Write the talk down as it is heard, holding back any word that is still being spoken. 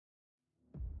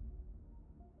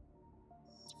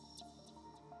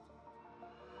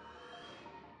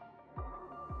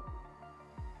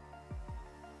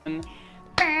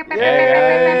Hey guys.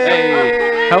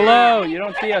 Hey. Hello. You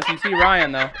don't see us. You see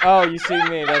Ryan though. Oh, you see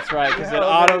me. That's right. Because it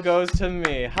auto goes to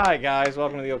me. Hi guys.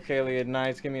 Welcome to the Ocalian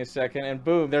Knights. Give me a second, and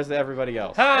boom, there's everybody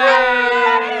else.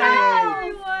 Hi.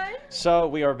 Everyone. So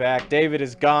we are back. David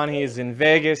is gone. He is in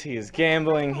Vegas. He is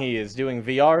gambling. He is doing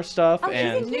VR stuff. Oh,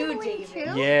 and he's new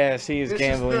David. yes, he is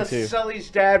gambling This too. is Sully's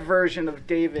dad version of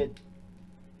David.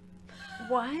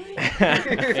 What?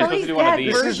 supposed to be one of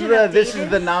these. This is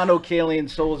the non-Ocalian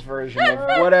Souls version of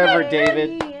whatever,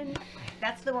 David.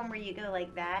 That's the one where you go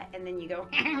like that, and then you go.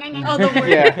 Oh, the word.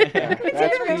 Yeah, I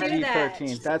that's remember that.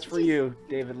 PG-13. That's for you,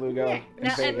 David Lugo. in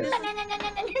Now, and Vegas.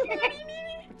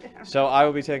 So I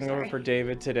will be taking over for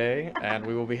David today, and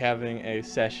we will be having a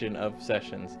session of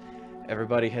sessions.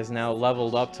 Everybody has now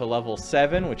leveled up to level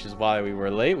 7, which is why we were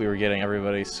late. We were getting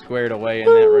everybody squared away in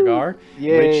that regard,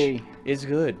 Yay. which is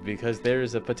good because there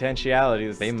is a potentiality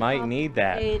that they might need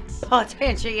that. It's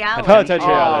Potentiality.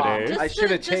 Potentiality. I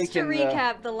should have just to taken the-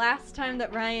 recap, the last time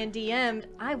that Ryan DM'd,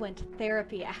 I went to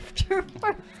therapy afterwards.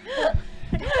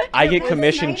 I get was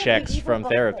commission Night of the checks Evil from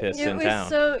Bubble. therapists It in was town.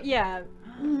 so, yeah.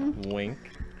 Wink.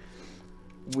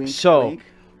 Wink, So, wink.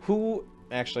 who...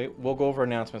 Actually, we'll go over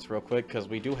announcements real quick because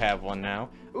we do have one now.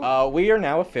 We are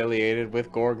now affiliated with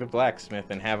Gorg the Blacksmith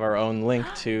and have our own link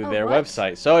to their what?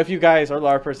 website. So if you guys are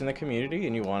LARPers in the community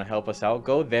and you want to help us out,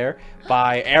 go there,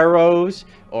 buy arrows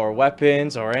or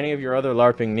weapons or any of your other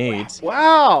LARPing needs.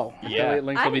 Wow. Yeah. Affiliate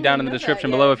links I will be didn't down in know the that description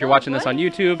yet. below if you're Oh, watching this on what?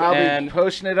 YouTube, I'll and be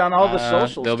posting it on all the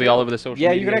socials. they'll be too. all over the social.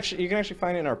 Yeah, you media. can actually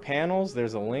find it in our panels.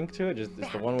 There's a link to it. Just it's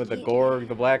the one with the Gorg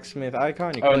the Blacksmith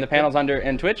icon. You Oh, click and the panels under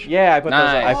in Twitch. Yeah, I put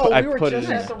Nice. those. I we were put it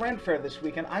just in at there. the Rent Fair this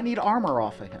weekend. I need armor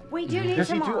off of him. We do need Does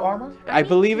he some do armor? I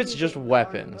believe it's just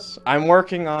weapons. I'm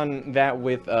working on that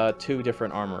with 2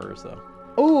 different armorers though.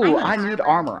 Ooh, I need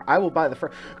armor. I will buy the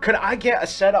first. Could I get a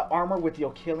set of armor with the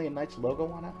Ocalian Knights logo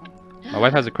on it? My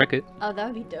wife has a cricket. Oh, that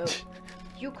would be dope.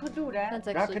 You could do that. That's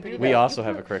could actually do pretty that. We dope. also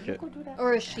have a cricket.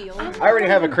 Or a shield. I already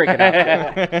have a cricket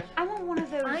outfit. I want one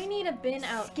of those. I need a bin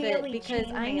outfit Scaly because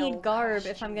I chainmail need garb if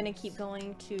costumes. I'm gonna keep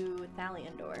going to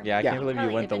Thaliandor. Yeah, I Yeah. can't believe you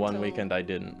Probably went the even one till- weekend I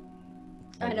didn't.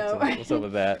 I know. What's up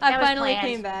with that? I That was finally planned.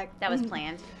 came back. That was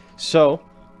planned. So,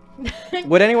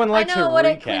 would anyone like I know, to what a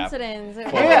recap? coincidence. It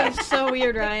Yes. was so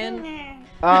weird, Ryan.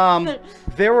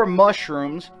 There were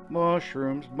mushrooms.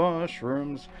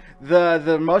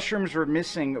 The mushrooms were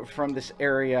missing from this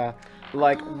area,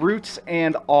 like roots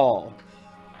and all,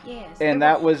 Yes. and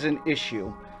that was an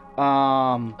issue.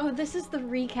 Oh, this is the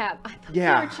recap. I thought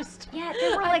Yeah. they were just. Yeah,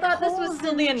 there were I like thought this was holes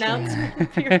still in the chair.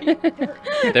 announcement period.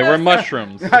 There were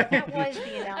mushrooms. That was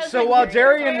the announcement. So while Where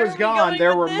Darian are was we gone, going there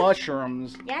with were this?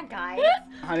 mushrooms. Yeah, guys.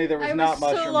 Honey, there was I not was so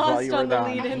mushrooms while lost you were on the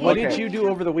gone. lead-in. What Okay. did you do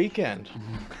over the weekend?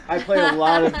 I played a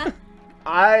lot of.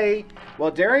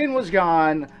 While Darian was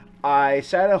gone, I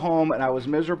sat at home and I was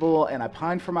miserable and I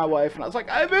pined for my wife and I was like,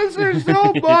 I miss her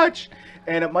so much.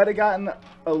 And it might have gotten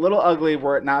a little ugly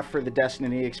were it not for the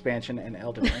Destiny expansion and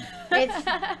Elden Ring. It's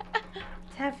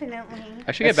definitely.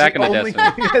 I should get back into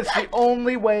Destiny. That's the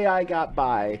only way I got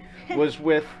by was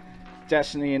with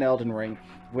Destiny and Elden Ring,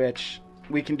 which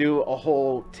we can do a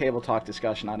whole table talk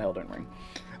discussion on Elden Ring.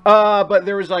 But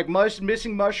there was like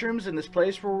missing mushrooms in this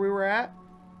place where we were at,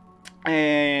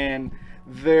 and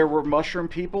there were mushroom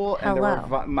people, and there were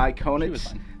She was myconics.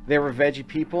 fine. There were veggie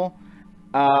people.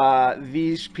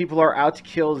 These people are out to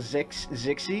kill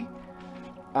Zixie.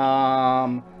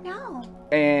 No.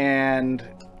 And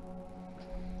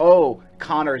oh,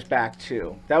 Connor's back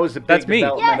too. That was the big That's me.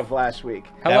 development Yes. of last week.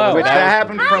 Hello. Which That was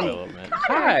happened the from- development.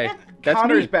 Hi. That's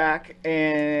Connor's me. back,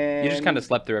 and You just kind of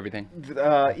slept through everything.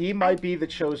 E might be the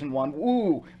chosen one.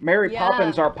 Ooh, Mary Yeah.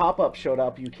 Poppins, our pop-up showed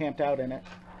up. You camped out in it.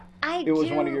 It was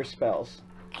one of your spells.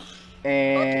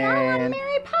 And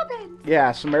Mary Poppins.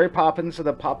 yeah, so Mary Poppins, so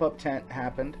the pop-up tent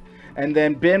happened, and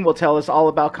then Ben will tell us all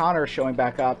about Connor showing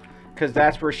back up, because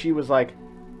that's where she was like,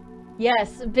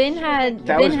 Yes, Ben had.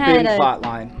 that Ben was had Ben's a.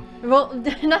 plotline. Well,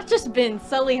 not just Ben.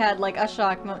 Sully had like a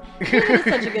shock moment. Ben is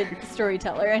such a good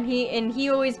storyteller, and he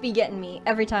always be getting me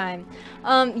every time.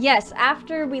 Yes,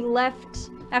 after Ben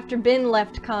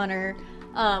left, Connor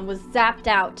was zapped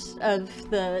out of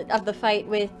the fight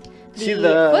with the See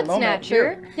the foot moment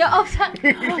snatcher. here? Yeah, oh,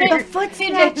 the foot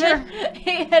snatcher.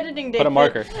 Hey, editing Put a David.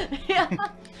 marker. Yeah.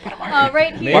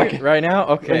 Right Me? here. Right now?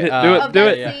 Okay. Do it. Of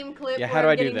that yeah. same clip Yeah, how where do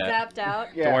I'm I do getting that? zapped out.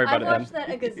 Yeah. Don't worry about I've it then. watched that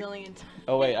a gazillion times.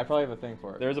 Oh wait, I probably have a thing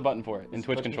for it. There's a button for it in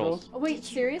Twitch controls. Oh, wait,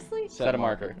 seriously? Set a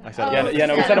marker. I said Oh, Yeah, yeah,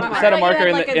 no, we set set a a, marker. set a I thought you marker had,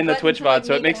 in like, the a in the button Twitch to, like, VOD,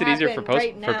 so it make makes it it easier for happen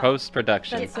right now. post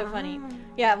production. That's so funny.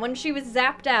 Yeah, when she was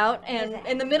zapped out and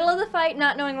in the middle of the fight,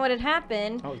 not knowing what had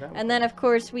happened, Oh, that was and then of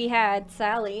course we had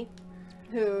Sally,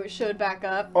 who showed back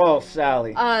up. Oh,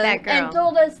 Sally. That girl. And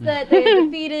told us that they had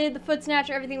defeated the Foot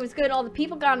Snatcher, everything was good, all the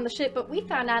people got on the ship, but we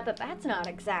found out that that's not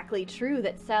exactly true,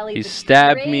 that Sally He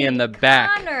stabbed me in the betrayed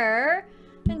back. Connor,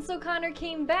 and so Connor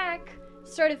came back,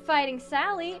 started fighting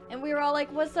Sally, and we were all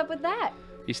like, what's up with that?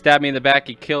 He stabbed me in the back.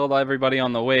 He killed everybody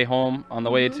on the way home, on the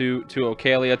way to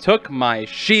Ocalia. Took my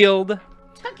shield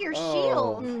Took your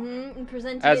Oh. shield. And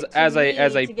presented as it to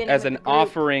me to get in with an the group.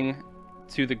 offering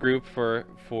to the group for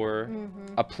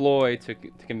a ploy to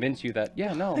convince you that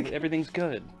everything's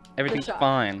good, everything's shot.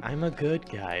 fine. I'm a good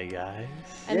guy, guys.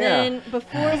 And Yeah. then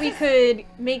before we could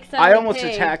make Sally I almost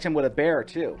pay, attacked him with a bear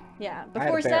too. Yeah, I had a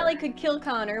before bear. Sally could kill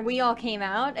Connor, we all came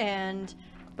out, and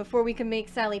before we could make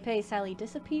Sally pay, Sally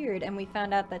disappeared, and we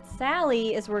found out that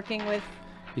Sally is working with.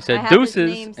 He I said have his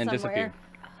deuces name and somewhere. disappeared.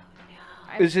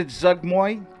 Is it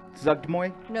Zugmoy?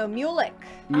 Zugmoy? No, Mulek.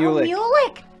 Mulek. Oh,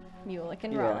 Mulek. Mulek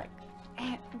and Yeah.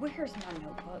 Rollick. Where's my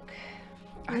notebook?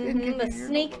 I didn't give The you your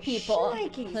snake notebook. people.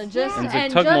 Shnikes, So just, And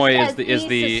and Zugtugmoy just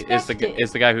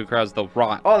is the guy who caused the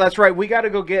rot Oh, that's right. We got to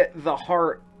go get the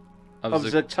heart, of of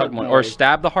Zugtugmoy, Zugtugmoy. or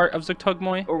stab the heart of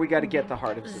Zugtugmoy. or we got to get the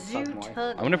heart of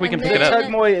Zugtugmoy. I wonder if we can And pick it up.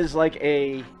 then- Zugtugmoy is like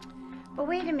a But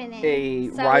wait a minute.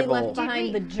 Sally rival. left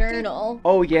behind the journal,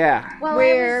 Oh yeah. Well,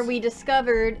 where we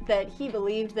discovered that he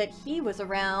believed that he was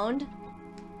around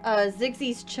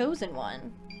Ziggy's chosen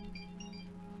one,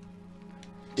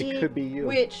 It could be you.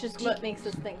 which is what makes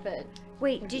us think that.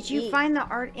 Wait, did you find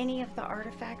any of the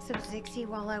artifacts of Zixie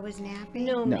while I was napping?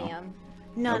 No, No. ma'am.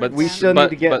 None But of we them. still need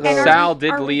to get but those. And Sal are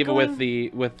did we leave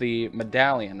going- with the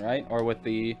medallion, right? Or with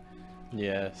the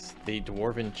Yes, the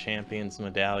Dwarven Champions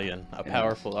Medallion, a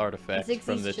powerful artifact Zixie's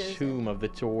from the chosen. tomb of the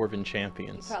Dwarven You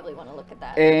Champions. probably want to look at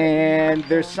that. And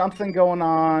there's something going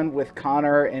on with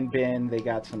Connor and Ben. They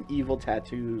got some evil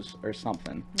tattoos or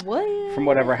something What? from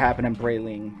whatever happened in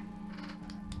Brayling.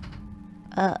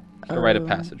 a rite of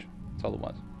passage. That's all it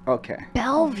was. Okay.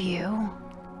 Bellevue.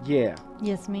 Yeah.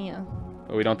 Yes, ma'am.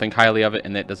 But we don't think highly of it,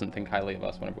 and it doesn't think highly of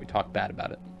us whenever we talk bad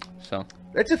about it. So,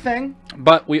 That's a thing.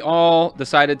 but we all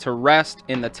decided to rest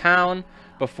in the town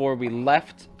before we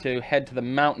left to head to the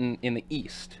mountain in the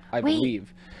east, I Wait.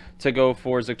 believe, to go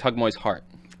for Zugtugmoy's heart.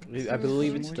 I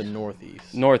believe it's the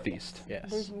northeast. Northeast. Yes.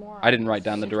 There's more. I didn't write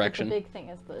down the But direction. The big thing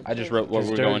is the. I just wrote where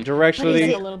Just we were going. But directionally.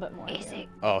 it's a little bit more. Is it?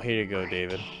 Oh, here you go,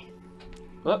 David.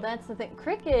 Well, that's the thing.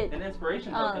 Cricket.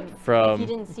 inspiration From if you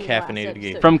didn't see Caffeinated last episode,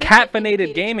 Gaming. From Cricket Caffeinated indicated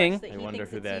to us Gaming. that I he wonder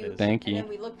thinks who it's that you. is. Thank And you. then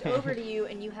we looked over to you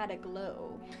and you had a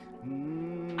glow.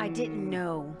 I didn't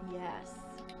know. Yes.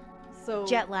 So.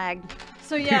 Jet lag.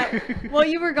 So yeah, while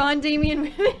you were gone, Damien.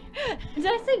 Did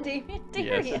I say Damien?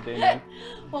 Yes, Damien. Damien.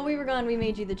 While we were gone, we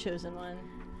made you the chosen one.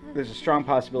 There's a strong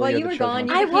While possibility you of were the chosen gone,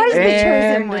 one. you I was the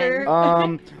chosen became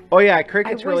one. Oh yeah,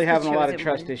 Cricket's I really was the having a lot of chosen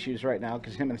trust one. issues right now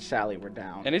because him and Sally were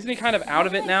down. And isn't he kind of out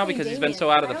of it now because he's been so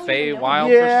out of the I don't Fey even know.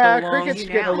 wild Yeah, for so long? Cricket's You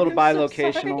getting a now. little I'm so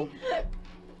bilocational.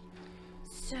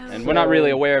 So. And we're not really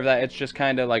aware of that. It's just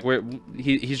kind of like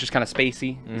he's just kind of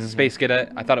spacey. He's a space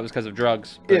kidda. I thought it was because of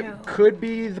drugs. but- It could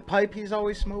be the pipe he's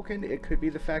always smoking. It could be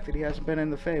the fact that he hasn't been in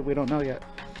the Fae. We don't know yet.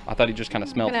 I thought he just kind of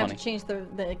I'm smelled gonna have funny. to change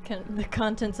the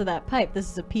contents of that pipe.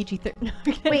 This is a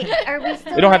PG-13. Wait, are we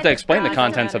still? We don't have to at- explain the doesn't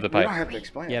contents of the We don't pipe. have to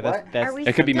explain Yeah, it. that's What? that's. Are we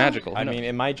It could be still- magical. I Who mean, knows?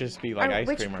 it might just be like ice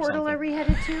which cream or portal something. are we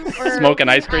headed to? Or Smoke and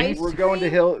ice cream? ice We're going to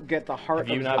Hill get the heart Have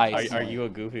you of not? Ice. Are you a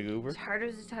goofy goober? Heart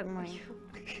of the Tugmoy.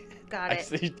 Got I it.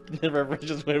 see. Never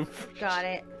just went. Got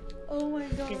it. Oh my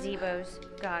god.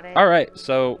 Gazebos. Got it. All right,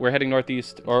 so we're heading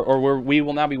northeast, or we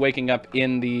will now be waking up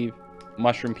in the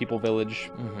Mushroom People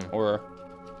Village, or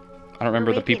I don't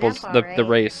remember the waking people's up the already.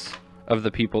 race of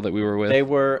the people that we were with. They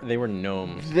were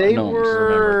gnomes. They Gnomes,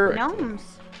 were. remember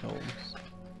Gnomes. Gnomes.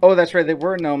 Oh, that's right. They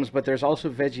were gnomes, but there's also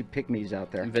veggie pygmies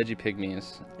out there. Veggie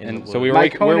pygmies, In and the so we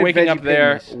woods. were we're Myconian waking up veggie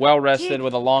there, pygmies. well rested, Did-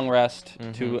 with a long rest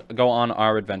to go on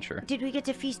our adventure. Did we get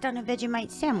to feast on a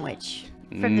Vegemite sandwich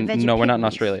from the Veggie No, we're not in Pygmies?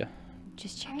 Australia.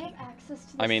 Just I have checking. access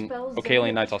to the I mean, spell Ocalian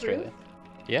Zone Knights, of Truth. Australia.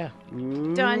 Yeah.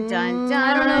 Dun dun dun.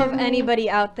 I don't know if anybody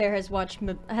out there has watched.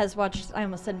 I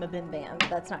almost said Mabim Bam, but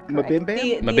that's not correct. Mabim Bam?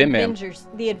 The Mabim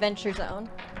Bam. The Adventure Zone.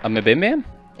 A Mabim Bam?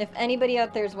 If anybody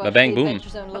out there has watched Mabang the boom. Adventure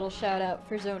Zone, little shout out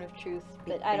for Zone of Truth.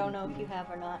 But I don't know if you have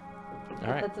or not. All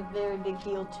right. That's a very big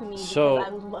deal to me. because I So,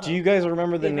 love do you guys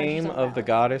remember the Adventures name of of the Valor.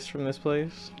 goddess from this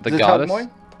place? The Is it goddess? Tugmoy?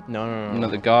 No. No,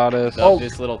 the goddess. Of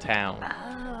this little town.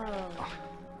 Oh.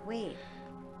 Wait.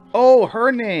 Oh,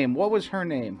 her name. What was her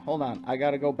name? Hold on. I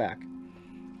gotta go back.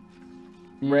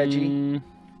 Reggie.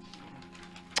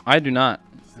 I do not.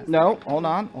 No, hold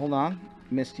on. Hold on.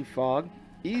 Misty Fog.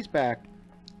 He's back.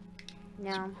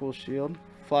 No. Cool shield.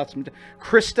 Flotsam.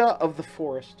 Krista of the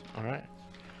Forest. All right.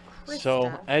 So,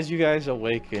 Krista. as you guys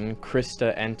awaken,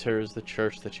 Krista enters the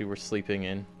church that you were sleeping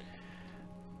in.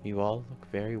 You all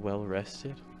look very well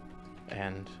rested,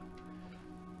 and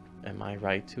am I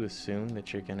right to assume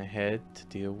that you're gonna head to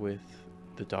deal with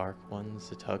the Dark Ones,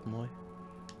 the Tugmoy?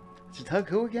 Is it Tug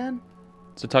who again?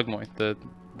 So Tugmoy,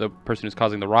 the person who's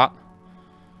causing the rot.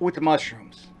 With the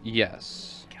mushrooms.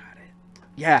 Yes. Got it.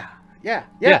 Yeah.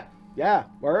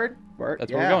 Word.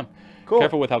 That's yeah. where we're going. Cool.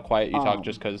 Careful with how quiet you talk,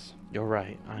 just because. You're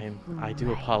right. I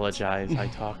do apologize. I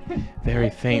talk very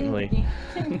faintly.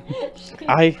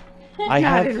 I Not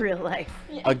have in real life.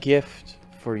 a gift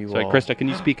for you Sorry, all. Krista, can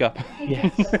you speak up?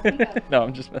 Yes. No,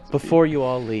 I'm just messing with you. Before you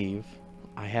all leave,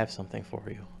 I have something for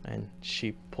you. And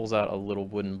she pulls out a little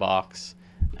wooden box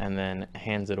and then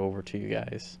hands it over to you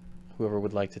guys. Whoever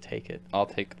would like to take it. I'll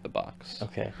take the box.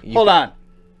 Okay. Hold on.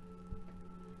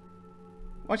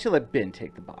 Why don't you let Ben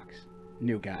take the box?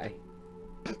 New guy.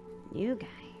 You guy.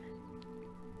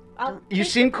 You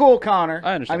seem cool, Connor.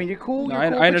 I understand. I mean, you're cool. No, You're I-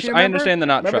 cool, I but understand- you I understand the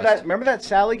not remember trust. That, remember that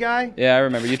Sally guy? Yeah, I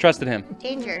remember. You trusted him.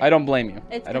 Danger. I don't blame you.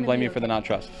 It's I don't gonna blame be you for the not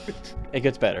trust. It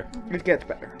gets better. It gets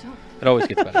better. It always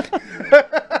gets better.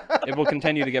 It will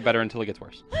continue to get better until it gets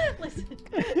worse. Listen,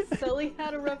 Sully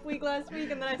had a rough week last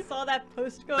week, and then I saw that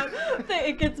post go up that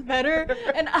it gets better,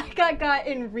 and I got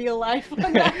in real life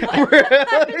on that one. Really? I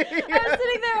was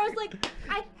sitting there, I was like,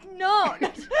 no.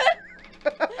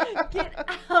 Get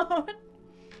out.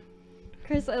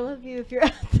 Chris, I love you if you're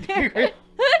out there.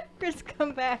 Chris,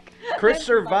 come back. Chris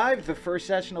survived the first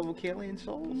session of Ocalian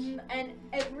Souls. And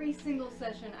every single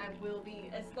session I will be,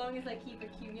 as long as I keep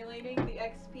accumulating the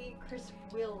XP, Chris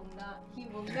will not, he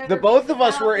will never. The both of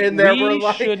us were in there. We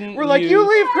We're shouldn't like, you use-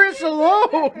 leave Chris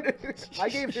alone. I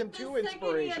gave him The two second he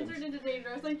inspirations. entered into danger,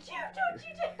 I was like, don't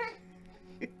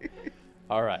you dare.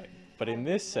 All right. But in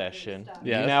this session,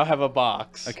 you Yes. now have a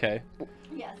box. Okay.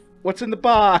 Yes. What's in the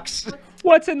box?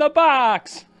 What's in the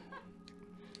box?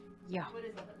 Yeah. What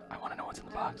is it? I want to know what's in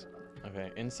the box.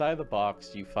 Okay, inside the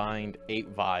box you find 8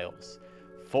 vials.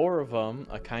 4 of them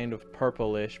a kind of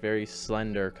purplish, very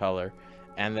slender color,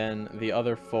 and then the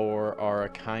other 4 are a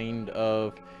kind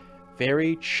of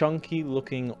very chunky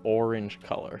looking orange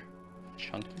color.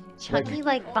 Chunky. Chunky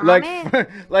like vomit?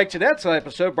 Like Jeanette's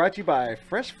episode, brought to you by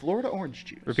Fresh Florida Orange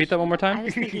Juice. Repeat that one more I time.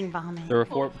 was thinking vomit. There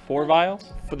were four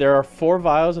vials. There are 4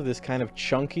 vials of this kind of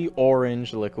chunky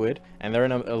orange liquid, and they're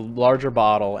in a larger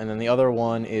bottle, and then the other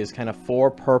one is kind of 4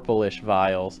 purplish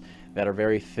vials that are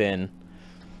very thin.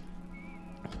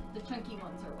 The chunky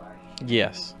ones are large.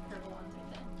 Yes. Purple ones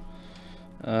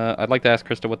are thin. I'd like to ask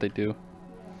Krista what they do.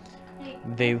 Hey,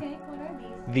 They- okay, what are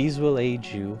these? These will aid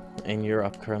you in your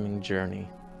upcoming journey.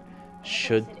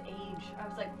 Should I said age. I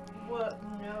was like, what?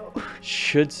 No.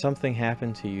 Should something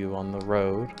happen to you on the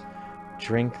road,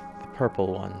 drink the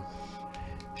purple one.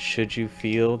 Should you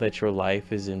feel that your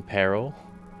life is in peril,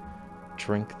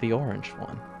 drink the orange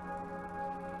one.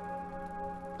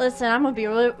 Listen, I'm gonna be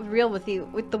real with you.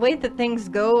 With the way that things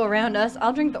go around us,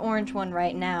 I'll drink the orange one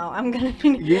right now. I'm gonna.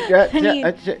 You got, I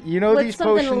need- you know what's these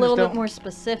something potions a little don't. bit more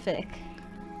specific.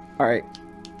 All right.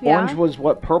 Yeah? Orange was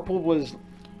what? Purple was.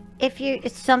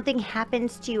 If something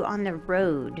happens to you on the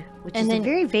road, which And is then- a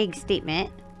very vague statement,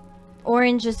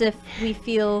 Orange is if we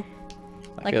feel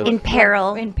like feel- in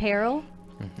peril, in peril.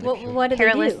 What do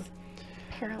perilous, they do?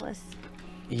 perilous.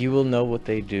 You will know what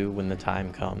they do when the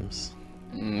time comes.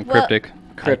 Well- Cryptic.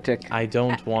 Cryptic. I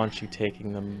don't want you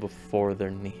taking them before they're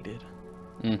needed.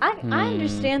 I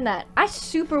understand that. I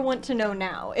super want to know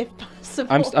now, if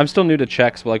possible. I'm still new to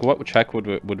checks. But like, what check would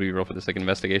we roll for this? Like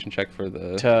investigation check for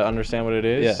the To understand what it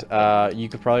is, you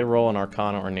could probably roll an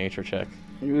Arcana or Nature check.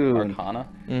 Ooh, Arcana?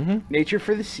 Mm-hmm. nature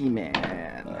for the seaman.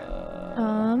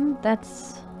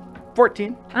 That's.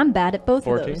 14. I'm bad at both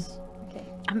 14? of those. Okay.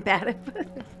 I'm bad at both.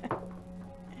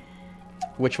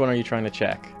 Which one are you trying to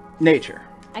check? Nature.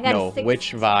 I got No, a 6.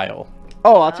 which vial?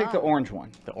 Oh, I'll take the orange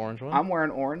one. The orange one? I'm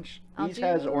wearing orange. I'll He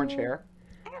has do- orange hair.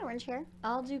 I got orange hair.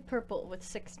 I'll do purple with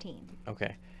 16.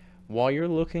 Okay. While you're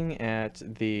looking at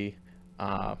the,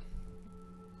 my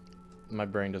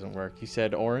brain doesn't work. You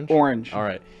said orange? Orange. All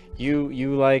right. You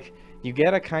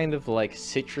get a kind of like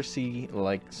citrusy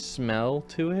like smell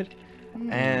to it,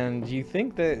 and you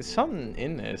think that something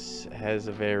in this has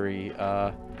a very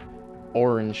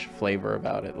orange flavor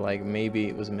about it. Like maybe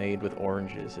it was made with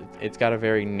oranges. It's got a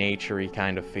very naturey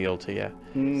kind of feel to you.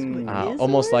 Mm. Is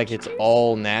Almost like orange it's juice?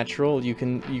 all natural. You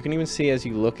can even see as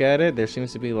you look at it, there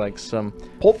seems to be like some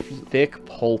Pulp. thick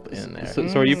pulp in there. So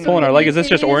are you pulling our leg? Is this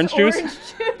just orange juice?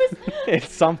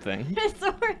 It's something. It's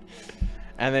orange.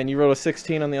 And then you rolled a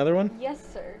 16 on the other one? Yes,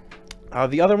 sir.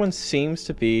 The other one seems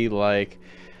to be like,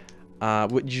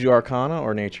 what, did you do Arcana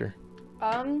or Nature?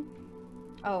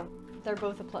 Oh, They're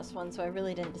both a +1, so I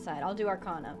really didn't decide. I'll do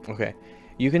Arcana. Okay.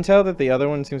 You can tell that the other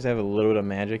one seems to have a little bit of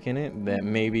magic in it, that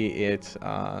maybe it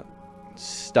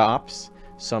stops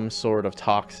some sort of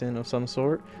toxin of some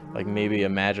sort, like maybe a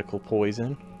magical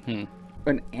poison.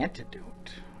 An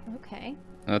antidote. Okay.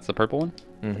 That's the purple one?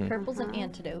 Mm-hmm. Purple's an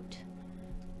antidote.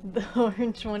 The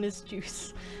orange one is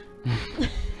juice.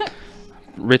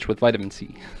 Rich with vitamin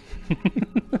C.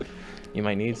 You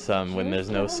might need some when there's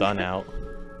no sun out,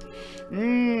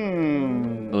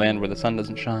 The land where the sun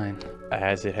doesn't shine.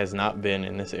 as it has not been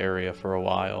in this area for a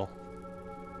while.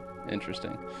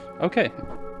 Interesting. Okay.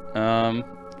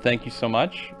 Thank you so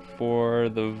much for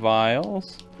the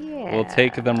vials. Yeah. We'll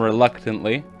take them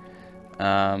reluctantly.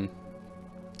 I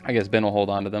guess Ben will hold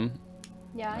on to them.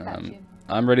 Yeah, I got you.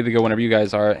 I'm ready to go whenever you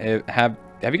guys are. Have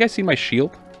you guys seen my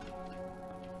shield?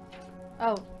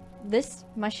 Oh,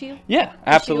 my shield? Yeah,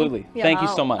 absolutely. Yeah. Thank you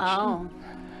so much. Oh.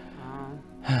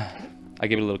 I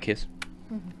give it a little kiss.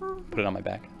 Put it on my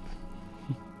back.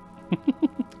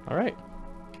 All right.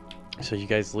 So you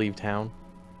guys leave town.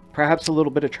 Perhaps a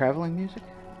little bit of traveling music?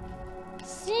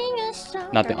 Sing a song.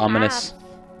 Not the ominous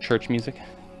church music.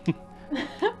 Maybe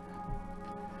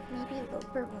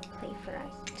Loper will play for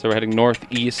us. So we're heading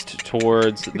northeast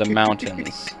towards the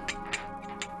mountains.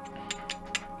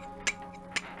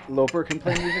 Loper can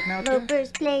play music now too?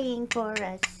 Loper's playing for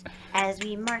us as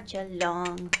we march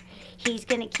along. He's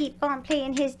gonna keep on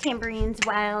playing his tambourines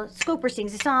while Scoper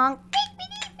sings a song.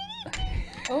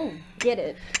 Oh, get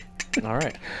it. All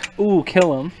right. Ooh,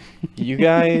 kill him. You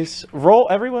guys roll.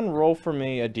 Everyone roll for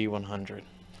me a D100.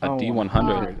 A Oh,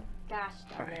 D100. Gosh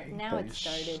darn it. Now it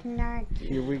started. Snarky.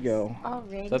 Here we go.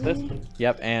 Already. Is that this?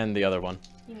 Yep, and the other one.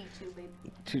 You need 2, babe.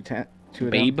 210. Two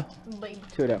of Babe. them. Babe.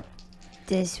 Two of them.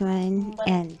 This one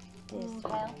and this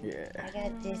one. Yeah. I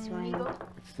got this one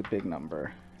It's the big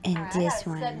number. and I this got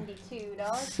one. 72,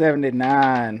 dog.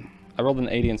 79. I rolled an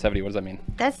 80 and 70. What does that mean?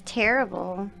 That's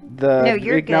terrible. The No,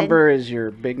 you're big good. number is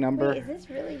your big number. Wait, is this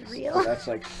really So real? that's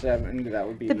like 7. That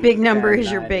would be. The big number 10,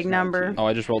 is your 9 big number. 19. Oh,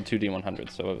 I just rolled 2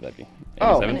 D100s, so what would that be?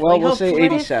 Oh, 87? well, we'll say Hopefully.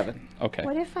 87. Okay.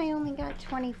 What if I only got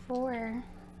 24?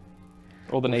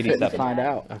 Rolled an Fit to 87. find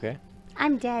out. Okay.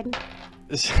 I'm dead.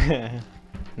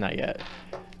 Not yet.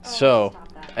 So,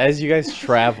 as you guys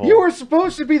travel, You were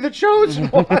supposed to be the chosen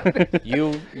one.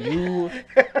 you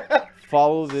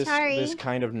follow this Sorry.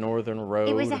 kind of northern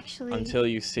road was actually until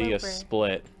you see a Loper.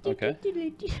 split. Okay.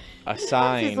 A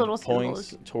sign little points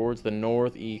symbols. towards the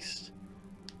northeast.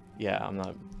 Yeah, I'm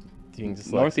not being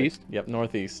dyslexic. Northeast? Yep,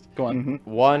 northeast. Go on. Mhm.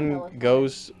 One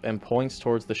goes and points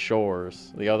towards the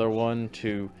shores. The other one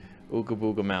to Ooga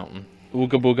Booga Mountain.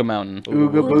 Ooga Booga Mountain.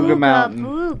 Ooga Booga Mountain.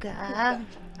 Booga.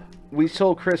 We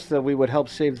told Chris that we would help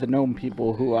save the gnome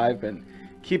people who I've been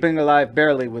keeping alive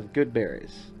barely with good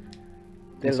berries.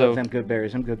 They So- love them good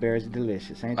berries. Them good berries are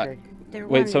delicious, ain't they? They're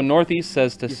Wait, so wonderful. northeast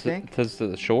says to, You think? to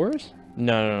the shores?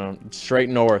 No. Straight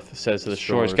north says to the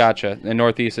shores. Gotcha. And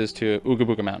northeast is to Ooga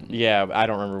Booga Mountain. Yeah, I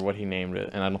don't remember what he named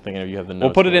it, and I don't think any of you have the notes.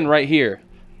 We'll put it for in right here.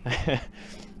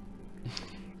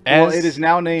 Well, As- it is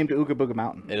now named Ooga Booga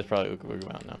Mountain, It is probably Ooga Booga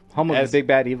Mountain now. home of As- the big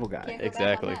bad evil guy. Can't go back on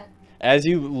Exactly. that. As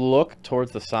you look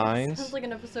towards the signs, Sounds like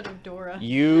an episode of Dora.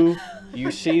 you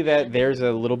see that there's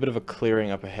a little bit of a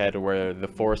clearing up ahead where the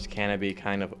forest canopy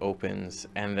kind of opens,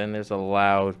 and then there's a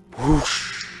loud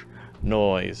whoosh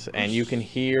noise, and you can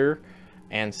hear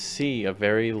and see a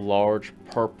very large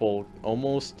purple,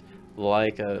 almost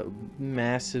like a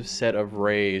massive set of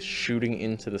rays shooting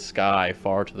into the sky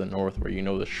far to the north where you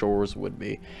know the shores would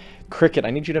be. Cricket, I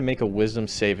need you to make a wisdom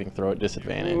saving throw at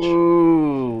disadvantage.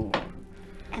 Ooh,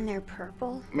 And they're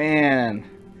purple. man.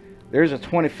 There's a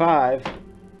 25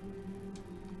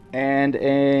 and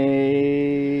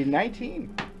a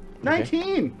 19.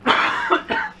 19.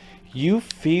 You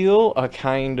feel a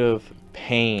kind of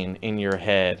pain in your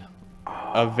head.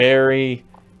 A very,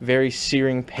 very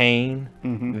searing pain.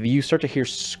 Mhm. You start to hear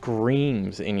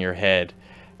screams in your head.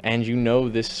 And you know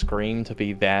this scream to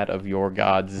be that of your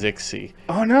god Zixi.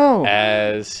 Oh no.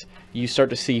 As you start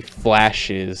to see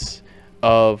flashes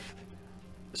of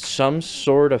some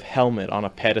sort of helmet on a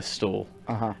pedestal.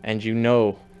 Uh-huh. And you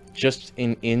know, just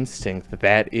in instinct, that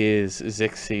that is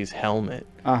Zixi's helmet.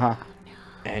 Uh-huh.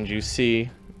 And you see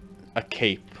a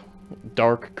cape,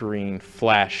 dark green,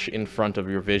 flash in front of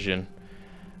your vision.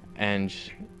 And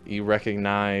you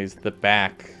recognize the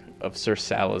back of Sir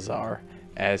Salazar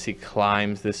as he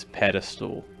climbs this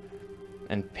pedestal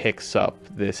and picks up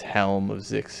this helm of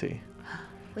Zixi.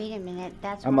 Wait a minute.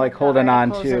 That's I'm one like of the holding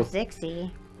on articles to- of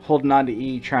Zixi. Holding on to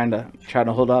E, trying to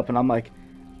hold up, and I'm like,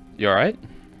 You alright?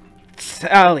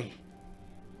 Sally,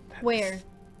 Where?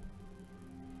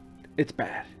 it's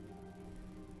bad.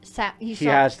 You He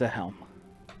saw. has the helm.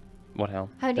 What helm?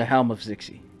 How do The you, helm of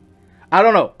Zixi. I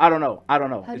don't know. How It's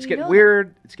do you getting know that?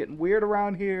 weird. It's getting weird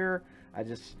around here.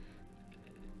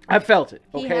 I felt it.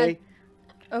 He Okay.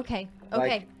 okay.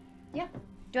 Like- Yeah.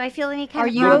 Do I feel any kind Are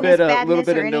of you- little illness, bit, a badness, little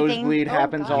bit or of anything? nosebleed Oh,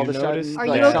 happens God. all of a You sudden. notice Are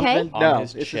like you okay? something. On No,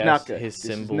 his this chest, is not good. his This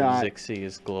is symbol not. Zixi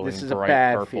is glowing this is a bright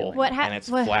bad purple, feeling. What and it's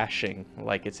what- flashing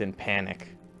like it's in panic.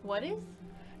 What is?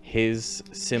 His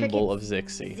symbol of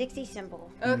Zixi. Zixi symbol.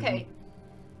 Okay.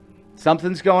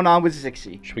 Something's going on with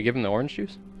Zixi. Should we give him the orange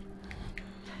juice?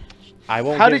 I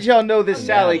won't. How give- did y'all know this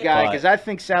Sally yeah, guy? but- Because I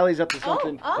think Sally's up to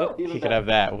something. Oh. He could have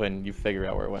that when you figure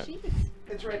out where it went. Jeez.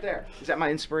 It's right there. Is that my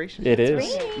inspiration? It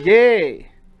is. Great. Yay!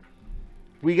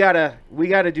 We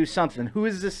gotta do something. Who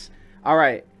is this? All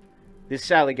right, this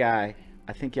Sally guy.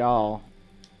 I think y'all.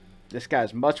 This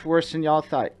guy's much worse than y'all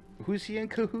thought. Who's he in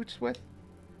cahoots with?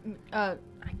 I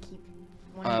keep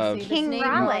wanting to say King this name.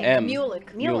 Raleigh. M.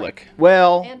 Mulek. Mulek.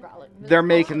 Well, And Raleigh. they're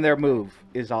making their move.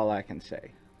 Is all I can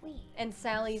say. Wait. And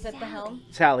Sally's at the helm.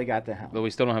 Sally got the helm. But we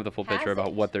still don't have the full Has picture about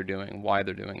it? what they're doing, why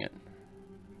they're doing it.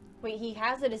 Wait, he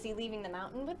has it. Is he leaving the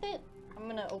mountain with it? I'm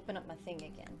gonna open up my thing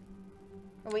again.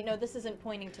 Or wait, no, this isn't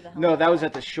pointing to the helm. No, that was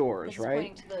at the shores, This is right?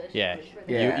 pointing to the Yeah. shores where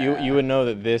the- Yeah. You would know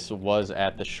that this was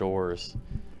at the shores,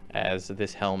 as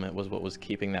this helmet was what was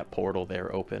keeping that portal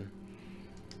there open.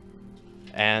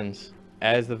 And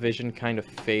as the vision kind of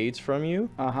fades from you,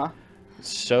 Uh huh.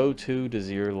 so too does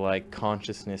your like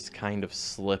consciousness kind of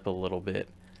slip a little bit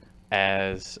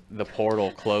as the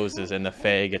portal closes and the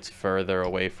Fae gets further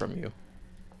away from you.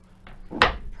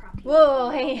 Whoa,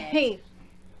 hey.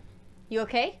 You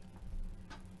okay?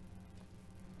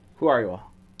 Who are you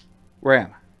all? Where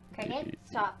am I? Cricket,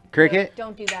 stop. Cricket? No,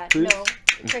 don't do that. Who? No.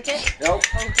 Cricket? Nope.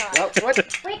 Oh god. Nope.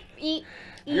 What? Wait, eat.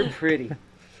 You're pretty.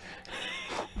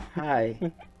 Hi.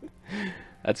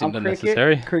 That seemed I'm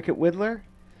unnecessary. Cricket Whittler.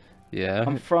 Yeah.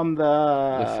 I'm from the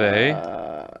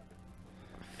Fae?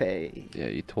 Fae. Yeah,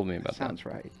 you told me about that. Sounds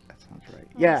right. That sounds right.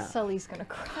 Yeah. Sully's gonna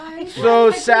cry. So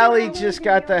Sally just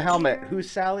got the helmet. Who's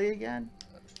Sally again?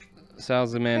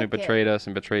 Sal's the man who Cricket. betrayed us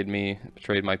and betrayed me,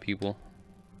 betrayed my people.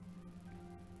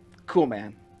 Cool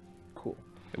man. Cool.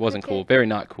 It wasn't cool. Cricket. Very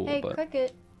not cool, Hey, but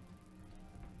Cricket.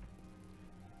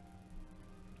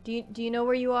 Do you know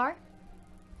where you are?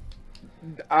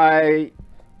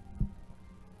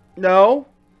 No.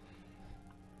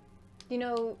 You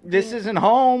know. This isn't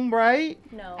home, right?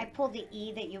 No. I pulled the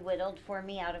E that you whittled for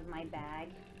me out of my bag.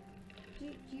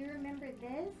 Do you remember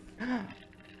this?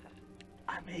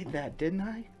 I made that, didn't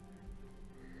I?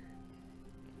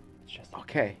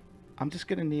 Okay. I'm just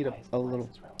gonna need a little.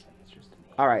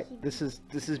 All right. This is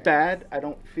bad. I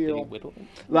don't feel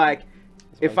like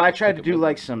if I tried to do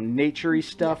like some naturey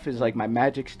stuff, is like my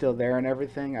magic still there and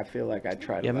everything? I feel like I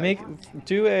tried. Yeah, like,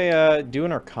 do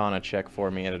an Arcana check for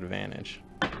me at advantage.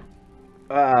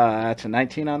 That's a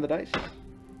 19 on the dice.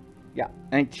 Yeah,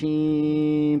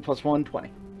 19 plus 1, 20.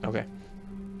 Okay.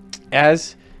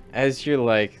 As you're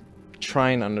like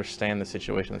trying to understand the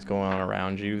situation that's going on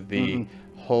around you, the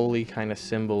holy kind of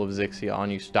symbol of Zixi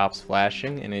on you stops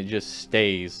flashing, and it just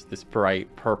stays this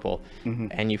bright purple,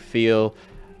 and you feel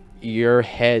your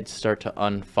head start to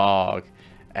unfog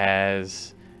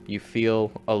as you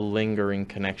feel a lingering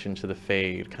connection to the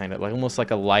fade, kind of like almost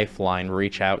like a lifeline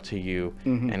reach out to you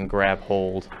and grab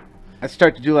hold. I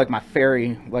start to do like my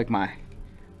fairy, like my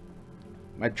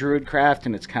druid craft,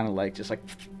 and it's kind of like just like.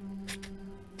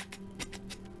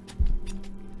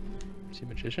 is he a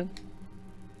magician?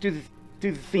 Do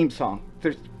the theme song.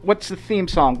 What's the theme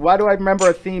song? Why do I remember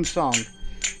a theme song?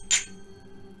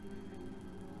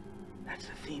 That's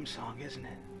the theme song, isn't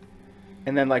it?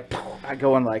 And then like I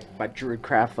go and like my druid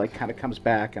craft like kind of comes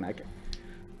back and I go,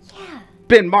 Yeah.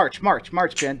 Ben, march,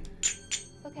 Ben.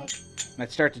 Okay. And I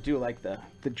start to do like the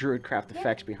druid craft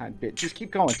effects behind Ben. Just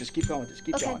keep going, just keep going.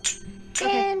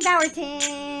 Ben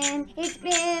Bowerton. It's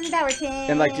Ben Bowerton.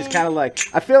 And like just kind of like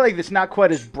I feel like it's not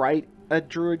quite as bright a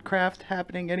druid craft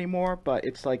happening anymore, but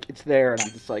it's like it's there, and I'm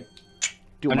just like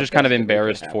doing. I'm my just kind of best to make it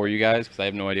embarrassed happen. for you guys because I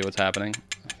have no idea what's happening.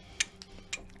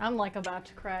 I'm like about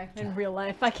to cry in real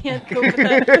life. I can't cope with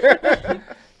that.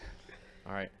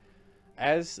 All right.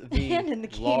 As the And in the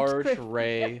caged large griffin.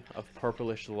 ray of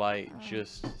purplish light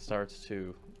just starts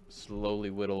to slowly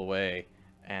whittle away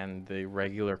and the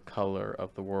regular color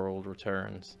of the world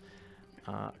returns,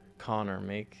 Connor,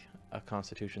 make a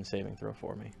Constitution saving throw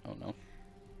for me. Oh no.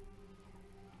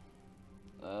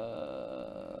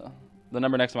 The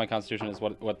number next to my constitution is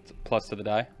what plus to the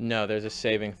die? No, there's a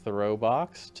saving throw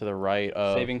box to the right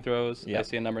of... Saving throws. I Yep.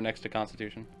 see a number next to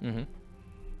constitution. Mm-hmm.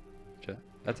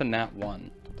 That's a nat 1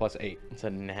 plus 8. It's a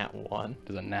nat 1.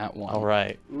 There's a nat 1. All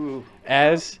right. Ooh.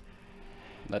 As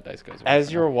That dice goes away.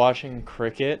 As you're watching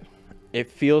Cricket it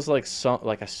feels like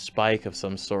a spike of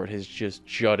some sort has just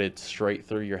jutted straight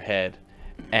through your head,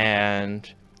 and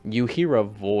you hear a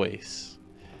voice.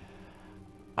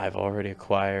 I've already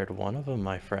acquired one of them,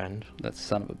 my friend. That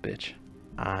son of a bitch.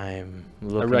 I'm I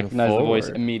looking recognize the voice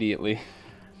forward immediately.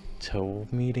 to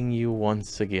meeting you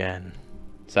once again.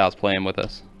 Sal's playing with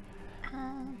us.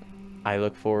 I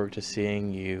look forward to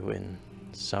seeing you in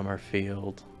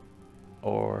Summerfield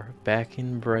or back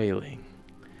in Brayling,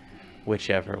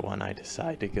 whichever one I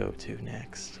decide to go to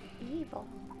next. Evil.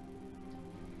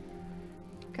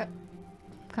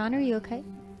 Connor, you okay?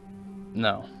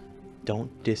 No.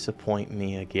 Don't disappoint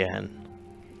me again.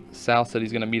 Sal said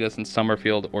he's going to meet us in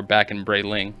Summerfield or back in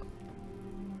Brayling.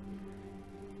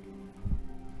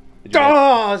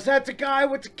 Oh, is that the guy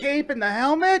with the cape and the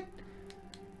helmet?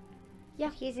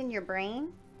 Yeah. He's in your brain?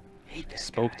 He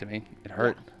spoke to me. It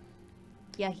hurt.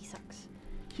 Yeah, he sucks.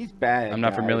 He's bad. I'm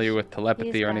not guys. familiar with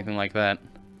telepathy He is or bad. anything like that.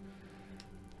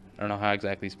 I don't know how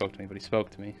exactly he spoke to me, but he spoke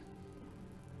to me.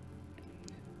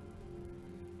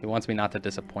 He wants me not to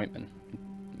disappoint him.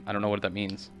 I don't know what that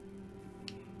means.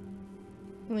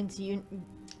 He wants you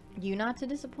not to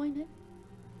disappoint him?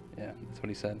 Yeah, that's what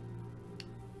he said.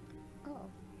 Oh.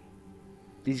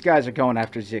 These guys are going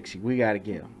after Zixie. We gotta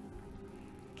get him.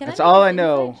 Can That's make all an I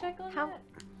know. insight check on How- that?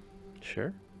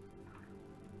 Sure.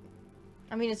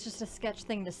 I mean, it's just a sketch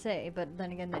thing to say, but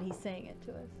then again, that he's saying it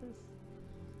to us is...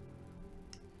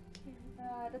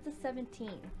 that's a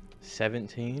 17.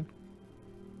 17?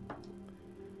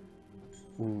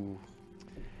 Ooh.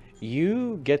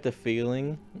 You get the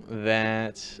feeling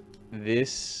that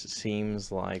this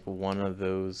seems like one of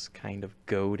those kind of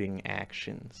goading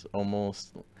actions,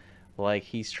 almost like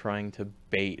he's trying to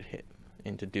bait him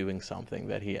into doing something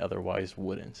that he otherwise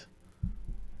wouldn't.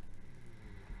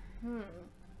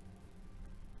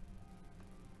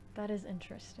 That is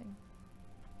interesting.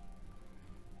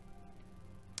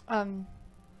 Don't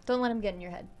let him get in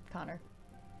your head, Connor.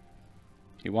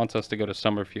 He wants us to go to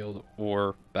Summerfield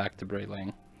or back to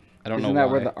Brayling. I don't Isn't know that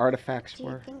why. where the artifacts Do you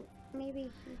were? think maybe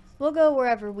he's... We'll go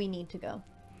wherever we need to go.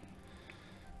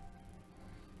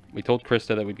 We told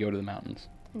Krista that we'd go to the mountains.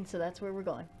 And so that's where we're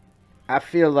going. I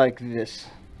feel like this.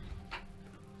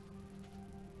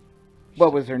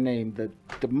 What was her name?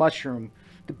 The mushroom,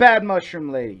 the bad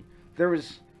mushroom lady. There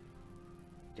was.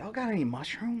 Y'all got any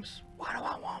mushrooms? Why do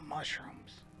I want mushrooms?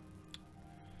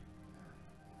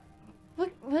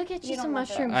 We'll get you You don't some want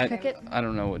that. mushrooms, I Cricket.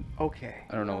 don't know what. Okay,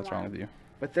 I don't know what's wrong with you.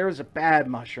 but there was a bad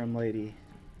mushroom lady,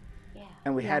 Yeah.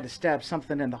 and we had to stab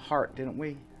something in the heart, didn't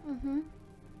we? Mm-hmm.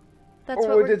 That's what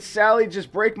Or we're... did Sally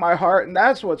just break my heart, and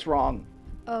that's what's wrong?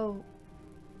 Oh.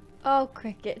 Oh,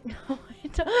 Cricket. No,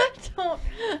 I don't.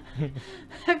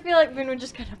 I feel like Vin would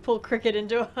just kind of pull Cricket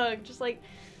into a hug. Just like...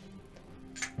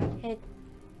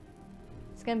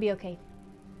 It's gonna be okay.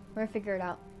 We're gonna figure it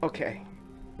out. Okay,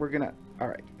 we're gonna. All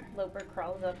right. Loper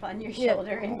crawls up on your Yeah.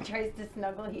 shoulder and tries to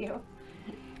snuggle you.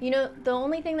 You know, the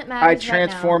only thing that I matters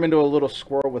transform into a little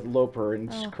squirrel with Loper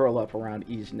and Oh. curl up around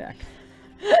E's neck.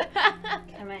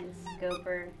 Come on,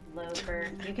 Scoper, Loper.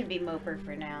 You can be Moper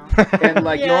for now. And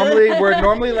like Yeah.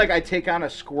 normally like I take on a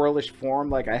squirrelish form,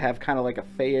 like I have kind of like a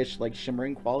fayish, like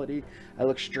shimmering quality. I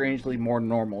look strangely more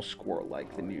normal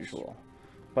squirrel-like than usual.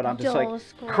 But I'm just Dull like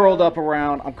squirrel. curled up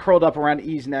around. I'm curled up around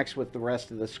E's necks with the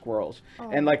rest of the squirrels,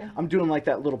 and like Oh. I'm doing like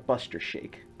that little Buster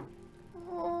shake.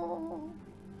 Oh,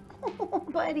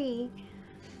 buddy.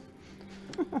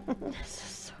 This is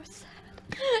so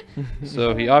sad.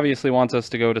 So he obviously wants us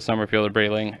to go to Summerfield or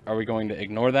Brayling. Are we going to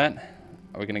ignore that?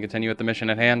 Are we going to continue with the mission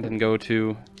at hand and go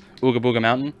to Ooga Booga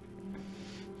Mountain?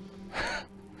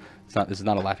 This is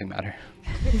not a laughing matter.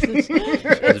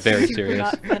 It's very serious.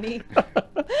 Not funny.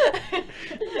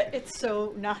 It's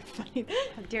so not funny.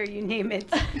 How dare you name it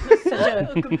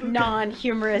such a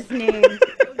non-humorous name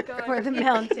for the It does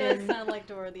mountain. sound like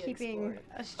Dora the Keeping Explorer.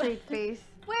 a straight face.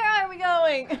 Where are we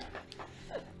going?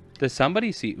 Does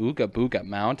somebody see Ooga Booga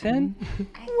Mountain?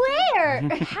 Where?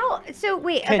 How? So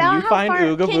wait, Can about you how find far?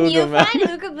 Ooga Can you Booga find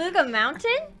Mountain? Ooga Booga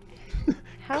Mountain?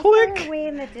 How Click. far away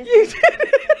in the distance?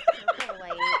 Purple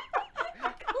light?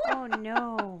 Oh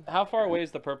no. How far away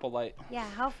is the purple light? Yeah,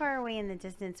 how far away in the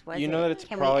distance was it? You know that it's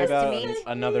Can probably we about estimate?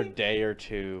 another day or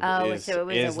two. Oh, is, so it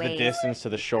was a is the ways. distance to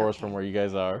the shores from where you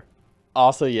guys are.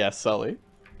 Also, yes, Sully.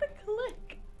 The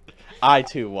click. I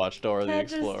too watched Dora the That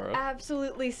just Explorer.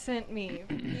 absolutely sent me.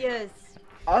 Yes.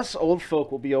 Us old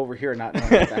folk will be over here not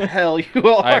knowing what the hell you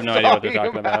all I have no are idea what they're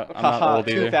talking about. I'm not Haha, old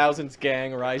either. 2000s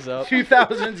gang, rise up.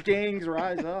 2000s gangs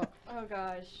rise up. Oh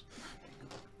gosh.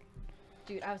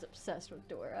 Dude, I was obsessed with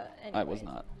Dora. I was Anyways.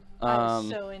 not. I was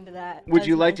so into that. Would as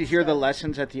you my like to hear the stuff.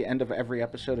 lessons at the end of every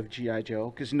episode of G.I. Joe?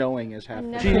 Because knowing is half the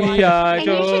Never battle. watched G.I. And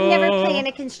you should never play in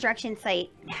a construction site.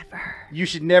 Never. You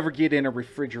should never get in a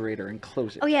refrigerator and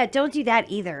close it. Oh yeah, don't do that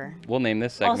either. We'll name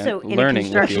this segment Also in a Learning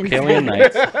with the construction Ocalian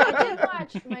Knights. I did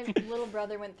watch. My little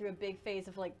brother went through a big phase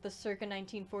of like the circa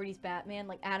 1940s Batman,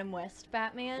 like Adam West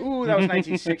Batman. Ooh, that was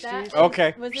 1960s. That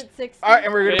Okay. Was it 60s? All right,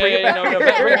 and we're gonna bring it back. no, Bring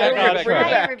it bring it back, back, bring it Hi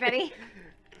back. everybody.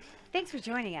 Thanks for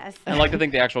joining us. I like to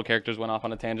think the actual characters went off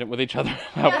on a tangent with each other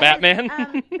about Batman.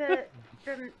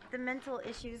 The mental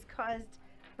issues caused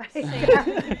by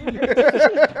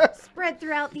spread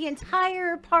throughout the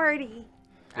entire party.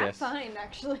 I'm Yes. fine,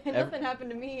 actually. Nothing happened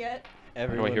to me yet. Why do I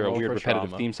Everyone hear a roll weird for repetitive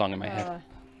trauma. theme song in my head? Uh,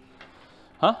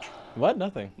 Huh? What?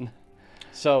 Nothing.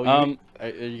 So, are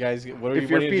you guys, what are If you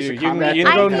you're going a to piece do? of You combat- gonna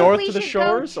I go think north we to the should go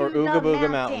shores or to Ooga the Booga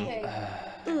mountain. Mountain?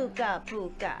 Ooga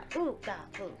booga, ooga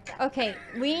booga. okay,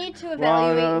 we need to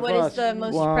evaluate of what is us. the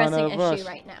most One pressing of us. issue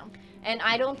right now. And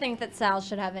I don't think that Sal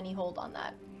should have any hold on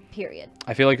that. Period.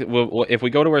 I feel like if we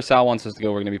go to where Sal wants us to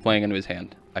go, we're going to be playing into his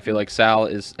hand. I feel like Sal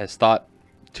has thought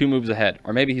 2 moves ahead.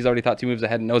 Or maybe he's already thought 2 moves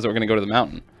ahead and knows that we're going to go to the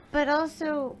mountain. But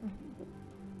also,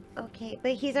 okay,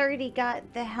 but he's already got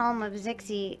the helm of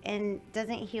Zixi, and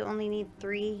doesn't he only need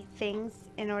 3 things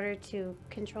in order to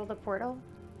control the portal?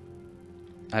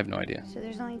 I have no idea. So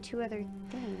there's only 2 other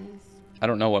things. I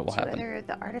don't know what will 2 happen. other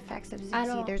the artifacts of I Zixi.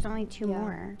 don't- There's only 2 yeah.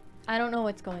 more. I don't know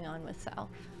what's going on with Sal.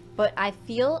 But I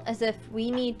feel as if we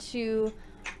need to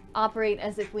operate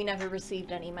as if we never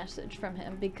received any message from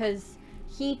him, because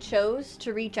he chose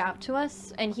to reach out to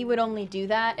us, and he would only do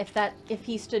that if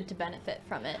he stood to benefit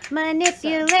from it.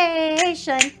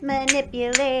 Manipulation,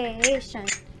 manipulation.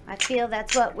 I feel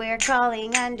that's what we're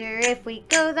calling under if we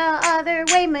go the other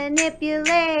way.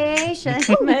 Manipulation,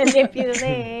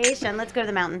 manipulation. Let's go to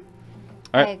the mountain.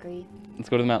 All I right, agree. let's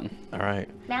go to the mountain. All right.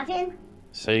 Mountain?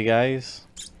 So you guys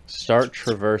start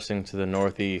traversing to the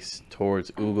northeast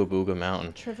towards Ooga Booga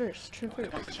Mountain. Traverse.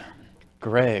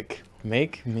 Greg,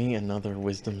 make me another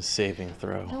wisdom saving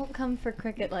throw. Don't come for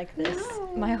cricket like this.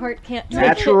 My heart can't take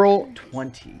Natural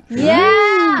 20. it.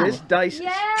 Yeah! This dice is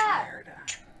Yeah! fired.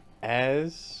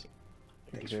 As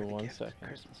Thanks give for me the one gift. second.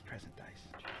 Christmas present dice.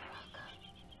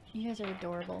 You guys are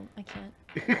adorable. I can't.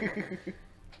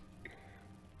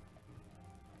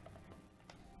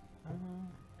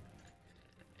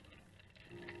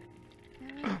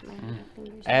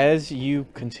 As you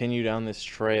continue down this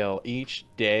trail, each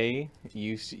day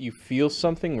you feel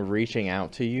something reaching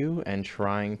out to you and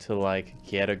trying to like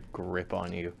get a grip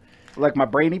on you. Like my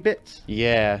brainy bits.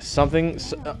 Yeah, something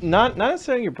not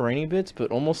necessarily your brainy bits,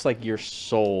 but almost like your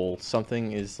soul.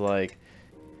 Something is like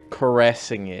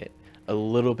caressing it a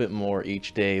little bit more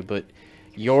each day, but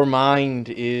your mind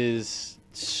is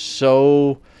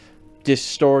so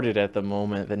distorted at the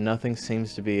moment that nothing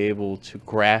seems to be able to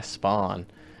grasp on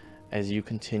as you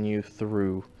continue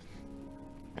through,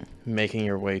 making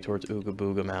your way towards Ooga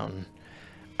Booga Mountain.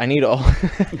 I need all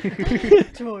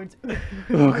Towards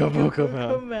Ooga Booga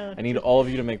Mountain. I need all of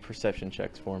you to make perception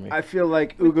checks for me. I feel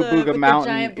like Ooga Booga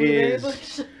Mountain is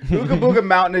Ooga Booga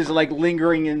Mountain is like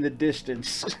lingering in the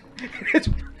distance. It's,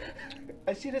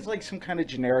 I see it as like some kind of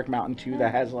generic mountain too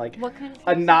that has like What kind of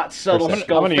a not subtle Perception.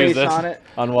 skull I'm gonna use face this. on it.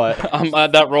 On what?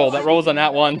 That roll's on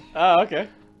that one. Oh, okay.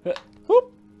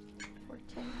 Whoop.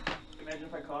 14. Imagine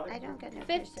if I caught I don't get no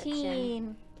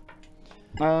perception.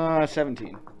 15.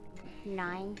 17.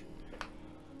 9.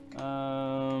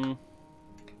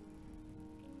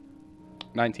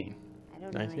 19. I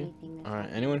don't know 19? anything. That's Alright,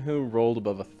 anyone who rolled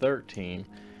above a 13,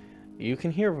 you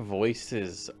can hear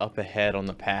voices up ahead on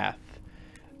the path.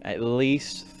 At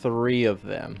least 3 of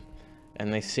them.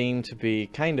 And they seem to be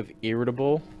kind of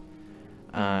irritable.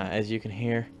 As you can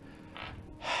hear.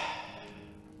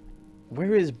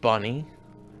 Where is Bunny?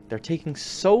 They're taking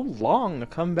so long to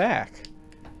come back.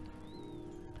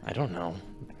 I don't know.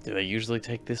 Do they usually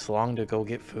take this long to go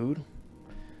get food?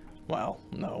 Well,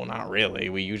 no, not really.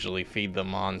 We usually feed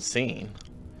them on scene.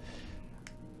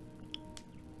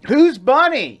 Who's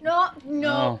Bunny?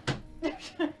 No.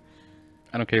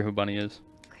 I don't care who Bunny is.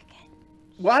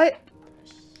 What?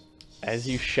 As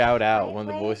you shout out, one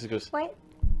of the voices goes, What?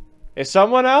 "Is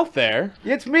someone out there?"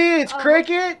 It's me. It's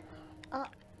Cricket.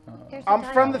 There's I'm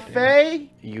a from the dialogue. Fae.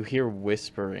 You hear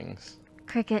whisperings.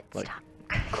 Cricket, Like- stop.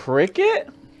 Cricket?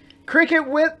 Cricket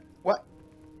with what?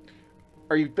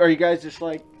 Are you guys just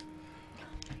like?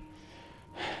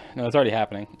 No, it's already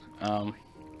happening. I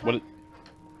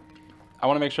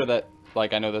want to make sure that,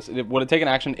 like, I know this. Would it take an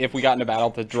action if we got into battle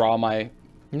to draw my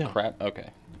No. crap? Okay.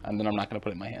 And then I'm not going to put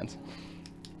it in my hands.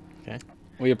 Okay.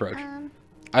 We approach.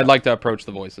 I'd like to approach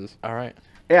the voices. All right.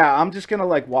 Yeah, I'm just gonna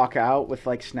like walk out with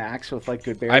like snacks with like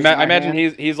good berries. I in my imagine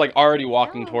hand. he's like already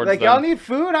walking towards like, them. y'all need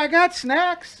food? I got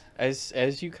snacks.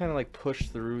 As you kind of like push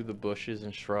through the bushes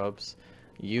and shrubs,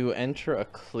 you enter a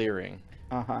clearing.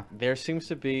 Uh-huh. There seems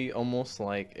to be almost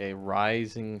like a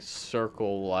rising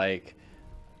circle like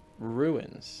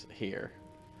ruins here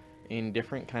in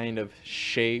different kind of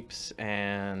shapes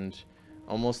and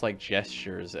almost like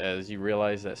gestures, as you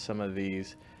realize that some of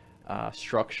these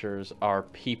structures are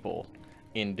people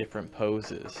in different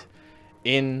poses.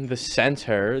 In the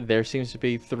center, there seems to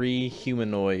be 3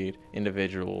 humanoid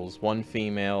individuals, 1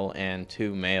 female and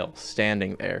 2 males,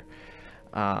 standing there.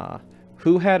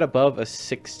 Who had above a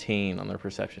 16 on their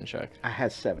perception check? I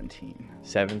had 17.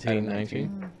 17,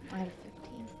 19? I have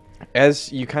 15.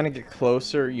 As you kind of get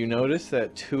closer, you notice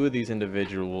that 2 of these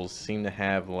individuals seem to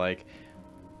have like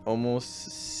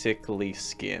almost sickly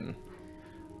skin.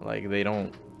 Like they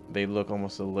look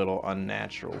almost a little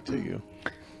unnatural to you.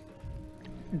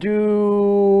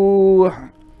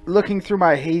 Looking through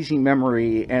my hazy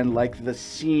memory and like the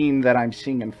scene that I'm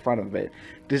seeing in front of it,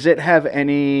 does it have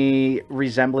any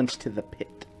resemblance to the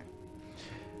pit?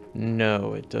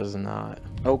 No, it does not.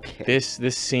 Okay. This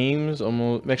seems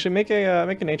almost. Actually, make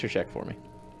a nature check for me.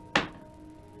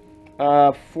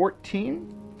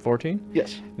 14? 14.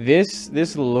 Yes.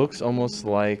 This looks almost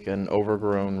like an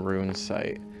overgrown rune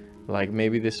site. Like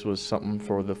maybe this was something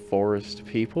for the forest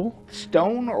people.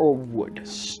 Stone or wood?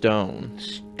 Stone.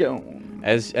 Stone.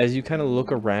 As you kind of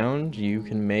look around, you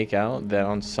can make out that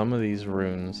on some of these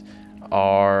runes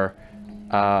are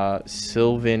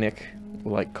Sylvanic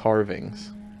like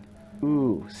carvings.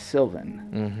 Ooh, Sylvan.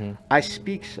 Mm-hmm. I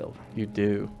speak Sylvan. You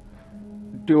do.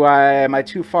 Am I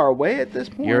too far away at this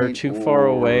point? You're too far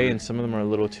away, and some of them are a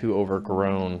little too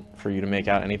overgrown for you to make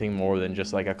out anything more than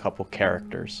just like a couple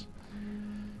characters.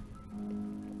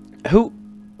 Who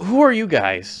are you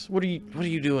guys? What are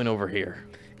you doing over here?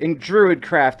 In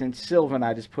Druidcraft and Sylvan,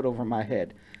 I just put over my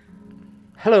head.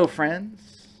 Hello,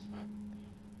 friends.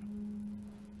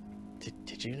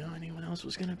 Did you know anyone else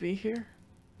was gonna be here?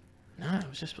 No, it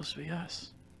was just supposed to be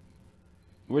us.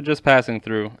 We're just passing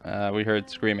through. We heard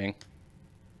screaming,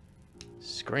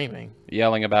 Screaming.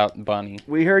 yelling about Bunny.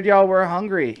 We heard y'all were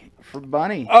hungry for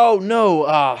Bunny. Oh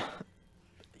no,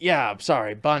 yeah, I'm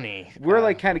sorry, Bunny. We're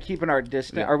like kind of keeping our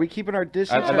distance. yeah. Are we keeping our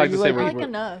distance? I'd or like are to you say I we're- like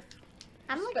enough.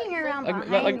 I'm looking around Like,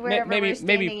 behind wherever we're standing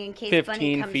maybe in case 15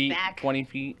 Bunny comes feet, back. 20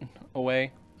 feet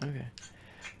away. Okay.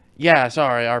 Yeah,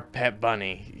 sorry, our pet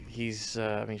Bunny. He's,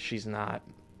 I mean, she's not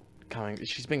coming.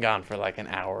 She's been gone for like an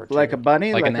hour or 2. Like a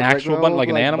bunny? Like an actual bunny? Like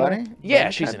an animal? bunny? Yeah,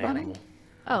 Bunny she's type an bunny? animal.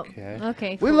 Oh, Okay.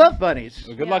 okay. We cool. love bunnies.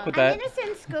 Well, good luck with I'm that. gonna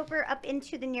send Scoper up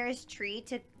into the nearest tree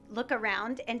to look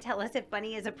around and tell us if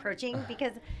Bunny is approaching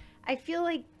because I feel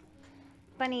like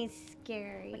Bunny's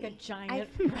scary. Like a giant.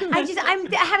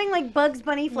 I'm having like Bugs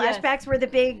Bunny Yes. flashbacks where the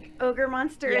big ogre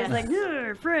monster Yes. is like,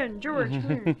 "Ugh, friend George,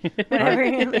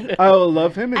 whatever. I'll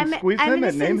love him and I'm squeeze gonna him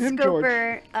and name send him George.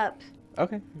 Scoper up.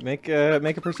 Okay, make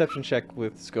a perception check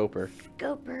with Scoper.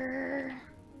 Scoper.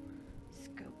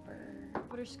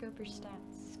 What are Scoper's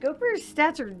stats? Scoper's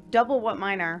stats are double what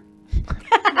mine are.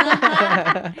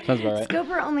 Sounds about right.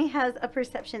 Scoper only has a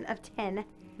perception of 10.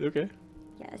 Okay.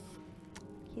 Yes.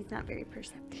 He's not very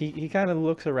perceptive. He kind of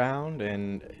looks around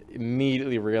and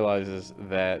immediately realizes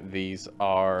that these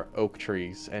are oak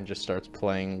trees and just starts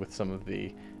playing with some of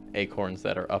the acorns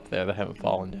that are up there that haven't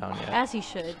fallen down yet. As he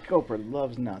should. Scoper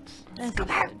loves nuts. As he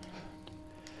should.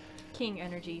 King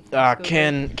energy. from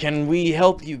Scoper. Can we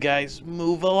help you guys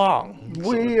move along?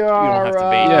 We you don't have to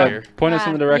be Yeah, here. point us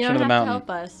in the direction you of the don't have mountain.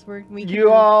 to help us. We can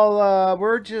You all,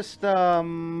 we're just,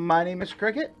 my name is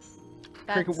Cricket.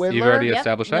 Cricket that's- Whittler. You've already Yep,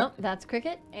 established that? Nope, that's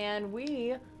Cricket, and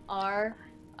we are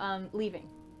leaving.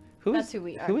 That's who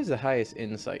we are. Who is the highest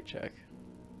insight check?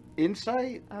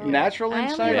 Insight? Oh, Natural I am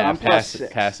insight? Yeah, I'm plus passive,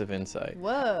 6. passive insight.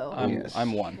 Whoa. Yes.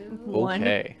 I'm 1. One.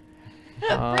 Okay.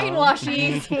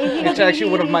 Brainwashies. It's actually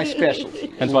one of my specials.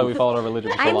 Hence why we followed our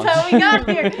religion for so That's long. how we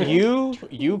got here.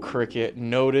 You Cricket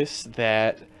notice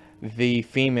that the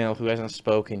female who hasn't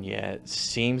spoken yet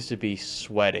seems to be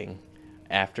sweating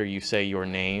after you say your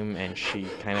name, and she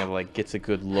kind of like gets a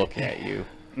good look at you.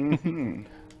 Mm-hmm.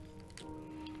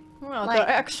 Well, Like- the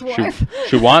ex-wife.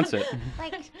 She wants it.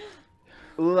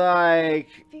 Like,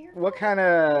 What kind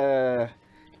of...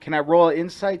 Can I roll an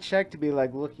insight check to be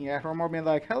like looking at her more, being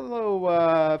like,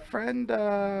 hello, friend,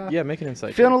 Yeah, make an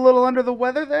insight feeling check. a little under the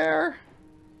weather there?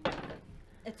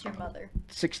 It's your mother.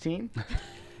 16.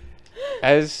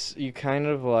 As you kind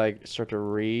of like start to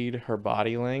read her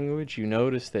body language, you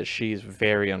notice that she's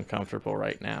very uncomfortable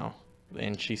right now,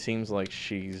 and she seems like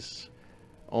she's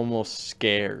almost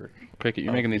scared. Cricket,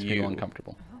 you're Of making these you. people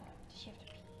uncomfortable.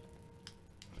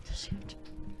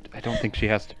 I don't think she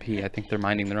has to pee. I think they're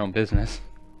minding their own business.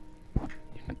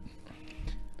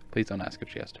 Please don't ask if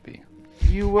she has to pee.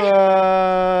 You,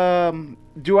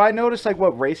 do I notice, like,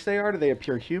 what race they are? Do they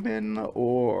appear human,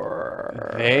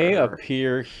 or... They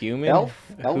appear human,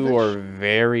 Elf? who are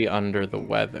very under the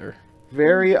weather.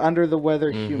 Very under the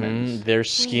weather humans. Their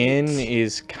skin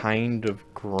is kind of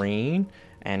green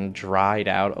and dried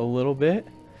out a little bit.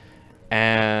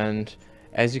 And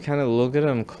as you kind of look at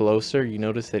them closer, you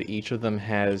notice that each of them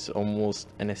has almost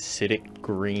an acidic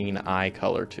green eye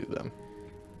color to them.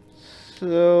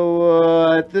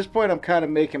 So, at this point, I'm kind of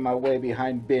making my way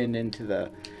behind Bin into the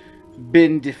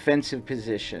Bin defensive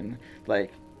position.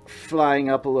 Like, flying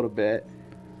up a little bit.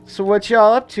 So what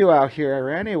y'all up to out here,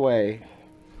 anyway?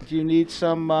 Do you need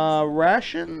some,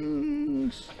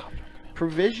 rations?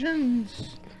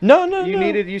 Provisions? No.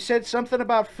 You said something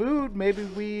about food. Maybe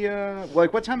we,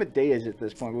 like, what time of day is it at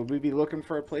this point? Would we be looking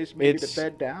for a place maybe to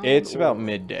bed down? It's about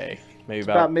midday. Maybe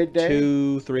about midday?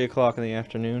 2, 3 o'clock in the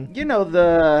afternoon. You know,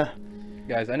 the...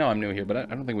 Guys, I know I'm new here, but I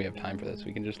don't think we have time for this.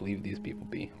 We can just leave these people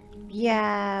be.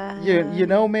 Yeah. You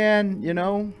know, man, you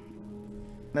know,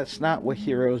 that's not what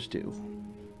heroes do.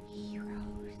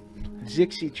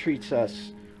 Zixie treats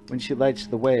us when she lights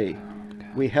the way.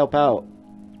 We help out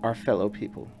our fellow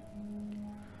people.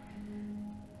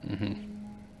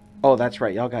 Oh, that's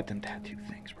right. Y'all got them tattoo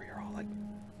things where you're all like...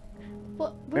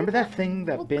 Remember that thing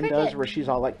that Ben does where she's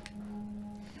all like...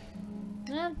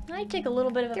 I take a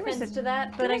little bit of offense to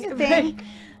that, but There was a thing.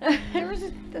 There was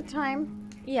a time.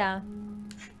 Yeah.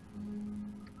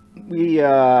 We, do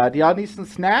y'all need some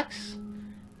snacks?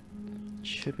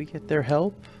 Should we get their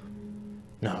help?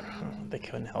 No, they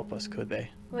couldn't help us, could they?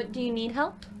 What, do you need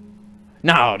help?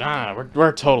 No,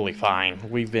 we're totally fine.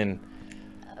 We've been,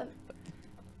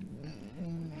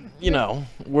 you know,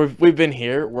 we've been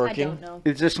here working. I don't know.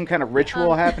 Is there some kind of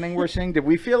ritual happening we're seeing? Did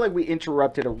we feel like we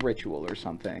interrupted a ritual or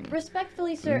something?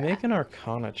 Respectfully, sir. Make an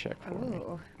Arcana check for me.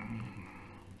 Ooh.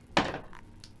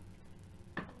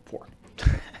 4.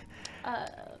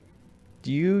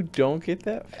 You don't get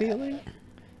that feeling?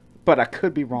 But I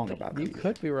could be wrong about You that.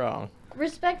 could be wrong.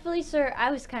 Respectfully, sir,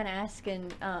 I was kind of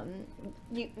asking,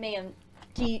 ma'am,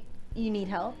 do you need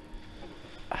help?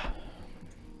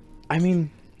 I mean,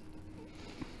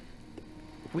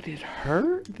 would it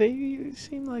hurt? They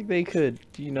seem like they could,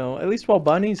 you know, at least while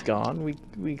Bunny's gone,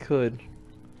 we could.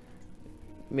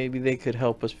 Maybe they could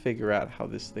help us figure out how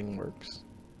this thing works.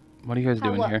 What are you guys How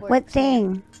doing what here? works? What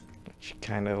thing? She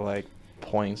kind of like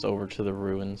points over to the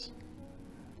ruins.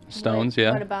 Stones,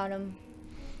 yeah. What about them?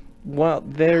 Well,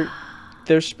 they're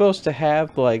supposed to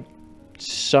have like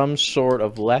some sort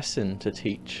of lesson to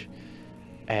teach,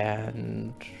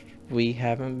 and we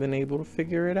haven't been able to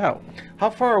figure it out. How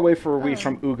far away are we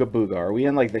from Ooga Booga? Are we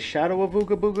in like the shadow of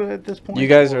Ooga Booga at this point? You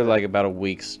guys are like about a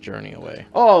week's journey away.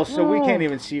 Oh, so we can't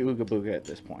even see Ooga Booga at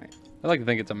this point. I like to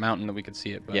think it's a mountain that we could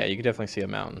see it, but Yeah, you could definitely see a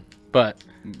mountain. but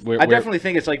I definitely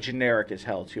think it's like generic as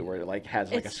hell too, where it like has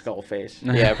like a It's- skull face.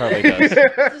 Yeah, it probably does.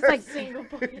 Just like single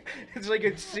point. It's like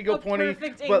a single A pointy,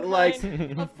 perfect but like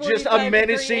incline, just a 45-degree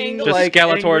menacing, angle. just like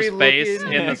Skeletor's angry face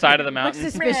looking- in the side of the Looks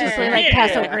mountain. suspiciously like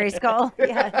Castle Grayskull.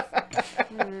 Yes.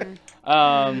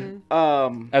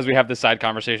 As we have this side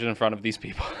conversation in front of these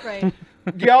people. Right.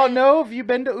 Y'all know? Have you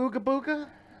been to Ooga Booga?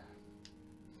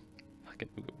 Fucking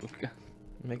Ooga Booga.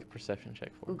 Make a perception check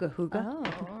for me. Ooga hooga.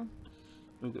 Oh.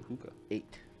 Ooga Booga. 8.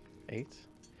 8?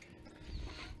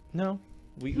 No,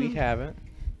 we haven't.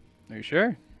 Are you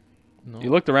sure? No.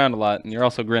 You looked around a lot, and you're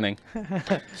also grinning.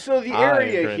 So the I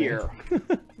area agree. here,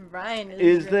 Ryan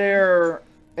is there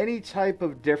any type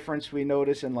of difference we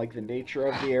notice in like the nature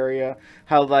of the area?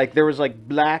 How like there was like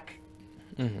black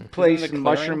place Isn't it in a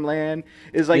Mushroom Land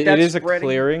is like It that's is a spreading-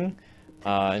 clearing,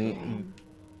 and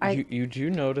I- you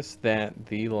do notice that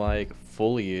the like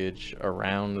foliage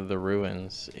around the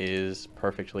ruins is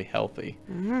perfectly healthy.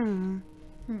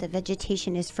 The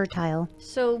vegetation is fertile.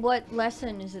 So what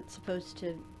lesson is it supposed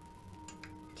to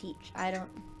teach? I don't.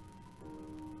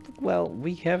 Well,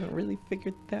 we haven't really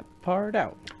figured that part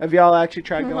out. Have y'all actually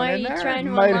tried going Why are in you there? trying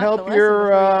to Might unlock help the your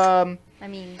lesson I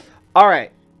mean, All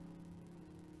right.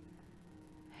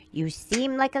 You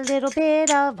seem like a little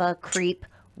bit of a creep.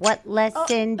 What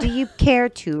lesson do you care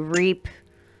to reap?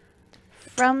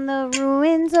 From the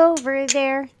ruins over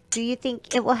there, do you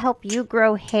think it will help you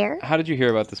grow hair? How did you hear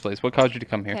about this place? What caused you to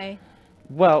come here? okay.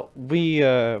 Well,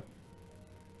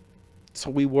 so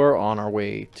we were on our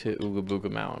way to Ooga Booga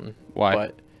Mountain. Why?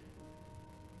 But,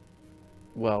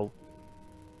 well,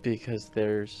 because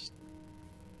there's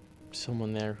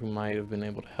someone there who might have been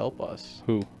able to help us.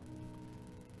 Who?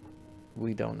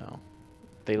 We don't know.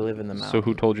 They live in the mountain. So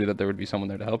who told you that there would be someone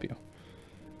there to help you?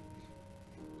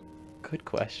 Good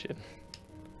question.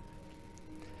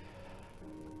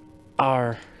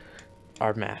 Our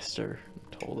master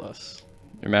told us.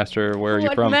 Your master, where are you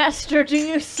What from? master do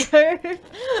you serve?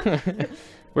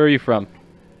 Where are you from?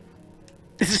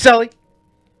 This is Sully.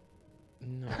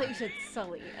 No. I thought you said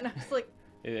Sully, and I was like,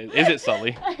 Is it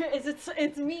Sully?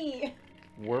 it's me.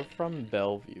 We're from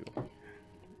Bellevue.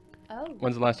 Oh.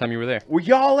 When's the last time you were there? Were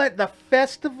y'all at the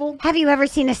festival? Have you ever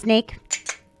seen a snake?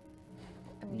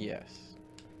 Yes.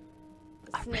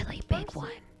 A really big one.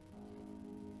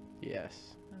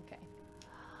 Yes. Okay.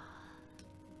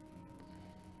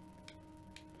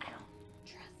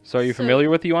 So are you So- familiar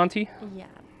with you, Auntie? Yeah.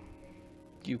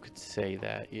 You could say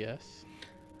that, yes.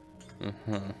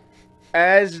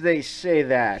 As they say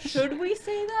that. Should we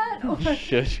say that? Or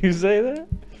Should you say that?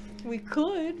 we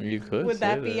could. You could Would say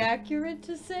that be accurate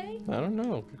to say? I don't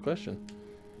know. Good question.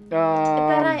 But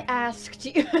I asked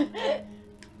you.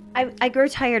 I grow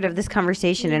tired of this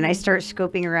conversation and I start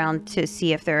scoping around to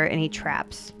see if there are any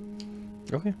traps.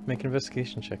 Okay, make an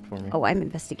investigation check for me. Oh, I'm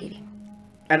investigating.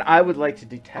 And I would like to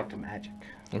detect magic.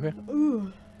 Okay.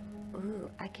 Ooh,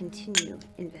 I continue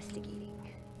investigating.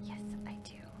 Yes, I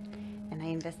do. And I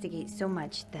investigate so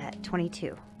much that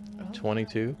 22.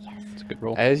 22. Yes. It's a good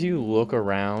roll. As you look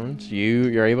around,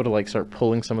 you're able to like start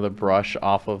pulling some of the brush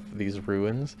off of these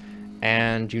ruins,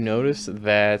 and you notice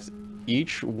that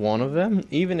each one of them,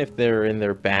 even if they're in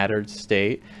their battered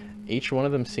state, each one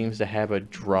of them seems to have a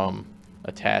drum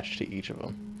attached to each of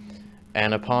them.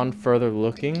 And upon further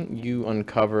looking, you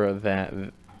uncover that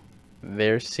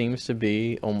there seems to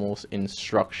be almost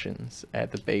instructions at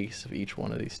the base of each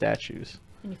one of these statues.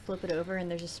 And you flip it over, and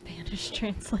there's a Spanish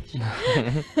translation.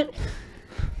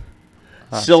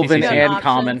 Sylvan CCC. and Options,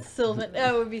 common. Sylvan.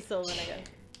 Oh, it would be Sylvan, I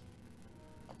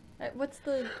guess. What's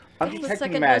the? I'm what's the detecting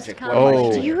second magic. most What common? am I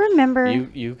Oh. Do you remember?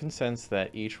 You can sense that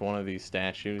each one of these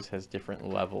statues has different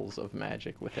levels of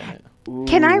magic within it.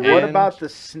 Can I What read- about the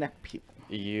snack people?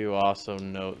 You also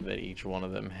note that each one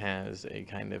of them has a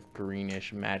kind of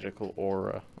greenish magical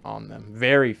aura on them.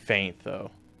 Very faint,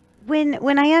 though. when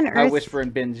I I unearth whisper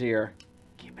in Ben's ear.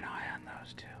 Keep an eye on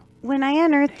those two. when I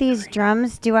unearth these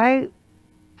drums, do I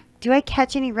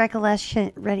catch any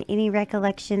recollection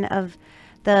of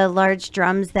the large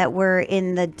drums that were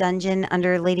in the dungeon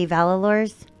under Lady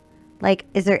Valalor's? Like,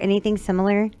 is there anything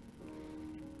similar?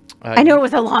 I know it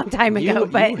was a long time ago,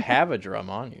 but you have a drum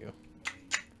on you.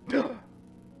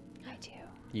 I do.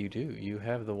 You do. You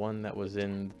have the one that was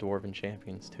in Dwarven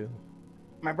Champions, too.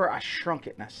 Remember, I shrunk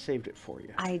it and I saved it for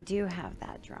you. I do have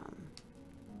that drum.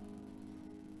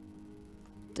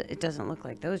 It doesn't look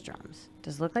like those drums.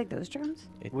 Does it look like those drums?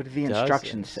 It What do the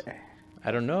instructions doesn't. say?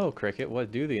 I don't know, Cricket.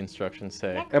 What do the instructions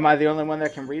say? Am I the only one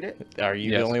that can read it? Are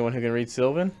you Yes. the only one who can read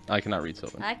Sylvan? I cannot read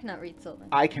Sylvan. I cannot read Sylvan.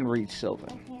 I can read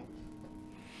Sylvan.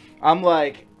 I'm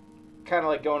like, kind of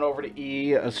like going over to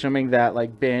E, assuming that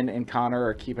like Ben and Connor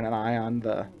are keeping an eye on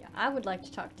the Yeah, I would like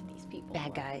to talk to these people.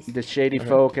 Bad guys. shady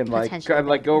folk, and like Potentially kind of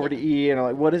like bad. go over to E and I'm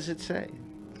like, what does it say?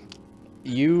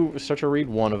 You start to read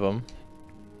one of them.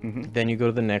 Mhm. Then you go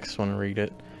to the next one and read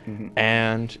it. Mhm.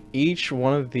 And each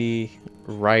one of the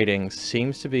writings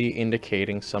seems to be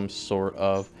indicating some sort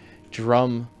of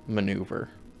drum maneuver.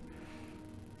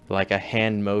 Like a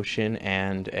hand motion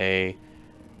and a,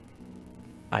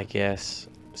 I guess,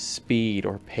 speed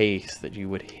or pace that you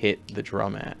would hit the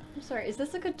drum at. I'm sorry. Is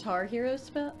this a Guitar Hero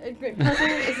spell puzzle?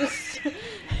 Is this? It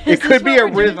is could this be what a we're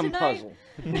doing rhythm tonight? puzzle.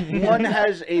 One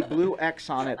has a blue X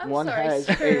on it. I'm One sorry, has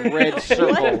sir. a red What?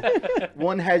 circle.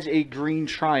 One has a green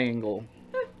triangle.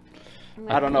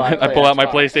 I don't know. I play pull out my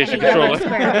Xbox. PlayStation Yeah.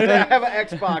 controller. I have an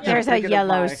Xbox. There's I'm a thinking of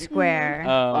yellow mine. square.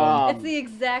 It's the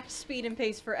exact speed and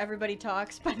pace for Everybody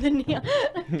Talks by the Neon.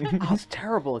 I was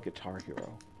terrible at Guitar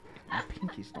Hero. My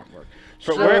pinkies don't work.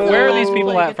 So where are these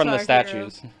people Play at from the Guitar Hero.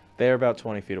 statues? They're about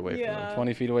 20 feet away from Yeah. them.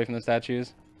 20 feet away from the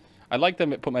statues? I'd like to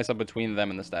put myself between them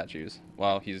and the statues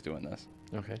while he's doing this.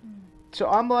 Okay. So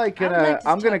I'm like I would gonna like to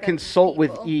I'm gonna talk to these consult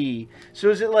with people. E. So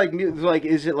is it like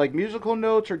is it like musical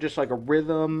notes or just like a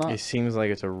rhythm? It seems like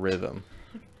it's a rhythm.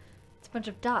 It's a bunch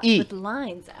of dots E. with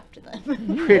lines after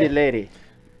them. Pretty lady.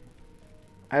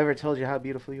 I ever told you how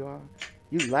beautiful you are?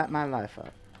 You light my life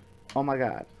up. Oh my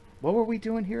God. What were we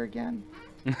doing here again?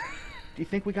 Do you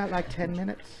think we got like 10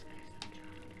 minutes?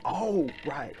 Oh,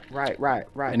 right.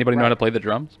 Anybody know how to right. play the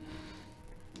drums?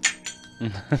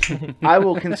 I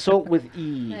will consult with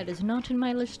E That is not in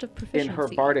my list of proficiencies. in her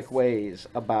bardic ways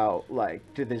about like,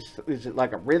 is it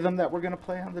like a rhythm that we're gonna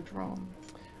play on the drum?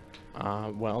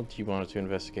 Well, do you want to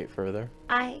investigate further?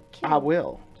 I can. I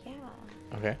will. Yeah.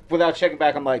 Okay. Without checking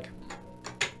back, I'm like,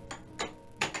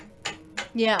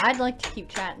 Yeah, I'd like to keep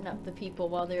chatting up the people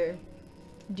while they're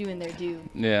doing their due.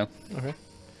 Yeah. Okay.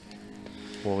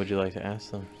 What would you like to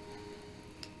ask them?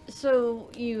 So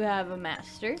you have a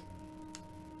master.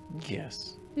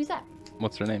 Yes. Who's that?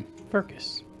 What's her name?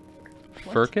 Furcus.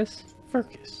 What? Furcus?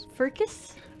 Furcus.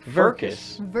 Furcus?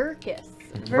 Verkus. Verkus.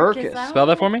 Verkus. I don't Spell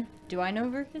that for know- me. Do I know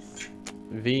Verkus?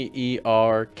 Verkus.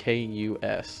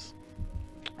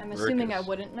 I'm assuming I Verkus.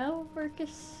 wouldn't know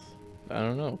Verkus. I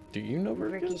don't know. Do you know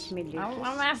Verkus?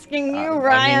 I'm asking you, I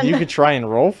Ryan. mean, you could try and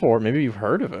roll for it. Maybe you've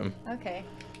heard of him. Okay.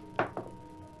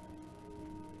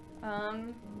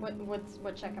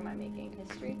 What check am I making?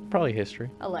 History? Probably history.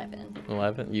 11.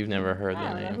 11. You've never heard I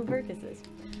the don't know who name. Verkus is.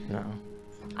 No.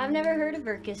 I've never heard of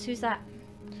Verkus. Who's that?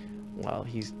 Well,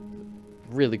 he's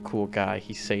really cool guy.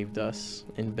 He saved us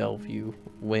in Bellevue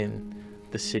when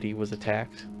the city was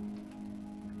attacked.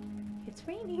 It's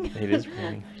raining. It is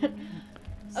raining.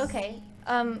 Okay.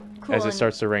 Cool. As it and-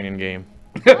 starts to rain in game.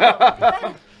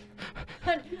 I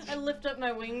lift up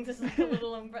my wings. It's like a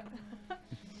little umbrella.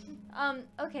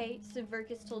 Okay, so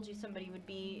Verkus told you somebody would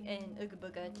be in Ooga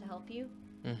Booga to help you?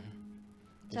 Mhm.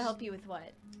 To help you with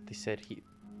what? They said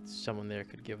someone there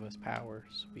could give us power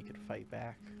so we could fight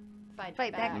back. Fight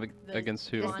back. the Against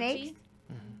who? The Yuan-ti? snakes?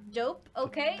 Dope.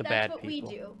 Okay, the that's bad what people.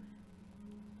 we do.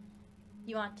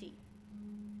 Yuan-ti.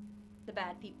 The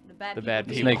bad people. The bad The people. bad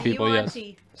do people. Snake people, yes.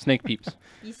 Yuan-ti. Snake peeps.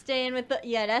 You staying with the...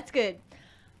 Yeah, that's good.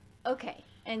 Okay,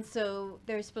 and so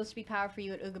there's supposed to be power for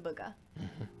you at Ooga Booga,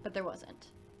 but there wasn't.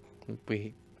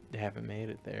 We haven't made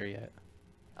it there yet.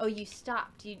 Oh, you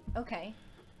stopped. Okay.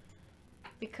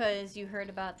 Because you heard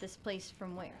about this place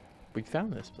from where? We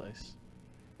found this place.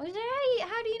 Well,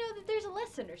 how do you know that there's a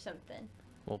lesson or something?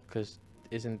 Well, because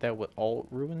isn't that what all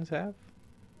ruins have?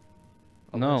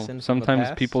 A No, lesson from the sometimes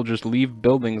past? people just leave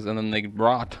buildings and then they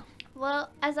rot.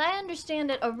 Well, as I understand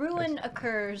it, a ruin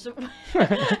occurs.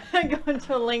 I go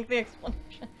into a lengthy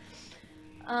explanation.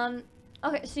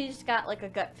 Okay, so you just got like a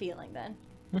gut feeling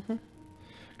then.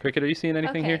 Cricket, are you seeing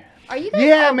anything Okay. here? Are you guys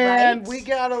Yeah, all man, right? we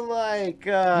gotta like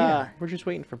Yeah, we're just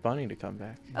waiting for Bunny to come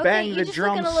back. Okay, bang you're the just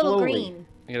drum looking a little slowly. green.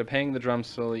 You gotta bang the drum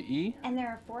slowly. E. And there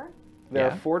are 4? There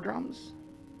Yeah. are 4 drums.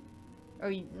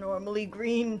 Are you normally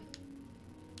green?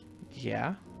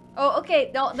 Yeah. Oh,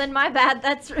 okay. No, then my bad.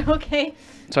 That's okay.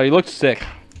 So you looked sick.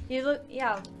 You look,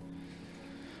 yeah.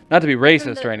 Not to be From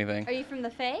racist the- or anything. Are you from the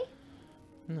Fae?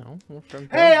 No, we're from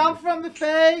Hey, Bellevue. I'm from the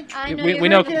Fae. I know We you're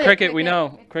know, from the Cricket, we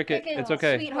know. Cricket, Cricket, it's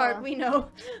okay. Sweetheart, we know.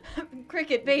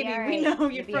 Cricket, baby, all we right. know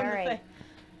You'll you're be from all the right.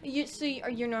 Fae. So are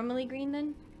you normally green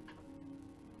then?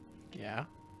 Yeah.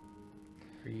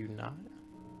 Are you not?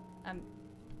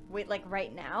 Wait, like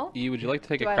right now? E, would you like to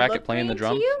take Do a I crack look at playing the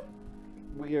green to drums?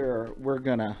 you? We're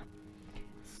gonna.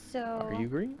 So. Are you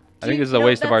green? I think this is a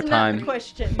waste of our that's not the time,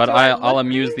 question. but Do I I'll look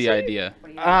amuse green the to you? idea.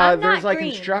 I'm There's not like green.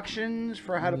 instructions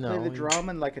for how to play No, the you- drum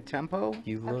and like a tempo.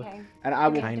 You look. Okay. And I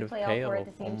Do we will. have Kind to of play all 4 pale, at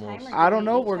the same time, almost. or do I don't we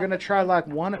know. each We're have gonna to try play? like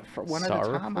one at a time,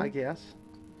 Sorrowful? I guess.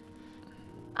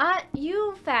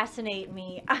 You fascinate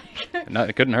me. No,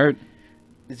 it couldn't hurt.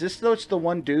 Is this the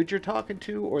one dude you're talking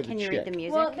to, or the Can you chick? read the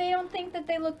music? Well, they don't think that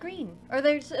they look green, or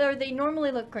they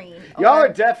normally look green. Y'all or- are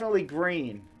definitely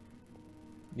green,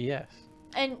 Yes.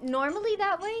 and normally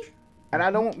that way. and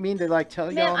I don't mean to like tell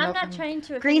Man, y'all I'm nothing. not trying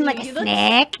to offend Green you. like a You look-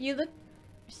 snake. You look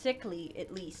sickly,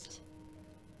 at least.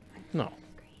 No.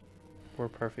 We're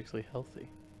perfectly healthy.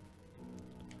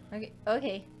 Okay.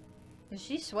 Okay.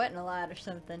 She's sweating a lot or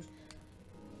something.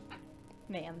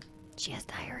 Man, She has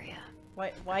diarrhea.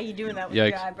 why are you doing that with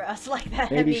your Yikes. eyebrows like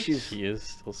that? Maybe I mean, she's She is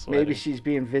still sweating. maybe she's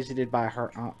being visited by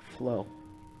her aunt Flo.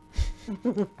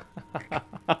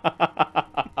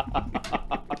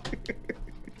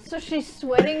 So she's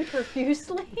sweating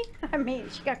profusely. I mean,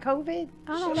 she got COVID.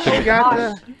 I don't know. She got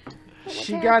Gosh.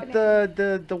 she got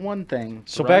the one thing.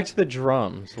 So right? back to the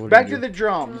drums. What Back do to you- the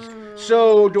drums.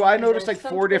 So do I notice There's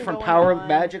like 4 something different going power on.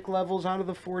 magic levels out of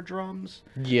the 4 drums?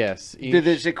 Yes.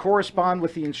 Does it correspond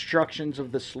with the instructions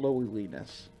of the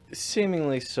slowiliness?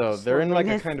 Seemingly so. They're in like a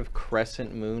Slowness. kind of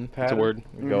crescent moon pattern. word.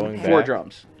 Going back. 4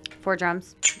 drums. 4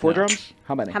 drums. 4 No. drums?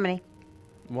 How many? How many?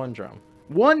 One drum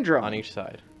 1 drum on each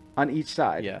side. on each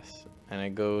side. Yes. And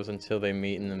it goes until they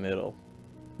meet in the middle.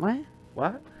 What?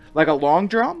 What? Like a long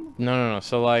drum? No.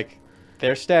 So like,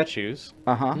 they're statues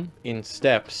Uh-huh. in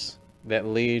steps that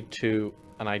lead to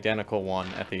an identical one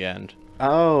at the end.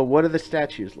 Oh, what do the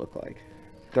statues look like?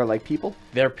 They're like people?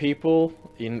 They're people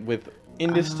with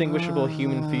indistinguishable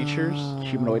human features.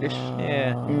 Humanoidish?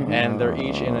 Yeah, and they're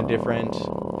each in a different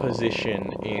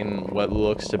position in what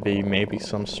looks to be maybe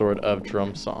some sort of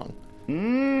drum song.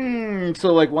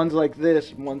 So like one's like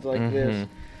this, one's like this.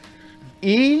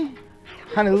 E?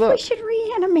 Honey, We look. should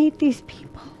reanimate these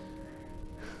people.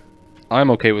 I'm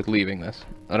okay with leaving this.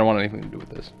 I don't want anything to do with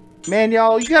this. Man,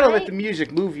 y'all, you gotta let I- the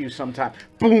music move you sometime.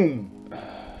 Boom.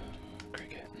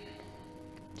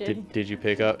 Did you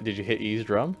pick up? Did you hit E's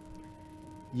drum?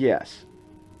 Yes.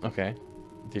 Okay.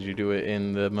 Did you do it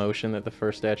in the motion that the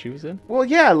first statue was in? Well,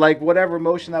 yeah, like whatever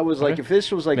motion that was. Like Okay. if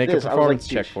this was like Make this, a I was like, performance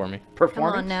check for me. Come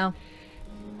Performance. on now.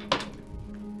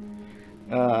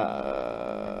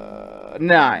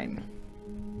 9.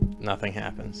 Nothing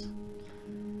happens.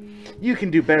 You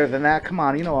can do better than that. Come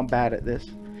on, you know I'm bad at this.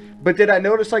 But did I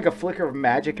notice like a flicker of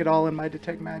magic at all in my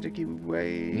detect magic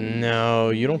way? No,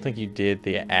 you don't think you did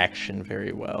the action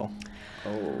very well.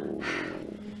 Oh.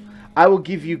 I will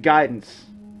give you guidance.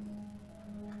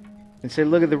 And say,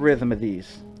 look at the rhythm of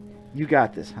these. You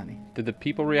got this, honey. Did the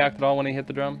people react at all when he hit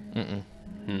the drum? Mm-mm.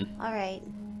 All right.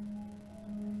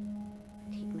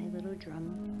 Take my little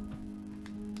drum.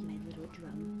 My little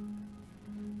drum.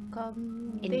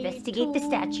 Come Investigate the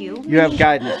statue. You have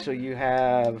guidance, so you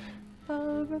have...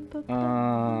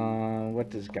 what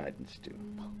does guidance do?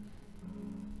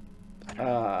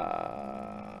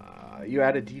 You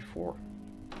add a D4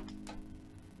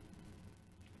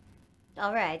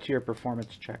 All right. to your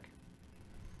performance check.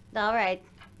 All right.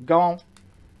 Go on.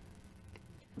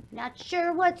 Not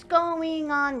sure what's going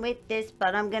on with this,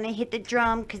 but I'm gonna hit the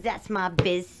drum because that's my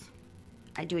biz.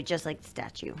 I do it just like the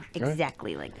statue. right.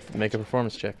 Exactly like the statue. Make a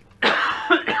performance check.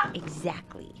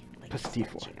 Exactly like Plus the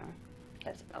D4. statue.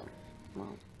 That's about.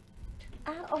 Well.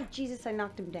 Oh Jesus! I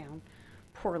knocked him down.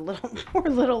 Poor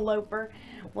little loper.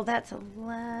 Well, that's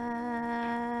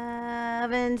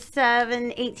 11,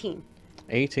 7, 18.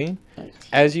 18.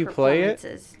 As you play it,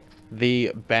 Performances.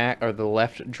 the back or the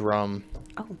left drum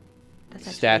Oh, that's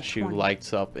actually statue 20.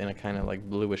 lights up in a kind of like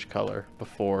bluish color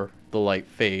before the light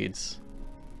fades.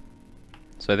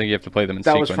 So I think you have to play them in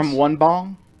That sequence. was from one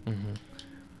bong?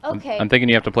 Okay. I'm thinking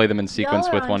you have to play them in sequence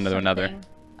Y'all are with one on to another.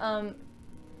 something.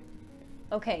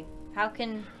 Okay. How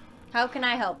can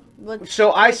I help? So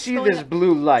I what's see going this on?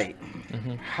 blue light.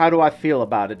 How do I feel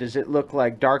about it? Does it look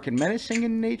like dark and menacing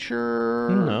in nature?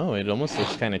 No, it almost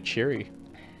looks kind of cheery,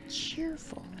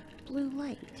 Cheerful blue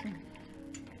light.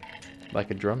 like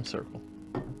a drum circle.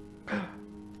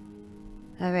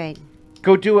 All right,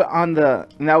 Go do it on the...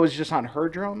 And that was just on her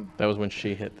drum? That was when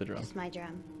she hit the drum. just my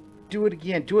drum. Do it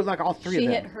again. Do it like all three She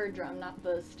of hit them. her drum, not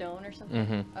the stone or something.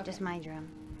 Mm-hmm. Okay. Just my drum.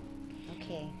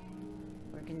 Okay,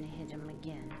 we're gonna hit him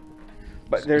again.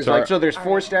 But there's So like... are- So there's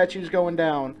 4 statues going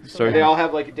down. So They all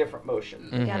have like a different motion.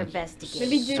 We got our best to get.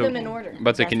 Maybe do So- them in order.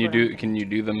 But say, That's can you what I'm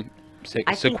do them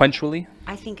I think- sequentially?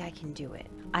 I think I can do it.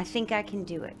 I think I can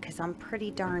do it because I'm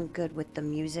pretty darn good with the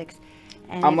musics.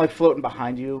 And I'm like floating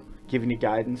behind you, giving you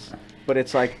guidance. But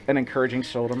it's like an encouraging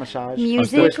shoulder massage. Whispering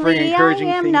musically, I encouraging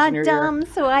am things not in your dumb, ear.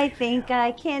 so I think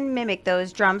I can mimic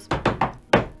those drums.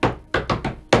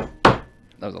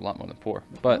 That was a lot more than 4.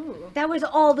 But That was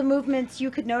all the movements you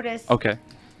could notice. okay.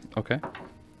 Okay.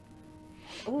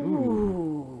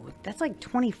 Ooh, that's like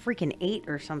 20 freaking 8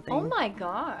 or something. Oh my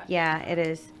god. Yeah, it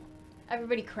is.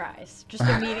 Everybody cries. Just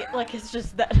immediate. Like it's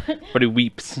just that. But he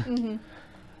weeps.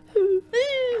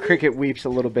 Cricket weeps a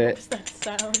little bit What's that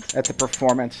sound? at the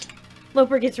performance.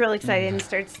 Loper gets real excited and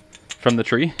starts. From the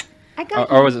tree? I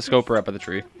got. Or was it Scoper up at the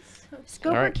tree?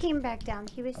 Scoper Alright. came back down.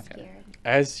 He was scared.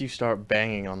 As you start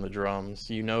banging on the drums,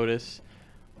 you notice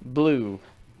blue,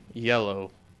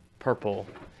 yellow, purple,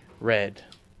 red.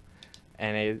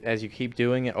 And as you keep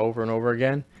doing it over and over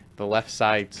again, the left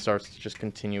side starts to just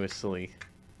continuously,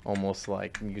 almost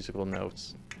like musical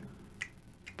notes.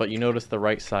 But you notice the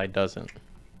right side doesn't.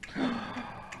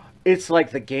 It's like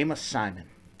the game of Simon.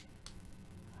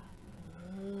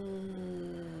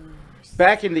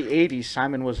 Back in the 80s,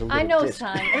 Simon was a little I know disc.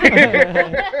 Simon. Back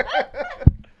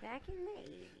in the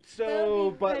 80s.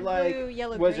 So, but Red, like, blue,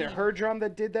 yellow, was it green. her drum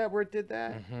that did that where it did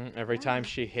that? Every time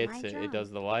she hits my it, drum. it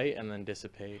does the light and then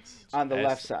dissipates. On the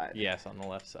left side. Yes, on the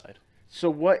left side. So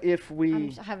what if I'm we...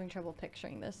 just having trouble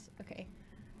picturing this. Okay.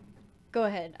 Go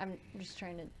ahead. I'm just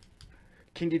trying to.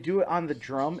 Can you do it on the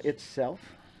drum itself?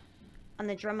 On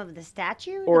the drum of the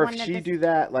statue? The Or one if that she the- do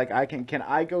that, like can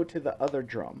I go to the other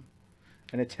drum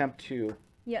and attempt to...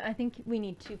 Yeah, I think we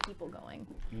need 2 people going.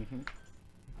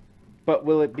 But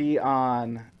will it be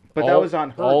on... But that was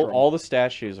on her drum. All the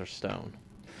statues are stone.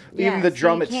 Even Yeah, the so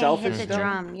drum you itself can't is hit the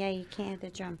stone? drum. Yeah, you can't hit the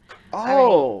drum.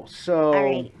 Oh, so... All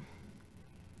right.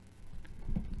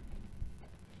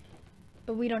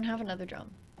 But we don't have another drum.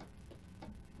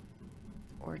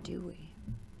 Or do we?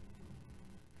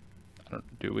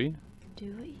 Do we?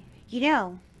 Do we? You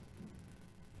know,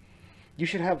 You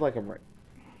should have like a...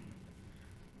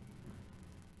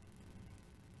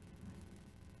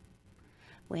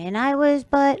 when I was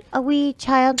but a wee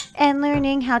child and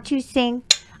learning how to sing,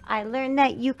 I learned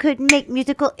that you could make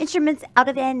musical instruments out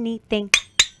of anything.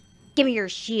 Give me your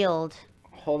shield.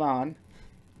 Hold on.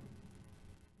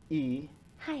 E.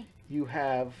 Hi. You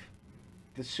have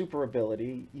the super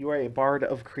ability. You are a bard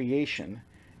of creation,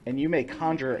 and you may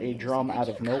conjure a drum out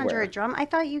of Conjure nowhere. a drum? I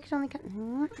thought you could only...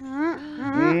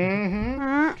 Mm-hmm.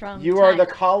 Drum You are the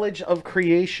time. college of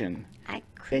creation, I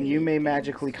and you may create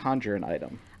magically conjure an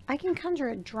item. I can conjure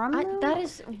a drum, though? That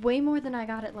is way more than I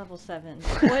got at level 7.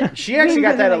 What? She actually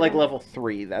got that Oh at my like God. level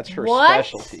 3. That's her What?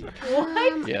 specialty.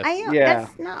 What? Yes. Yeah.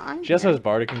 That's not on She also here. has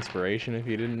bardic inspiration. If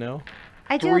you didn't know,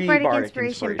 I do 3 have bardic bardic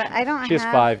inspiration, but inspiration. I don't she has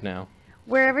have... 5 now.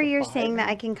 Wherever you're 5 saying that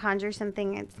now? I can conjure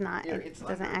something, it's not. Here, It it's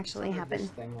doesn't under- actually it's under happen. this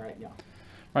thing right now.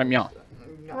 Right, meow.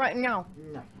 No, Right now.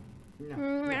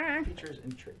 no. Features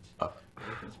and traits.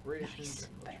 Inspiration, traits,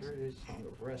 Song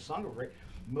of Rest, Song of Rest,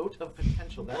 Mote of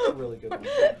Potential. That's a really good one.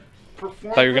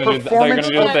 Thought you were gonna do- thought you were gonna do the Performance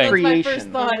thing. of That was my first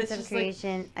creation. thought. Moments It's of just like,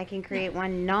 creation. I can create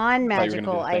one Thought you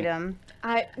non-magical were gonna do the thing.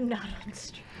 item not on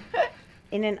stream.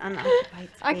 in an unoccupied space.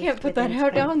 I can't put that within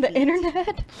out 20 on the feet.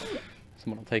 internet.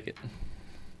 Someone will take it.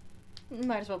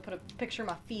 Might as well put a picture of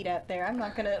my feet out there. I'm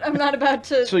not about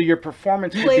to So your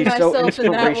performance would play be so myself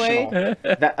in that way. inspirational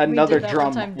that We another did that one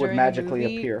drum time would during the magically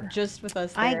movie, appear. just with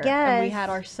us there. I And we guess. had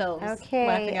ourselves Okay,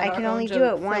 laughing at I our can own only do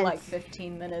joke it for like once.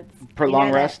 15 minutes. For You long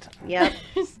know that- rest, Yep.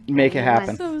 make it Only happen.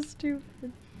 once. So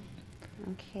stupid.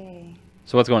 Okay.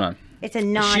 So what's going on? It's a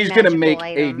non-magical She's gonna make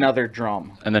item. another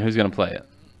drum. And then who's gonna play it?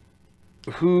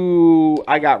 Who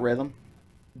I got rhythm.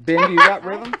 Ben, you got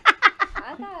rhythm?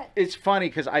 I thought It's funny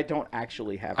because I don't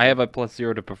actually have. I have a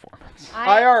 +0 to performance.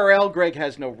 IRL. Greg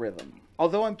has no rhythm.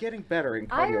 Although I'm getting better in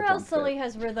cardio IRL drum Sully fit.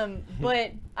 has rhythm,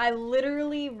 but I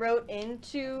literally wrote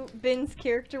into Ben's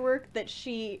character work that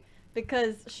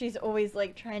because she's always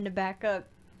like trying to back up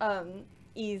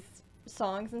E's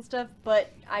songs and stuff,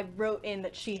 but I wrote in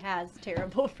that she has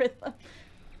terrible rhythm.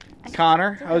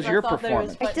 Connor, how's I your thought that it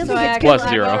was performance? fun. I still So think I it's actually- Plus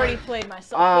 0. I've already played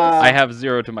myself. I have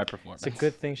 0 to my performance. It's a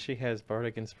good thing she has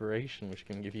bardic inspiration, which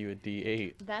can give you a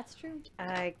D8. That's true.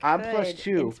 I I'm could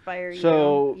 +2, Inspire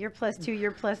so- you. You're +2.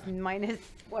 You're minus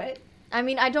what? I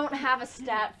mean, I don't have a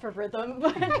stat for rhythm,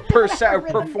 but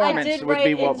Performance I did would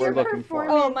be write what in we're your looking for.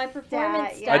 Oh, my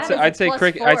performance Stat, stat. yeah. I'd say is a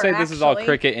cricket. +4, I'd say this is all actually.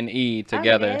 cricket and E Oh,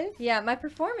 together. it is? Yeah, my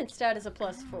performance stat is a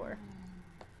 +4.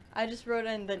 I just wrote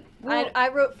in that Well, I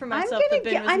wrote for myself that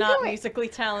Ben was not musically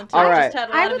talented. All I right. just had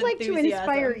a lot I of would like to enthusiasm.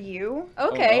 inspire you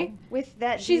Okay. with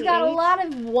that. She's D8. got a lot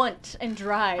of want and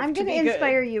drive. I'm to gonna be good.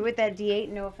 inspire you with that D8.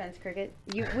 No offense, Cricket.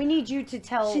 We need you to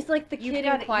tell. She's like the you've kid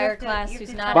got- in you choir have to- class you have who's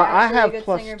to not But I actually have a good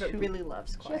plus singer but 2. really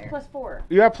loves She has choir. +4.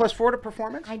 You have +4 to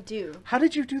performance? I do. How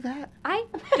did you do that? I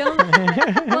don't.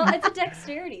 Well, it's a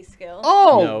dexterity skill.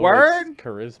 Oh, no, word! It's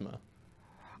charisma.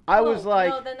 I was like,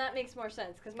 No, then that makes more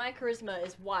sense because my charisma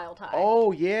is wild high.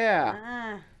 oh yeah.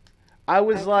 Ah. I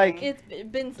was Okay.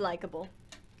 like, Ben's likable.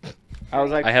 I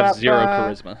was like, I have 0 ba-ba,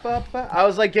 charisma. ba-ba. I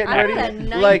was like getting I ready, got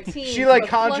a like 19, she like so a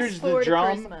conjures the +4 to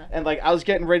drum, charisma. and like I was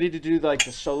getting ready to do like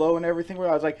the solo and everything. Where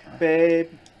I was like, babe,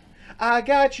 I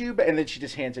got you, and then she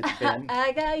just hands it to Ben.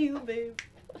 I got you, babe.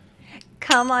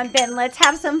 Come on, Ben. Let's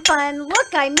have some fun. Look,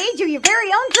 I made you your very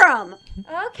own drum.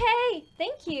 Okay,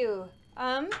 thank you.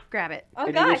 Grab it. Oh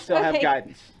and gosh. you still okay. have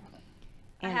guidance.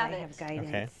 And have I it. have guidance.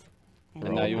 Okay.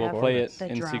 And now you will play it the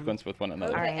in drum. sequence with one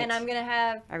another. Okay, Alright. and I'm gonna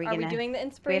have. Are we we gonna- doing the We have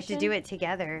inspiration? to do it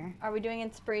together. Are we doing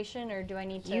inspiration or do I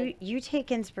need to? You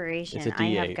take inspiration. It's a I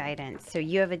have D8. guidance. So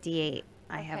you have a D8.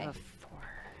 I have Okay. a 4.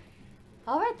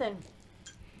 All right then.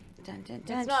 Dun, dun,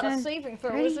 dun, It's not a dun. saving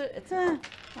throw, Ready? is it? It's Oh,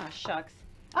 not. shucks.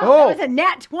 Oh. That was a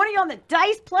nat 20 on the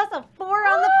dice plus a 4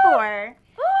 on the 4.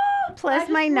 I Plus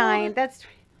just my rolled 9. That's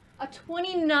a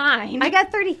 29. I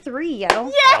got 33, yo. All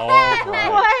right.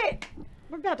 What?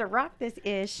 We're about to rock this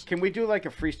ish. Can we do like a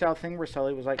freestyle thing where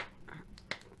Sully was like,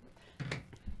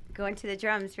 Going to the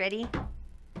drums. Ready?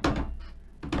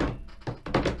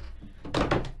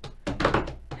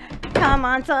 Come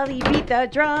on, Sully, beat the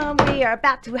drum. We are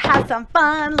about to have some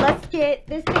fun. Let's get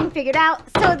this thing figured out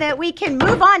so that we can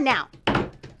move on now. All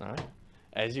right.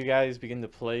 As you guys begin to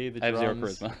play the I have 0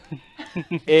 drums,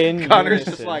 charisma. in Connor's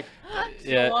unison, just like,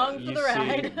 Yeah, Along for you the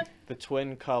ride. see the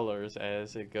twin colors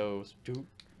as it goes do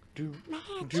do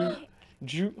do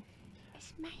do.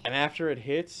 And after it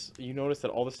hits, you notice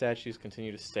that all the statues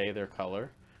continue to stay their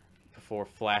color before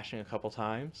flashing a couple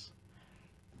times.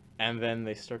 And then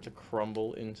they start to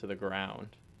crumble into the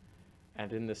ground.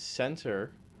 And in the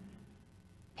center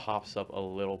pops up a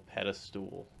little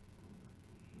pedestal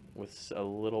with a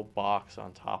little box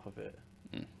on top of it.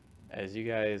 Mm. As you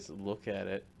guys look at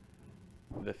it,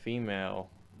 the female,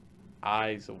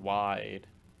 eyes wide,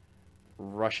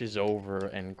 rushes over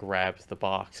and grabs the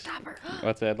box.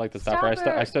 What's it? I'd like to stop her. Stop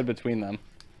her. I stood between them.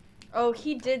 Oh,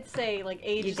 he did say like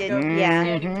ages did, ago. he was yeah.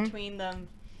 standing Mhm. between them.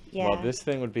 Yeah. Well, this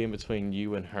thing would be in between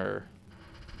you and her.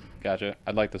 Gotcha.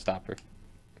 I'd like to stop her.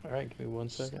 All right, give me 1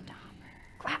 second.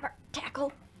 Grab her.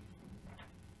 Tackle.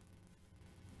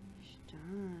 Stop.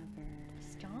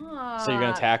 Stop. So you're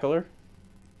gonna tackle her?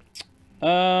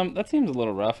 That seems a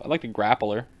little rough. I'd like to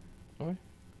grapple her. Okay.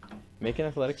 Make an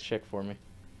athletics check for me.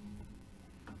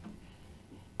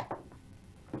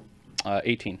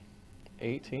 18.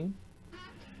 18.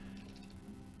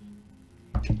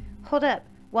 Hold up.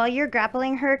 While you're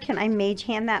grappling her, can I mage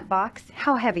hand that box?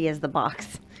 How heavy is the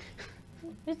box?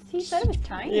 He said it was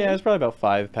tiny. Yeah, it's probably about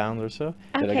 5 pounds or so.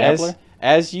 Did I Okay. grapple her?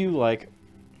 As you like,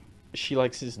 she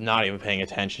like is not even paying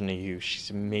attention to you.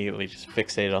 She's immediately just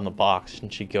fixated on the box,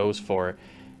 and she goes for it,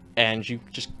 and you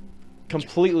just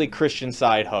completely Christian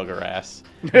side hug her ass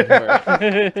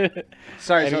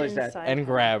Sorry, And- Sully's dead. and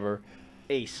grab her.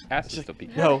 Ace. Ass is still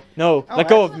beat. No, Oh, let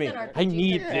go of that's me. an RPG I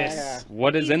need thing. this. Yeah.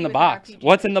 What is Easy in the with box? RPG.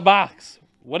 What's in the box?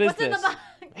 What is What's this? in the box?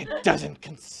 It doesn't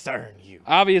concern you.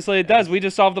 Obviously it does. We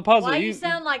just solved the puzzle. Why you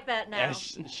sound like that now?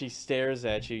 As she stares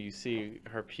at you, you see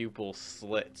her pupil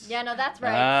slits. Yeah, no, that's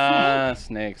right. Ah,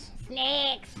 snakes.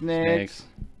 Snakes. Snakes.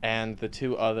 And the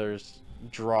two others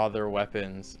draw their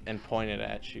weapons and point it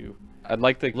at you. I'd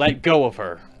like to Let go of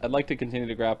her. I'd like to continue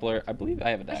to grapple her. I believe I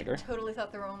have a I dagger. totally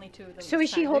thought there were only 2 of them. So this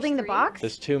is she time. holding There's the 3? box?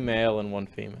 There's 2 male and 1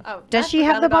 female. Oh, Does I she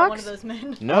have forgot the about box? One of those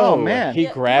men. No, Oh, man. he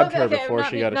Yeah, grabbed her okay, before not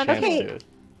she me, got a not chance okay. to.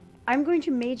 I'm going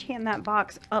to mage hand that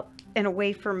box up and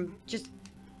away from just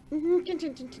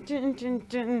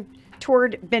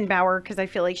toward Ben Bauer because I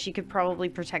feel like she could probably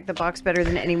protect the box better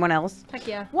than anyone else. Heck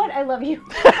yeah. What? I love you.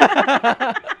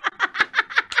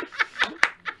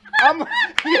 I'm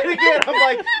yet again.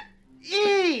 I'm like,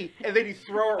 E, and then you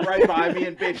throw it right by me,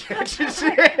 and Ben catches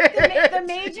it. The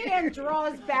mage hand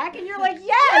draws back, and you're like,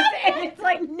 yes, and it's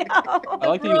like, no. I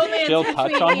like to use Romance chill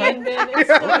touch between on me and her. Ben is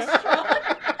so strong.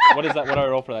 What is that? What do I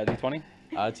roll for that? D20?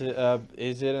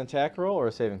 Is it an attack roll or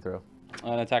a saving throw?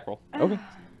 An attack roll. Okay.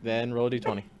 Then roll a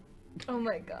d20. Oh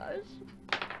my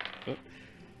gosh.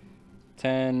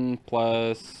 10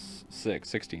 plus 6,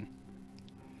 16.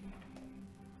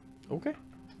 Okay.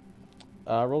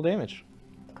 Roll damage.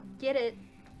 Get it.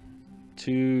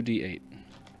 2d8.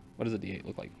 What does a d8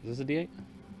 look like? Is this a d8?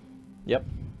 Yep.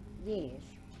 Yes.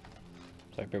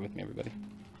 Sorry, bear with me, everybody.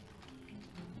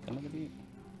 Another d8?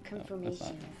 Confirmation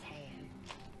not- is had.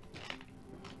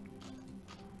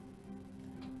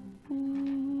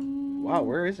 Wow,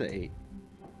 where is it? 8?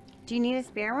 Do you need a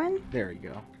spare one? There you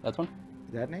go. That's one?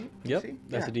 Is that an 8? Yep, See?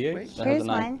 that's a Yeah, D8. wait. That has Here's a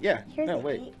 9. one. Yeah. Here's No, an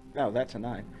wait. 8. No, that's a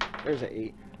 9. There's an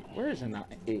 8. Where's a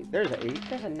 8? There's an 8.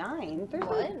 There's a 9. There's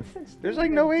What? There's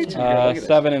like no 8s in here. Look at this.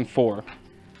 7 and 4.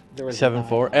 There was a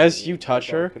 7-4. 9. As you touch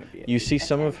That her, couldn't be an you 8. see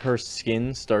some of her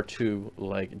skin start to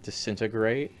like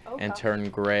disintegrate and turn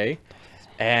gray,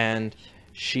 and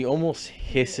she almost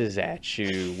hisses at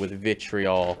you with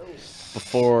vitriol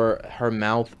before her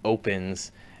mouth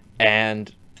opens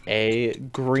and a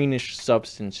greenish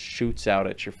substance shoots out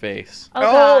at your face. Oh,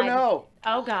 Oh, God. no.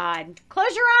 Oh, God.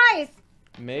 Close your eyes.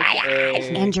 Make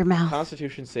a And your mouth.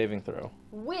 Constitution saving throw.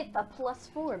 With a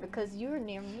 +4 because you're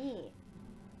near me.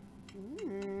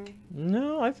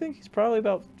 No, I think he's probably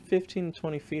about 15 to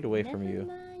 20 feet away from you.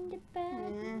 Mind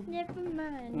about it, never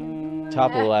mind.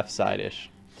 Top left side-ish.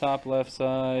 Top left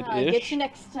side ish. Get you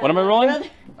next time. What am I rolling? brother.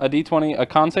 A d20, a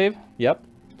con save, Yep.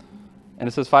 and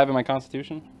it says 5 in my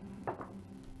constitution.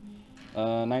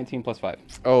 19 plus 5.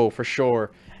 Oh, for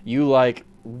sure. You like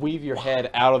weave your head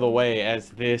out of the way as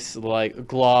this like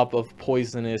glob of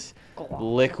poisonous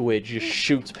liquid just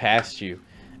shoots past you.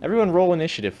 Everyone roll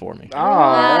initiative for me. All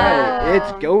right.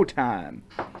 It's go time.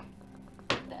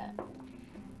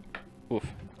 Oof.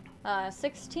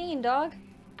 16, dog.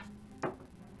 Mm.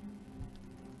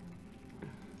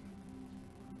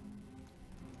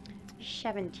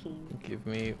 17. Give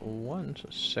me one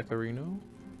secarino.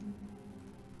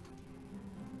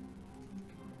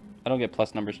 I don't get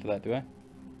plus numbers to that, do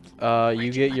I?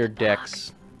 You get your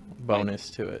dex bonus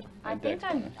to it. I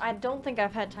don't think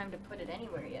I've had time to put it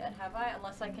anywhere yet, have I?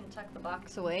 Unless I can tuck the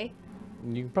box away.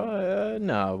 You can probably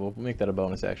no. We'll make that a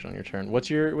bonus action on your turn. What's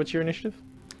your initiative?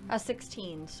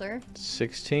 16, sir.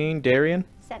 16. Darian.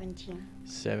 17.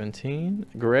 17.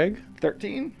 Greg.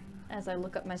 13? As I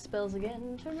look up my spells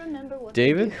again to remember what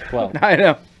David. 12. I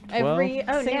know. every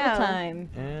Oh, single no. time.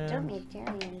 Don't And make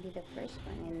Darian be the first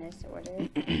one in this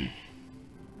order.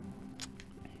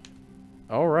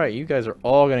 all right, you guys are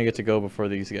all gonna get to go before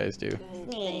these guys do.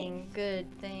 Good thing.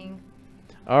 Good thing.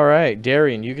 All right,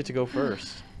 Darian, you get to go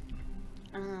first.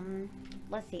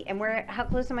 Let's see. And how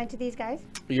close am I to these guys?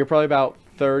 You're probably about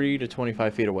 30 to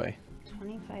 25 feet away.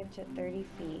 25 to 30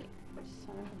 feet.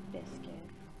 Son of a biscuit.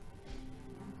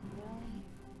 Really?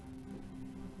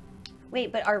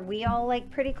 Wait, but are we all like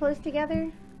pretty close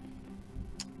together?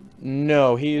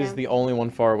 No, he is No. the only one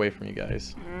far away from you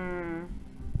guys.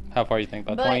 How far you think?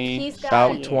 About But 20? he's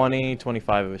got About 20,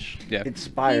 25-ish. Yeah.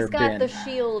 Inspire he's got Ben. the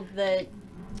shield that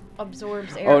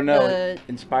absorbs air. Oh no, The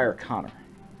inspire Connor.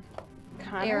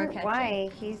 Connor, catching. why?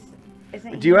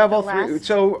 Isn't Do you he have the all three? last-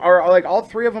 So are like all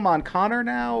three of them on Connor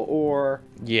now, or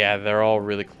Yeah, they're all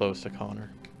really close to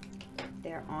Connor.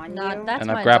 They're on not you. that's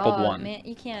And I've my grappled dog, one. Man,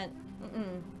 you can't.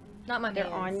 Not my They're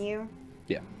mans. on you.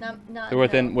 Not They're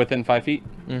within no. 5 feet.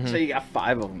 Mhm. so you got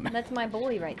 5 of them? That's my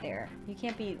boy right there. You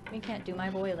can't do my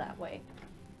boy that way.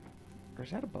 Or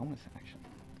is that a bonus action?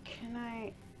 Can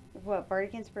I? What,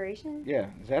 Bardic Inspiration? Yeah,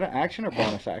 is that an action or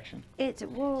bonus action? It's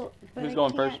well, but Who's I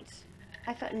going can't, first?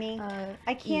 I thought me. E.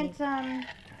 I can't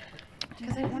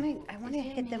because I want to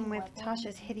hit them with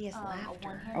Tasha's hideous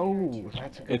laughter, Oh,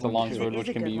 that's a good It's a one, long too. sword It is which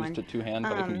a can be good used one. to 2 hands,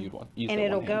 but it can be used and to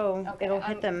it'll 1 hand. go. It'll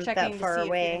hit them that far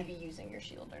away. Be using your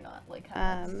shield or not, like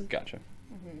how Gotcha.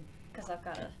 because I've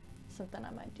got something I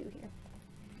might do here.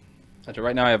 Gotcha.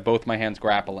 Right now I have both my hands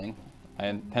grappling. I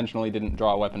intentionally didn't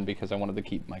draw a weapon because I wanted to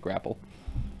keep my grapple.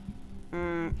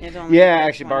 It only Yeah, takes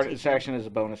actually, one Bardic to- action is a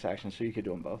bonus action, so you could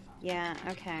do them both. Yeah.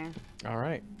 Okay. All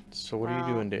right. So what are you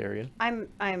Well, doing, Darian?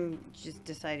 I'm just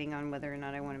deciding on whether or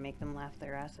not I want to make them laugh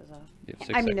their asses off. You have 6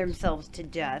 I mean seconds. themselves to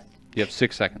death. You have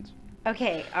 6 seconds.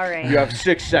 Okay. All right. You have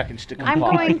 6 seconds to comply. I'm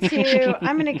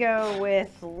going to go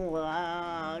with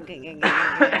I'm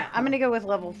going to go with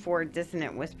level 4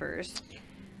 Dissonant Whispers.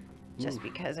 Just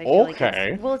because I feel like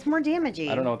Okay. it's more damaging.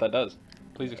 I don't know what that does.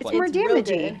 Please It's explain. more It's real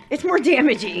damaging. good. It's more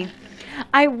damaging.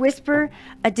 I whisper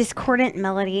a discordant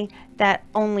melody that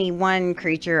only one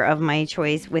creature of my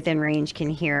choice within range can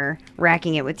hear,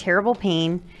 racking it with terrible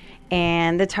pain,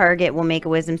 and the target will make a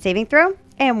wisdom saving throw,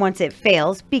 and once it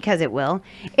fails, because it will,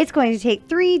 it's going to take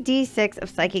 3d6 of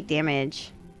psychic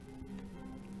damage.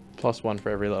 +1 for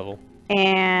every level.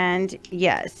 And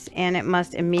yes, and it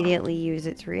must immediately use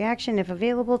its reaction if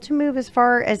available to move as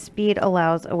far as speed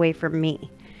allows away from me.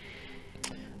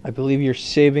 I believe your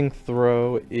saving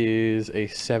throw is a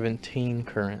 17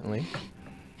 currently.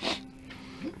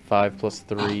 5 +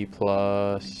 3 +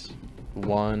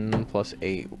 1 +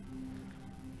 8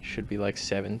 should be like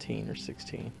 17 or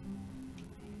 16.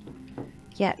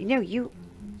 Yeah, no, you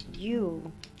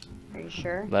are you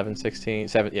sure? 11, 16,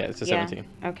 7. Yeah, it's a 17.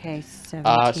 Okay,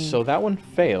 17. So that one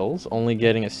fails, only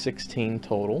getting a 16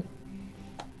 total.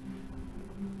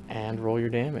 And roll your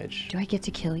damage. Do I get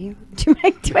to kill you? Do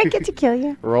I get to kill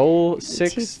you? Roll 3.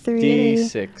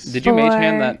 6d6. Did you mage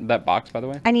hand 4. that box, by the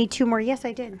way? I need 2 more. Yes,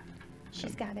 I did.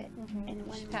 She's got it. And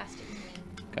one Passed it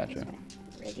to me. Gotcha.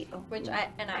 ready. Oh, Which I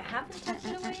haven't touched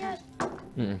it away yet.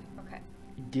 Mm. Okay.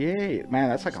 Yeah, man,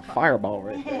 that's like a fireball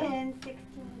right there. 10, 16,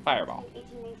 Fireball. 18,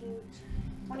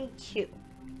 19,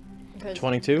 22.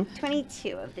 22?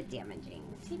 22 of the damaging.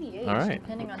 CBH, All right.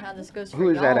 depending on how this goes for Who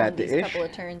is that y'all at, in the these ish? couple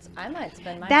of turns, I might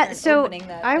spend my That turn so opening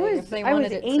that I thing was if they I was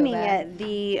wanted it so aiming bad.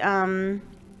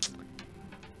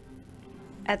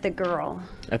 at the girl.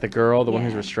 At the girl, the one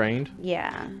who's Yeah. restrained?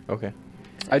 Yeah. Okay.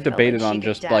 I felt debated like she on could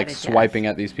just die like to death. swiping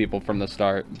at these people from the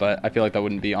start, but I feel like that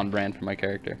wouldn't be on brand for my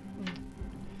character.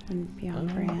 And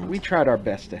beyond brand. We tried our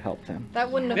best to help them. That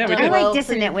wouldn't have Yeah, we done did. I like well for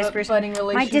dissonant your whispers. budding My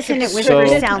relationship. dissonant So-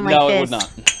 whispers sound like no, this. it would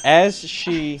not. As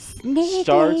she Snake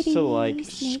starts to lady, like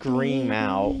snake scream lady,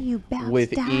 out you 'bout with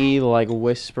to die. E like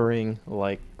whispering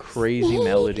like crazy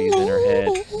melodies in her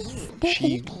head,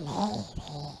 she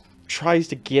tries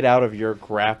to get out of your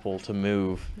grapple to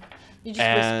move. You just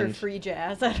and- whisper free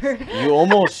jazz at her. You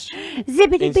almost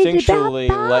Zippity bitty instinctually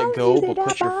bop let bow, go, zippity but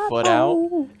put your bop foot bow.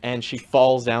 out, and she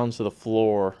falls down to the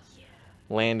floor,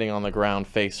 landing on the ground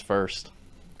face first.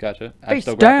 Gotcha. I'm Face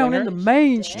still down grappling in her? the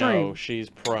mainstream. No,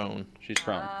 she's prone. She's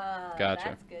prone. Ah, Gotcha.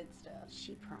 That's good stuff.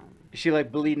 She prone. Is she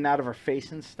like bleeding out of her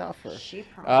face and stuff? Or? She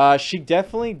prone. She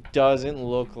definitely doesn't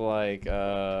look like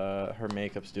her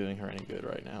makeup's doing her any good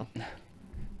right now.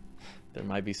 There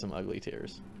might be some ugly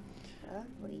tears.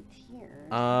 Ugly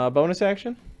tears. Bonus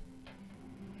action?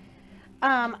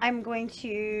 I'm going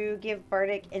to give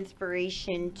Bardic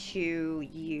Inspiration to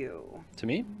you. To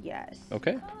me? Yes.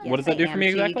 Okay. Yes, What does that I do for am.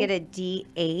 me So exactly? you get a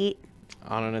D8.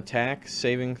 On an attack,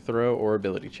 saving throw, or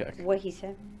ability check. What he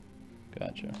said.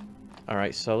 Gotcha.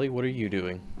 Alright, Sully, what are you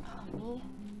doing? Me?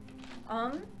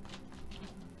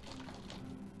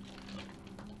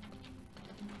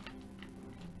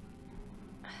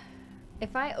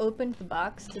 If I opened the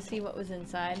box to see what was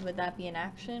inside, would that be an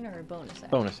action or a bonus action?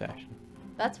 Bonus action.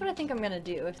 That's what I think I'm gonna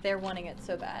do if they're wanting it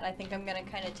so bad. I think I'm gonna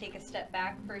kind of take a step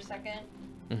back for a second,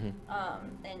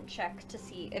 and check to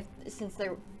see if, since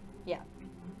they're, yeah.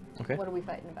 Okay. What are we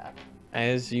fighting about?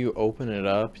 As you open it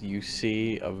up, you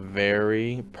see a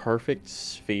very perfect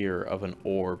sphere of an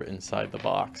orb inside the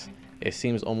box. It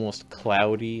seems almost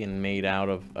cloudy and made out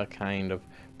of a kind of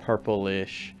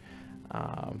purplish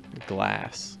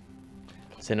glass.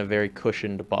 It's in a very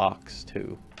cushioned box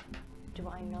too. Do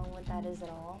I know what that is at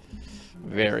all?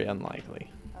 Very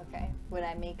unlikely. Okay. Would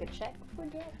I make a check for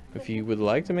that? If you would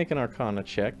like to make an Arcana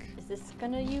check, Is this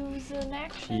gonna use an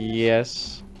action?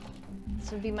 yes.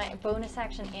 This would be my bonus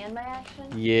action and my action?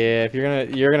 Yeah, if you're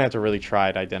gonna have to really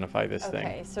try to identify this thing.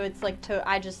 Okay, so it's like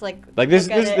I just like This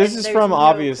look at it this and is there's from no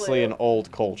obviously clue. an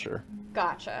old culture.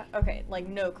 Gotcha. Okay, like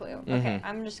no clue. Okay,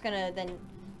 I'm just gonna then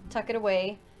tuck it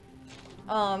away.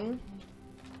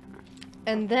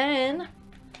 And then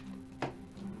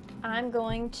I'm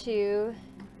going to.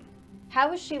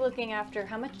 How is she looking after?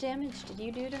 How much damage did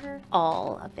you do to her?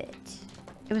 All of it.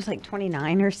 It was like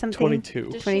 29 or something.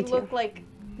 22. Does 22. she look like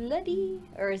bloody,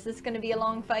 or is this gonna be a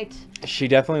long fight? She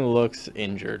definitely looks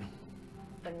injured.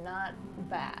 But not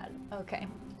bad. Okay,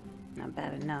 Not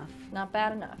bad enough. not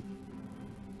bad enough.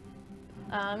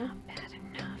 Bad enough.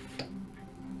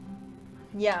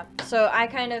 Yeah, so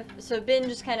Ben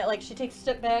just kind of like, she takes a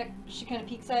step back, she kind of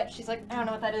peeks at it, she's like, I don't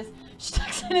know what that is. She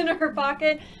tucks it into her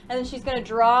pocket, and then she's gonna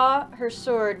draw her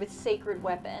sword with sacred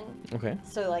weapon. Okay.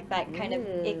 So like that kind of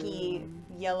icky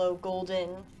yellow golden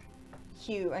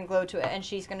hue and glow to it, and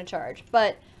she's gonna charge.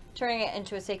 But turning it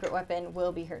into a sacred weapon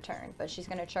will be her turn, but she's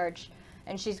gonna charge,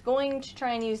 and she's going to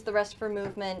try and use the rest of her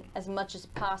movement as much as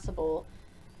possible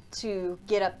to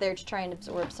get up there to try and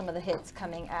absorb some of the hits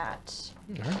coming at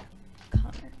Alright.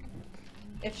 Connor.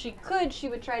 If she could, she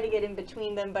would try to get in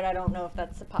between them, but I don't know if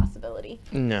that's a possibility.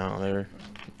 No,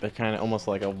 they're kind of almost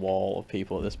like a wall of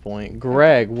people at this point.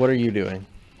 Greg, what are you doing?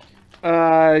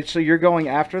 So you're going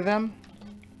after them?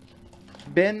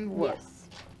 Ben? What? Yes.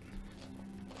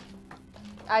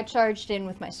 I charged in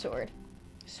with my sword.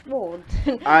 Sword.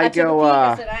 I took go, a peek,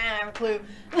 I said, I don't have a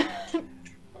clue.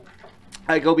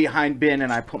 I go behind Ben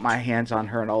and I put my hands on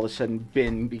her, and all of a sudden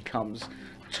Ben becomes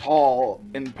tall,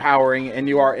 empowering, and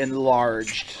you are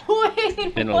enlarged.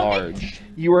 Wait, Enlarged.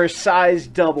 You are size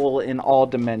double in all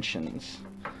dimensions.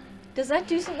 Does that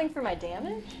do something for my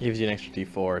damage? Gives you an extra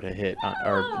D4 to hit.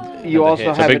 You also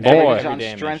hit. have big boy. advantage on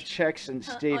Damage. strength checks and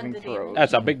on saving the throws. damage.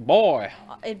 That's a big boy.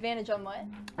 Advantage on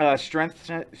what?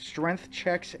 Strength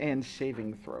checks and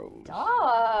saving throws.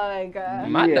 Dog.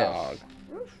 My Yes. dog.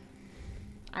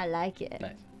 I like it.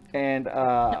 Nice. And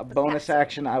bonus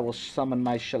action, I will summon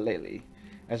my shillelagh.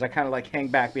 As I kind of like hang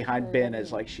back behind Ben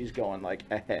as like she's going like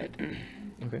ahead.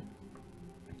 Okay.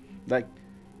 Like,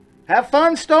 have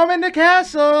fun storming the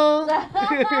castle!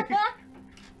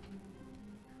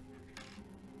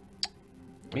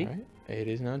 Me? Alright. It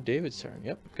is now David's turn.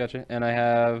 Yep. Gotcha. And I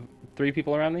have 3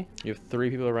 people around me? You have 3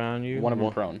 people around you. One of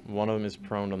them prone. One of them is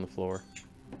prone on the floor.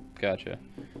 Gotcha.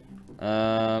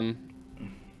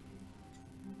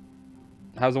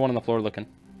 How's the one on the floor looking?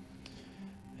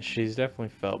 She's definitely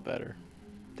felt better.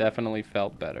 Definitely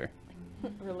felt better.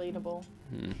 Relatable.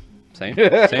 Same,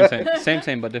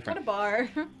 same, but What a different. bar.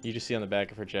 You just see on the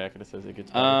back of her jacket it says it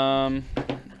gets better.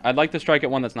 I'd like to strike at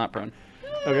one that's not prone.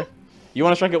 Okay. You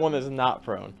want to strike at one that's not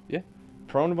prone. Yeah.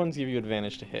 Prone ones give you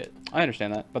advantage to hit. I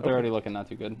understand that, but they're Okay. already looking not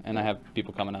too good, and I have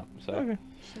people coming up. So, Okay.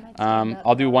 She might stand up.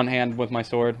 I'll do one hand with my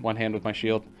sword, one hand with my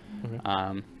shield.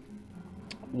 Okay.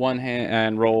 One hand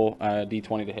and roll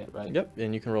d20 to hit, right? Yep.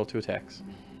 And you can roll 2 attacks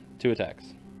 2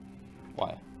 attacks.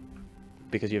 Why?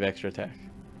 because you have extra attack.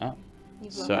 Oh,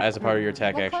 You've So leveled as a part of your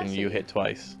attack What action, class are you you? hit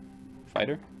twice.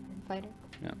 fighter. fighter.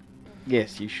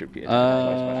 Yes, you should be. Twice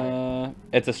by now.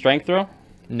 It's a strength throw.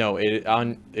 No,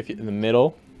 if you, in the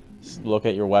middle, look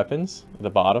at your weapons. The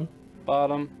bottom.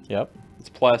 Bottom. Yep. It's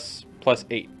plus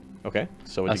 8. Okay.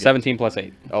 So what'd you get? 17 plus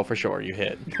 8. Oh, for sure, you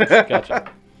hit. Gotcha.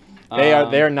 They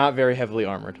are not very heavily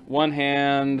armored. One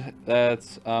hand,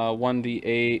 that's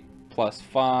 1d8 plus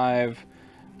 5.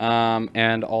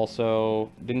 And also,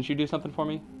 didn't you do something for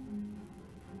me?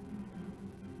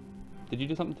 Did you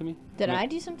do something to me? Did I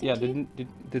do something? Yeah, to you?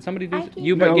 did somebody do I something? gave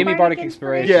You you gave me Bardic Bardic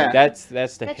Inspiration. Inspiration. Yeah. That's the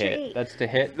That's your hit. 8. That's to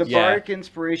hit. The Yeah. Bardic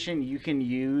Inspiration you can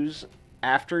use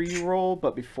after you roll,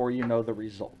 but before you know the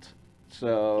result.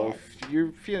 So Yes.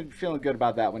 if you're feeling good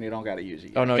about that when you don't got to use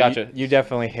it. Oh no, Gotcha. you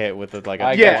definitely hit with it like a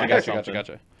I Yeah.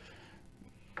 gotcha.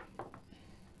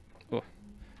 Ooh.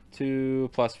 2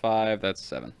 plus 5, that's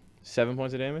 7. 7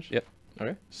 points of damage. Yep.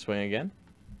 Okay. Swing again.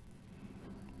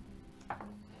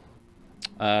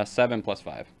 7 plus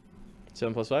 5.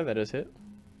 7 plus 5. That is hit.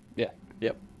 Yeah.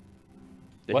 Yep.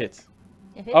 It What? hits.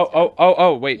 If it's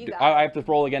Oh, wait. You got I have to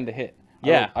roll again to hit.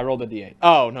 Yeah. I rolled a d8.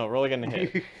 Oh no, roll again to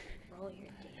hit. roll your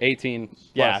 18 plus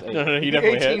Yeah. 8. No, you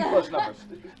definitely 18 hit. plus numbers.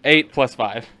 8 plus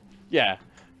 5. Yeah.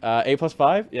 8 plus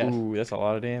 5. Yes. Ooh, that's a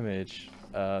lot of damage.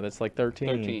 That's like 13.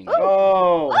 13.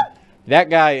 Oh, That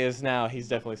guy is now. He's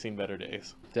definitely seen better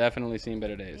days. Definitely seen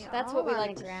better days. That's all what we on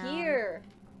like the to ground. hear.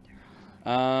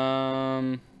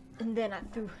 Um, And then I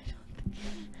threw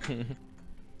it.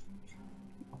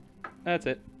 that's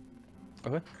it.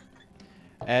 Okay.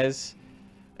 As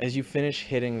you finish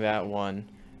hitting that one,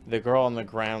 the girl on the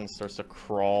ground starts to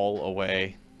crawl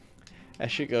away.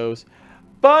 As she goes,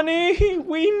 Bunny,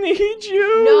 we need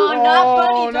you. No, not Bunny,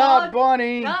 Oh, not dog.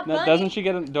 Bunny. Not No, Bunny. doesn't she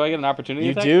get? Do I get an opportunity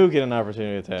You attack? do get an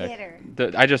opportunity attack. Get her.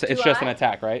 It's Do just an I?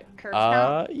 attack, right? Curb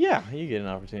stomp. Yeah, you get an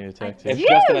opportunity attack too. It's do?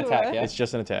 just an attack, yeah. It's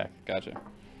just an attack. Gotcha.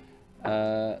 Why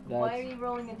are That's, you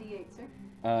rolling a d8,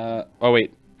 sir? oh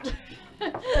wait. And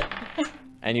you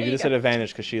There do you this go. at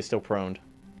advantage because she is still prone.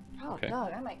 Oh, Okay.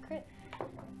 dog, I might crit.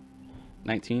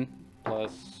 19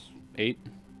 plus 8.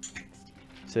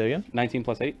 Say it again. 19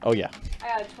 plus 8. Oh yeah. I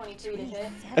got a 23 to hit.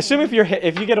 Assume if you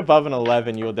get above an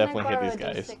 11, you will Can I definitely hit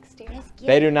borrow these a guys. D6, dear? Just get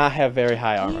They it. do not have very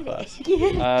high armor Get class.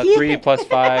 it. 3 plus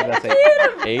 5. That's 8.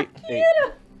 8. Eight.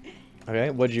 Okay.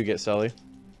 What did you get, Sully?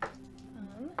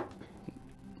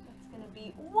 That's gonna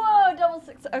be double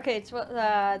 6. Okay, it's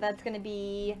that's gonna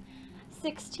be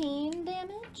 16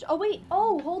 damage. Oh wait,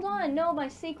 hold on. No, my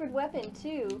sacred weapon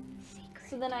too.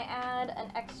 So then I add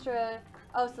an extra.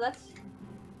 Oh, so that's.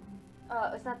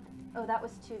 Is that? Oh, that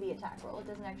was to the attack roll. It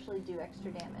doesn't actually do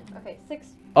extra damage. Okay, 6.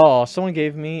 Oh, someone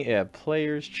gave me a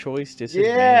player's choice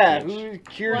Yeah, disadvantage.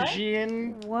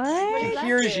 Kyrgian. What does that do?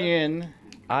 Kyrgian.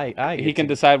 I He get can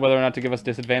to- decide whether or not to give us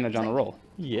disadvantage on a roll.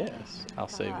 Yes, I'll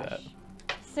save that.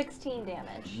 16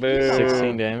 damage. Boo.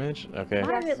 16 damage. Okay.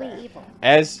 Moderately evil.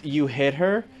 As you hit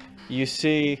her, you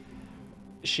see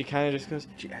she kind of just goes,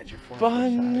 Did you add your 4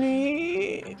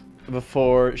 Bunny,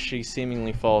 before she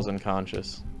seemingly falls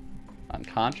unconscious.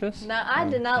 Unconscious? No, I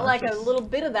did not like a little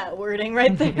bit of that wording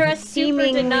right there. I super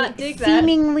did not dig that.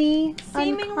 Seemingly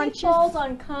Seemingly unconscious. falls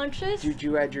unconscious. Did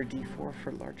you add your D4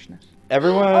 for largeness?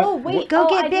 Everyone. Oh wait, Go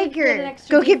get I did bigger. an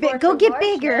extra Go get D4 big. Go for get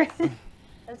bigger. largeness.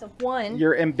 That's a 1.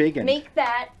 You're embiggened. Make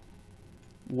that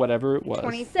Whatever it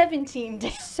was. 17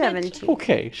 damage. 17.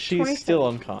 Okay, she's 27. still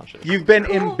unconscious. You've been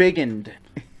Cool. embiggened.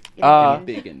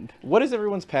 Embiggened. What is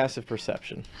everyone's passive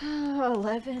perception?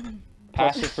 11.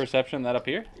 Passive perception, that up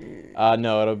here?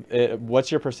 No,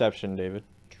 what's your perception, David?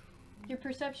 Your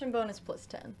perception bonus plus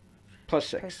 10. Plus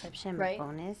 6. Perception Right.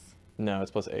 bonus. No,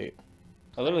 it's plus 8.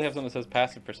 I literally have something that says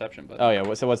passive perception, but Oh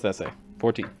yeah, so what's that say?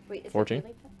 14. Wait, is 14? it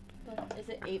really is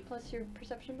it 8 plus your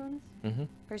perception bonus? Mm-hmm.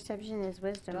 Perception is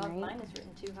wisdom, God, right? mine is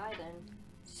written too high then.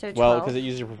 So 12. Well, because it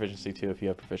uses your proficiency too if you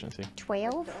have proficiency.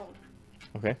 12? Don't.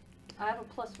 Okay. I have a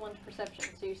plus 1 perception,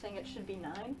 so you're saying it should be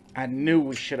 9? I knew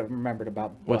we should have remembered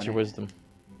about What's your Bunny. wisdom?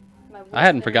 My I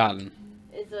hadn't wisdom forgotten.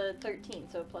 Is a 13,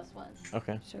 so plus 1.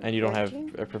 Okay. So And you don't have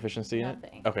 14? a proficiency in it?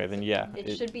 Nothing. Okay, then yeah.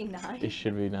 It should be 9. It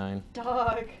should be 9.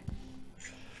 Dog.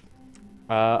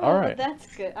 All Oh, right. That's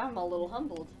good. I'm a little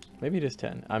humbled. Maybe it is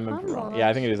 10. I'm wrong. Humble. Yeah,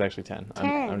 I think it is actually 10.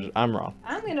 10. I'm wrong.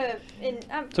 I'm gonna.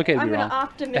 It's okay to I'm be gonna wrong.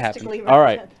 optimistically. It write All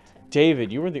right. that.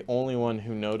 David, you were the only one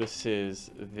who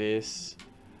notices this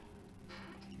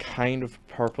kind of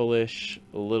purplish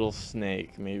little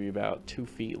snake, maybe about 2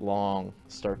 feet long,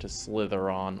 start to slither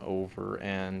on over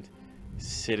and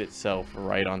sit itself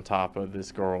right on top of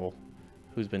this girl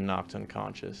who's been knocked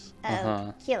unconscious.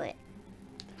 Uh-huh. Kill it.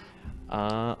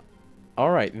 All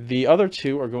right, the other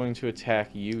two are going to attack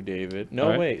you, David. No, All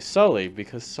right. wait, Sully,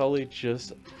 because Sully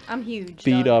just I'm huge.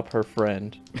 beat dog. up her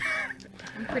friend.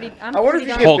 I'm pretty. I'm I wonder if pretty you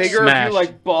darn- get Hulk bigger or if smashed. you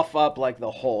like buff up like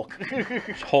the Hulk.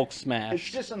 Hulk It's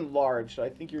smash. just enlarged. So I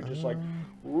think you're just like,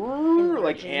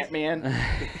 like Ant-Man.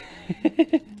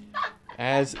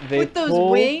 As they with those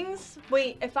pull... wings.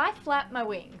 Wait, if I flap my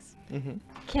wings, Mhm.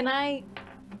 can I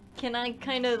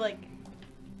kind of like?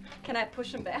 Can I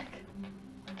push them back?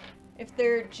 If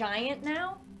they're giant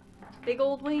now, big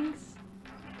old wings.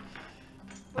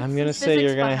 What's I'm the going to say you're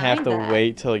physics going to have to behind that?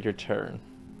 wait till your turn.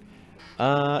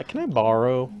 Can I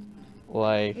borrow,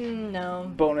 like...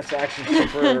 No. Bonus action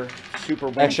super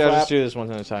wing Actually, I'll flap. just do this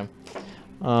one at a time.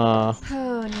 Oh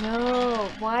no!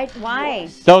 Why?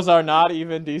 Those are not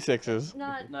even D6s.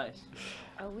 Not. Nice.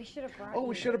 Oh, we should have brought. Oh, we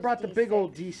you should have those brought the big D6.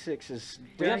 old D6s.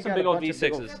 We have Darren some got big a old bunch of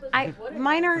D6s.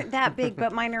 Mine aren't that big,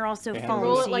 but mine are also Yeah. foam,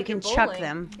 Roll it so like you you're can chuck bowling.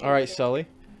 them. All right, Sully.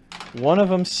 One of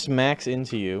them smacks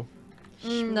into you,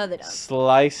 No, they don't.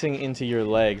 slicing into your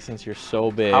leg since you're so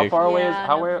big. How far away is Yeah,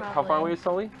 how no where how far problem. away is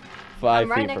Sully? 5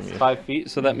 I'm right feet next from to you. 5 feet.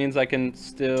 So that means I can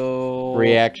still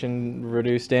Reaction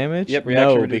reduce damage? Yep, reaction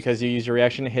No, reduce. because you use your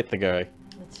reaction to hit the guy.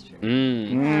 That's true.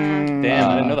 Damn,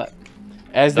 I didn't know that.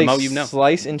 As The they mo you know.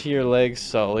 slice into your legs,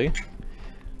 Sully,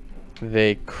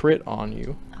 they crit on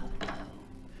you.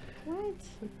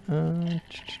 What?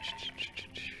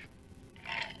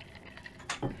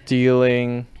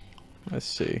 Dealing Let's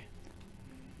see.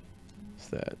 What's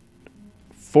that?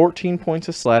 14 points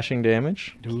of slashing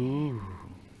damage. Ooh.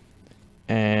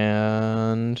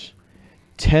 And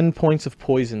 10 points of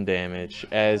poison damage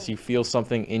as you feel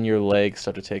something in your leg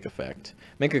start to take effect.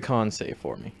 Make a con save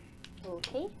for me.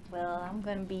 Okay, well, I'm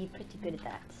gonna be pretty good at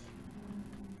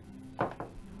that.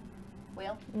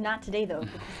 Well, not today though,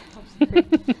 because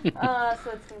it's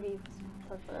so it's gonna be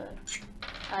plus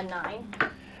a 9.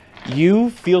 You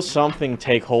feel something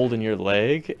take hold in your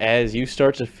leg as you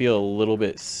start to feel a little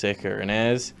bit sicker, and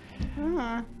as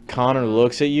Connor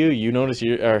looks at you, you notice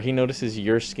he notices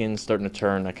your skin starting to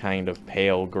turn a kind of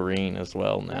pale green as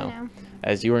well now,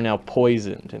 as you are now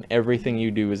poisoned, and everything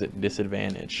you do is at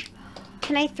disadvantage.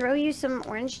 Can I throw you some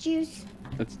orange juice?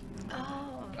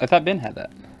 I thought Ben had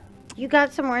that. You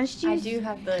got some orange juice? I do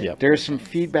have the Yep. There's some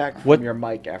feedback from your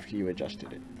mic after you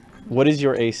adjusted it. What is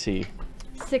your AC?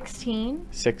 16.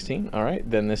 16. All right.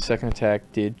 Then this second attack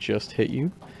did just hit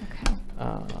you.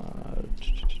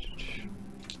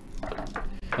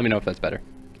 Let me know if that's better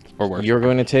or worse. You're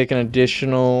going to take an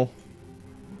additional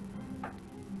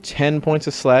 10 points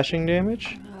of slashing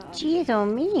damage Jeez, oh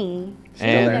me.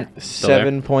 and Still there?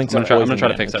 7 points I'm of gonna poison try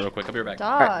to fix that damage. real quick. I'll be right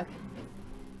back. Dog.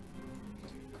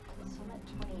 So I'm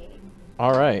at 28.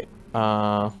 All right.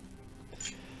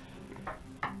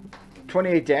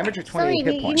 28 damage or 28 Sorry,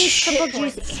 hit you points? need triple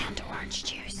juice and orange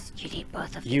juice. You need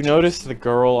both of them. You notice the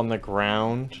girl on the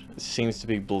ground seems to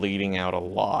be bleeding out a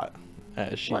lot,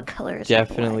 as she What color is her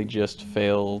definitely blood? just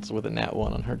failed with a nat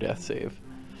 1 on her death save.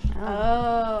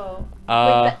 Oh.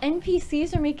 Uh, Wait, the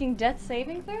NPCs are making death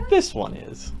saving throws? This one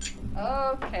is.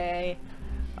 Okay.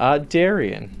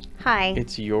 Darian, Hi.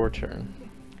 it's your turn.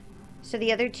 So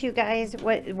the other two guys,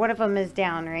 one of them is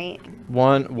down, right?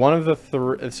 One of the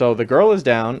three. So the girl is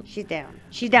down. She's down.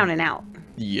 She's down and out.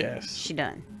 Yes, She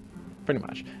done. pretty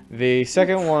much. The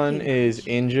second one is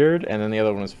injured, and then the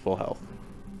other one is full health.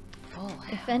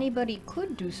 If anybody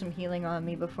could do some healing on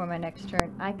me before my next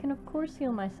turn, I can of course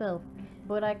heal myself,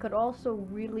 but I could also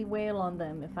really wail on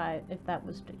them if that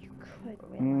was you could.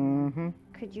 Mm-hmm.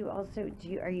 Could you also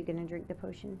are you gonna drink the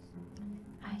potions?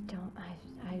 I'm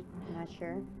Not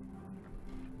sure.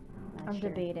 I'm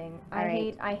debating. All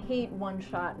right. I hate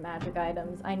one-shot magic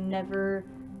items. I never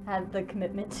had the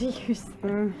commitment to use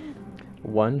them.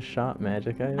 One-shot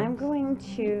magic items. I'm going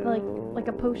to Like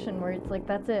a potion where it's like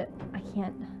that's it. I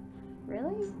can't.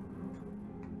 Really?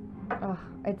 Oh,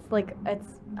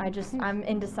 I'm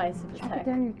indecisive as Shove it heck.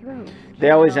 down your throat. They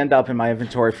always end up in my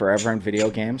inventory forever in video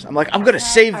games. I'm like, I'm gonna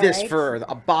save this Alright. for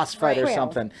a boss fight or Right.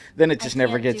 something. Then it just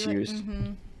never can't gets do it. used.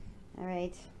 All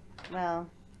right. Well,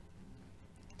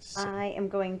 I am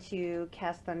going to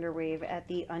cast Thunder Wave at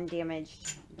the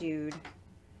undamaged dude.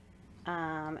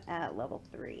 At level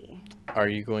 3. Are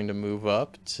you going to move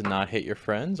up to not hit your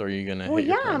friends, or are you gonna Well, hit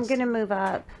your yeah, I'm friends? gonna move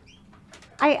up.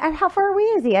 How far away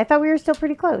is he? I thought we were still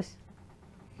pretty close.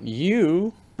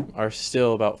 You are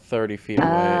still about 30 feet away.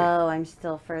 Oh, I'm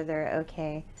still further.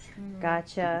 Okay,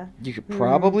 gotcha. You could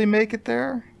probably make it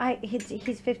there.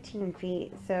 He's 15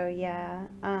 feet, so yeah.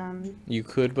 You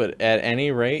could, but at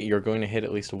any rate, you're going to hit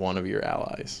at least one of your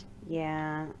allies.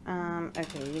 Yeah.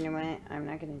 Okay. You know what? I'm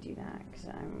not gonna do that because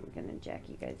I'm gonna jack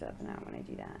you guys up, and I don't want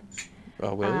to do that.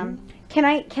 Oh, will you? Can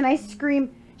I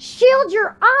scream, "Shield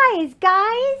your eyes,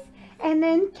 guys," and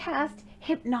then cast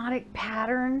hypnotic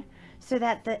pattern so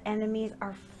that the enemies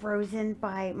are frozen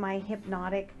by my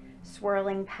hypnotic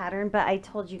swirling pattern? But I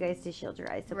told you guys to shield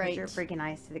your eyes, so put your freaking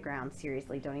eyes to the ground.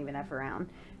 Seriously, don't even F around.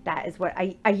 That is what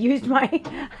I used my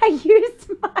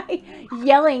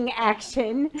yelling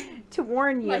action to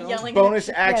warn you. Bonus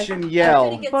action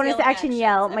yell. Bonus action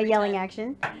yell, my yelling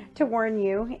action to warn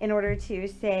you in order to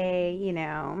say,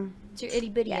 It's your itty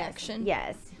bitty yes, action.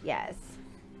 yes.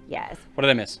 What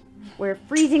did I miss? We're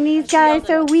freezing these guys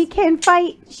so we can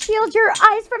fight. Shield your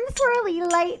eyes from the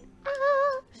swirly light.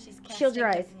 Ah. She's Shield your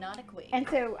eyes. Hypnotic wave. And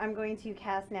so I'm going to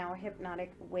cast now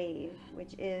Hypnotic Wave,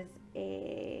 which is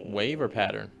a Wave or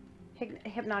pattern?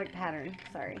 Hypnotic pattern.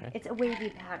 Sorry, Okay. it's a wavy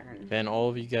pattern. Then all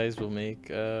of you guys will make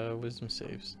wisdom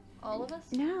saves. All of us?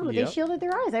 No, Yep. they shielded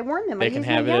their eyes. I warned them. I They can used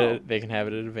have my yell. it. They can have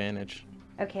it at advantage.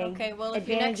 Okay. Okay, well, if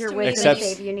you're Advantage next your to me, wisdom Except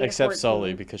save, you need a except 14.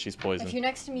 Sully because she's if poisoned. you're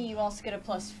next to me, you also get a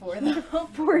 +4 though.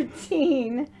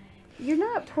 14. You're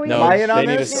not poisoned. No, Am I in on they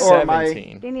need a this, or am I-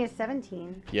 17. They need a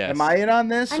 17. Yes. Am I in on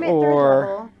this, I'm at or 3rd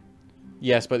level.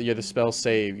 Yes, but you're the spell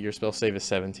save. Your spell save is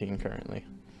 17 currently.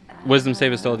 Wisdom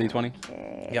save is still a D20.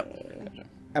 Okay. Yep.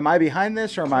 am I behind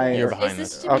this, or am I? You're behind Is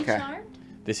this this. to be Okay. charmed?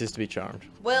 This is to be charmed.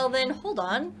 Well then, hold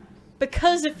on.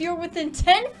 Because if you're within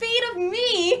 10 feet of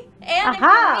me, and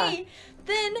Aha! if you're me,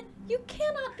 then You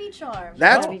cannot be charmed.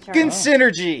 That's Oh. fucking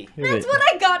synergy. That's what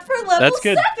I got for level That's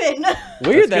good. 7.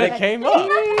 Weird that good. it came up.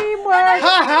 Ha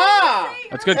ha!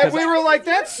 That's good And because we were like,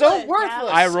 that's so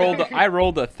worthless. I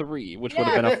rolled a 3, which would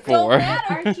have been a but don't 4.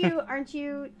 matter. Aren't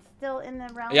you still in the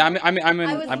realm? Yeah, I'm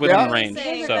within Yeah. range.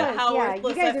 Saying So how Yeah,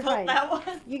 worthless you guys I are felt fine. that was.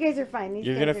 You guys are fine. These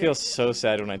You're guys gonna are- feel so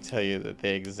sad when I tell you that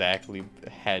they exactly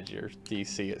had your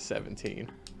DC at 17.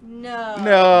 No.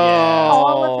 No.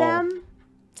 all of them.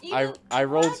 I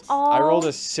rolled All I rolled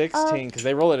a 16 because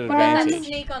they roll it at What about that advantage.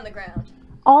 snake on the ground?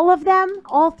 All of them.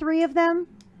 All 3 of them.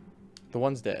 The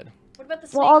one's dead. What about the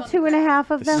snake Well, all on the 2.5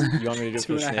 of them. You want me to do it for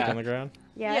Two the and a snake half. on the ground?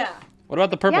 Yes. Yeah. what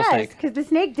about the purple Yes, snake? because the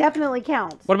snake definitely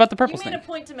counts. What about the purple You made snake? a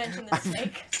point to mention the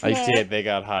snake. I Snake. did. They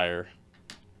got higher.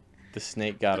 The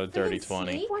snake got a The dirty freaking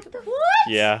 20. snake? What the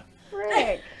Yeah.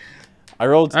 frick? I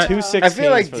rolled Alright. two I 16s I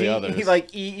feel like for the others.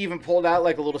 he even pulled out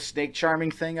like a little snake charming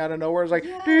thing out of nowhere. It's like,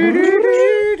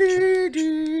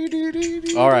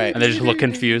 All right. And they just look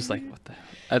confused, like, what the?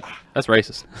 That's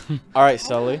racist. All right,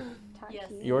 Sully.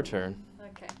 Yes. Your turn.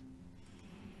 Okay.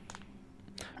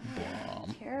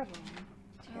 Terrible.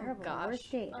 Terrible. gosh.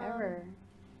 Worst day ever.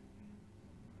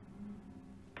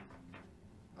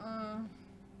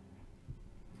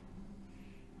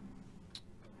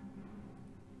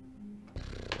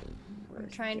 I'm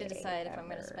trying to decide if I'm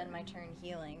going to spend my turn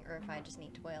healing or if I just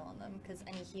need to wail on them, because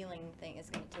any healing thing is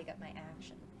going to take up my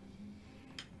action.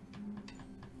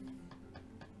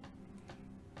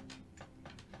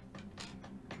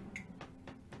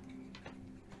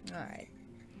 Alright.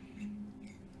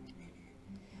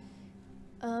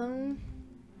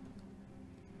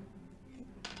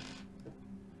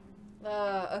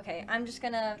 Okay, I'm just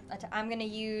gonna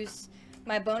use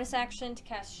my bonus action to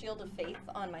cast Shield of Faith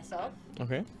on myself.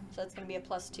 Okay. So that's going to be a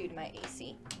 +2 to my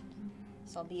AC.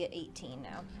 So I'll be at 18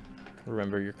 now.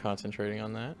 Remember, you're concentrating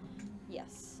on that.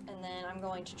 Yes. And then I'm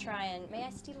going to try and... May I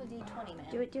steal a d20, man?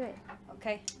 Do it. Do it.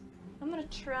 Okay. I'm going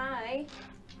to try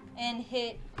and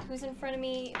hit... Who's in front of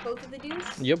me? Both of the dudes?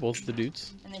 Yeah, both the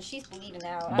dudes. And then she's bleeding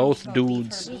out. I'm Both just gonna leave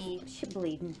dudes. her be. She's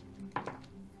bleeding.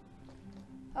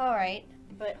 Alright.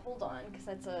 But hold on, because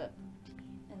that's a...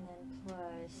 And then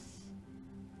plus...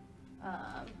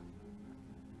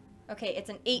 Okay, it's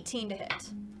an 18 to hit.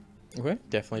 Okay,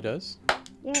 definitely does.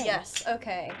 Yay. Yes,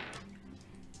 okay.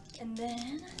 And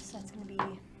then, so that's going to be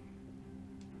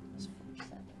 +4,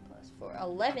 7 +4,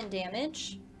 11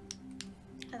 damage.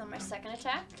 And then my second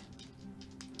attack.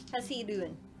 How's he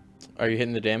doing? Are you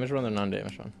hitting the damage one or the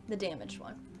non-damage one? The damage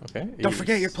one. Okay. don't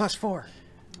forget your +4.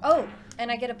 Oh, and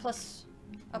I get a plus...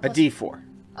 A D4.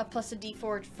 A plus a D4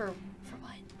 for what?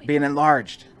 Wait. Being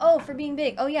enlarged. Oh, for being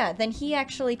big. Oh, yeah. Then he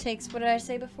actually takes, what did I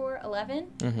say before? 11?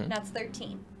 Mhm. That's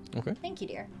 13. Okay. Thank you,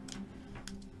 dear.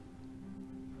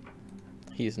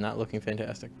 He is not looking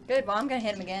fantastic. Good. Well, I'm going to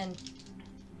hit him again.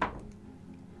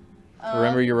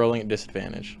 Remember, you're rolling at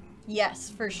disadvantage. Yes,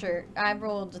 for sure. I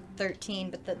rolled a 13,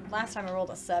 but the last time I rolled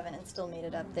a 7 and still made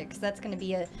it up there, because that's going to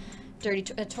be a dirty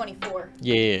a 24 to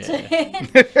Yeah.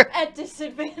 hit at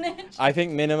disadvantage. I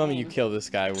think minimum you kill this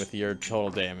guy with your total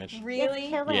damage. Really?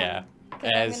 Kill him. Yeah.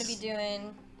 Because I'm going to be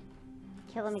doing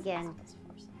Kill him again.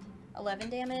 11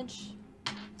 damage.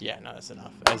 Yeah, no, that's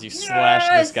enough. As you slash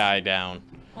this Yes! guy down.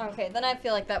 Okay, then I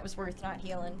feel like that was worth not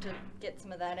healing to get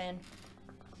some of that in.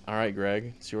 All right,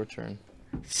 Greg, it's your turn.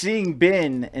 Seeing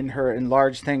Bin in her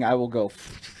enlarged thing, I will go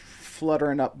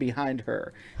fluttering up behind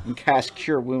her and cast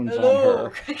Cure Wounds on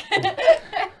her.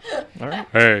 All right.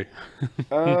 Hey.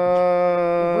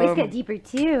 Voice got deeper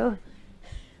too.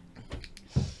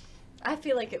 I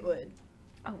feel like it would.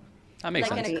 That makes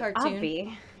Like sense. in a cartoon.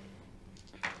 Obvi.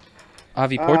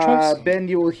 Avi pork chops? Ben,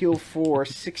 you will heal for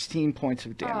 16 points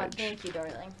of Oh, damage. thank you,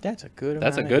 darling. That's a good.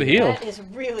 That's a amount good of heal. That is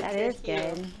really That good. is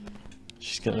good. heal.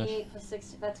 She's gonna. 28 plus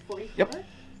 60, that's 44? Yep.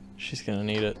 She's gonna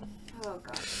need it. Oh,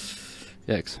 gosh.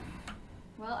 Yikes.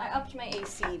 Well, I upped my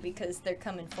AC because they're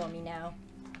coming for me now.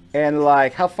 And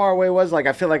like, how far away was? Like,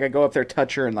 I feel like I go up there,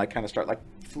 touch her, and like kind of start like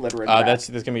flittering. back. That's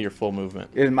gonna be your full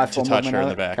movement. in my to full touch movement her in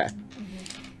of the it? back. Okay.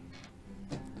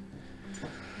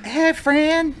 Hey,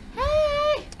 friend.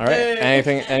 All right.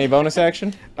 Anything? Any bonus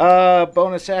action?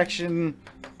 Bonus action.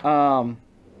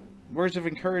 Words of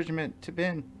encouragement to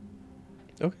Ben.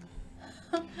 Okay.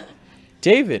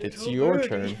 David, it's your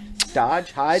turn.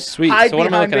 Dodge, hide. Sweet. Hide So what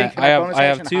am I behind looking Ben. at? Can I have bonus I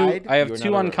have action two hide? I have You are two not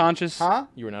a rogue. unconscious Huh?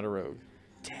 You are not a rogue.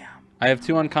 Damn. I have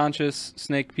two unconscious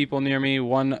snake people near me,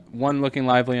 one looking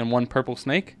lively and one purple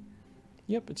snake.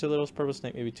 Yep, it's a little purple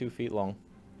snake, maybe 2 feet long,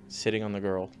 sitting on the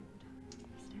girl,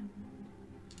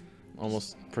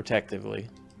 almost protectively.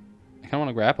 I kinda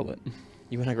wanna grapple it.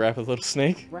 You want to grab a little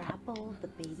snake? Grapple the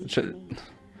baby. Should- snake.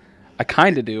 I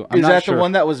kinda do. I'm Is not that sure. the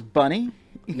one that was Bunny?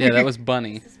 Yeah, that was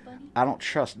Bunny. Is this bunny? I don't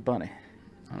trust Bunny.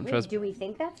 I don't Wait, trust. do we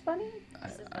think that's Bunny?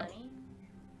 Is it Bunny?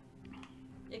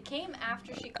 It came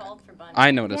after she called for Bunny.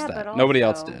 I noticed Yeah, that. but Nobody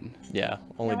else also- did. Yeah,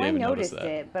 only No, I David noticed noticed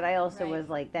that. it, but I also Right. was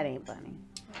like, that ain't Bunny.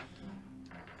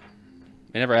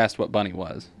 They never asked what bunny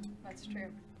was. That's true.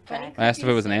 Fact. I asked if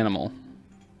it was an animal.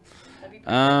 That'd be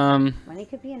pretty Bunny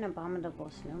could be an abominable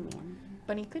snowman.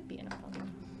 Bunny could be an abominable.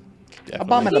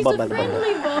 Definitely, He's a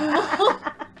friendly bumble.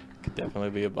 could definitely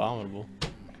be abominable.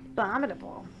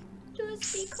 Abominable.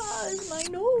 Just because my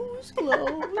nose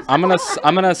glows. I'm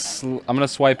gonna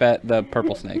swipe at the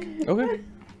purple snake. Okay.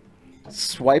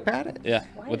 Swipe at it? Yeah,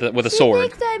 with a sword.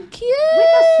 I'm cute. With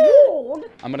a sword?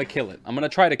 I'm gonna kill it. I'm gonna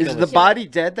try to kill Is it. the body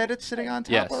dead that it's sitting on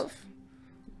top Yes. of?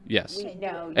 Yes.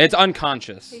 No. It's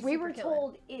unconscious. We were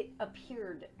told it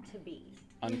appeared to be.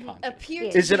 Unconscious.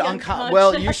 Appeared Is to it be unconscious?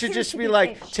 Well, you unconscious. should just be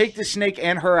like, take the snake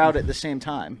and her out at the same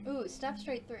time. Ooh, step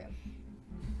straight through.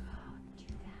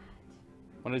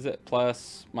 What is it?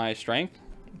 Plus my strength?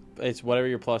 It's whatever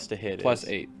your plus to hit Plus is.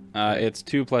 8. It's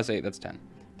 2 plus 8. That's 10.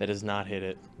 That does not hit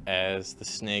it. As the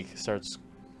snake starts,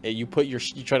 you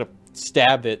try to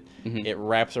stab it. Mhm. It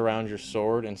wraps around your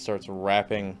sword and starts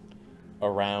wrapping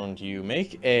around you.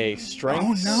 Make a strength Oh,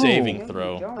 no. saving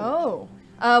throw.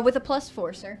 Oh. With a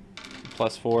 +4, sir.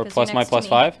 Plus 4 'Cause plus you're my next to plus me.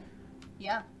 5.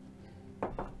 Yeah.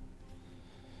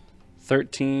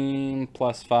 13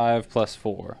 plus 5 plus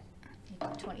 4.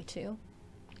 22.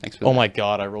 Thanks for Oh that. my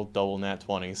god, I rolled double nat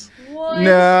 20s. What?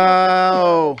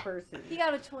 No. Person. He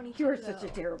got a 22. You are such a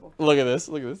terrible. Look at this.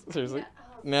 Look at this. Seriously.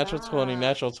 Natural 20,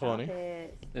 natural Stop 20.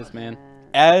 it. This man.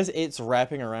 As it's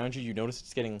wrapping around you, you notice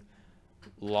it's getting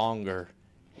longer,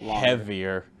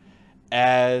 heavier.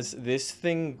 As this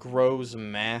thing grows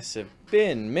massive.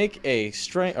 Ben, make a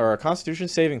strength or a constitution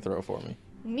saving throw for me.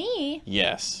 Me?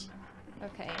 Yes.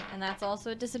 Okay, and that's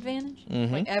also a disadvantage?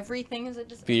 Mhm. Like everything is a If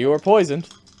disadvantage? you are poisoned.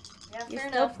 Yeah, You're fair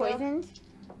still enough. though. poisoned?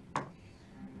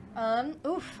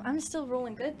 Oof, I'm still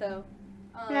rolling good though.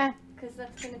 Yeah. Because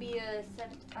that's gonna be a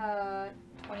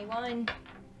 21.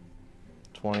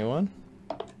 21.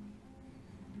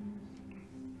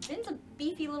 Ben's a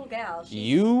beefy little gal. She's...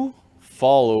 You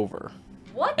fall over.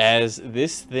 What? As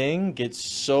this thing gets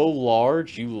so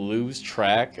large, you lose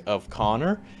track of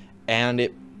Connor, and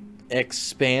it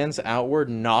expands outward,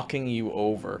 knocking you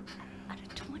over. Out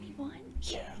of 21?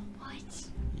 Yeah. What?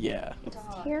 Yeah. It's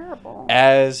terrible.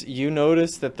 As you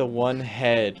notice that the one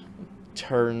head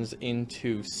turns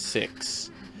into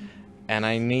 6. And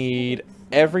I need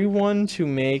everyone to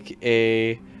make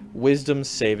a wisdom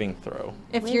saving throw.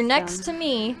 If you're next Wisdom. to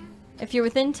me, if you're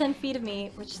within 10 feet of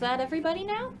me, which is that everybody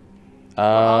now?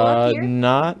 all up here?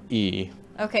 Not E.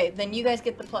 Okay, then you guys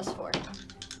get the +4.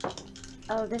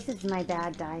 Oh, this is my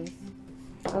bad dice.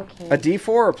 Okay. A D4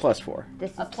 or +4?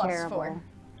 This is A +4. terrible.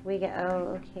 We get.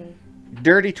 Oh, okay.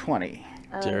 Dirty 20.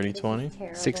 Oh, Dirty this is 20?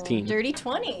 terrible. 16. Dirty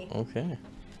 20. Okay.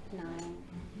 9.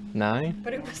 9.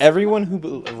 But it was Everyone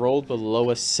who rolled below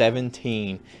a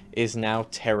 17 is now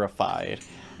terrified.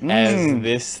 As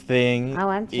this thing Oh,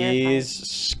 I'm terrified. is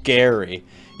scary.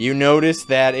 You notice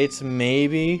that it's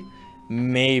maybe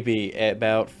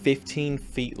about 15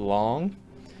 feet long,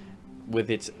 with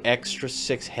its extra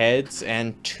 6 heads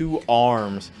and 2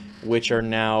 arms, which are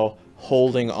now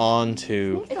holding on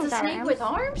to. It's a snake with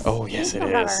arms? Oh, yes, it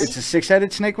Snake is. It's a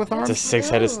 6-headed snake with arms? It's a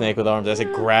 6-headed snake with arms as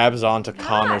it grabs onto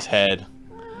Connor's head.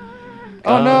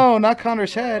 Oh no, not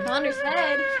Connor's head. Connor's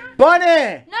head.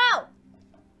 Bunny! No!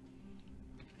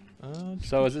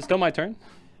 So is it still my turn?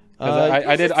 'Cause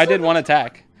I yes, did one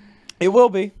attack. It will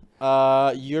be.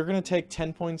 You're gonna take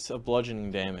 10 points of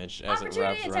bludgeoning damage as it wraps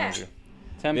Opportunity around attack. you.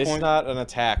 10 This is points. not an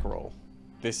attack roll.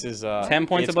 This is 10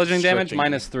 points it's of bludgeoning damage constricting you.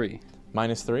 minus 3.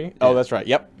 Minus 3? Oh, Yeah. that's right.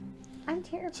 Yep. I'm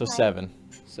terrified. So 7.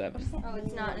 7. Oh,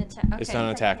 it's not an attack. Okay. It's not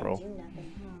an attack Can't roll. do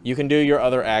nothing, huh? You can do your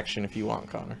other action if you want,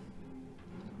 Connor.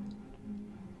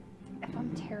 If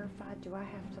I'm terrified, do I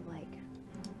have to like?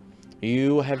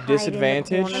 You have Hide in the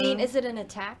disadvantage. corner. I mean, is it an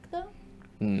attack though?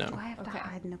 No. Do I have to Okay.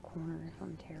 hide in a corner if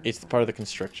I'm terrified? It's part of the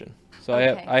constriction. So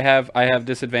Okay. I have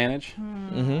disadvantage,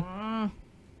 Mm-hmm.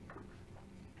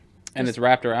 and it's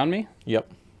wrapped around me.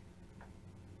 Yep.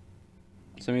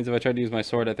 So it means if I tried to use my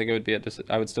sword, I think it would be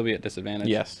I would still be at disadvantage.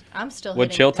 Yes. I'm still Would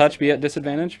hitting chill at touch be at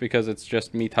disadvantage because it's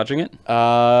just me touching it?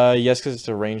 Yes, because it's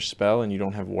a ranged spell and you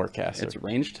don't have Warcaster. It's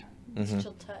ranged. Mm-hmm.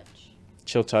 Chill touch.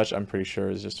 Chill touch, I'm pretty sure,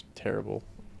 is just terrible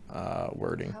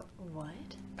wording. What?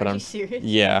 But Are I'm you serious?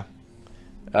 Yeah.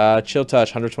 Chill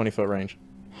touch, 120-foot range.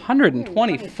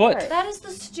 120 foot. That is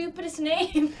the stupidest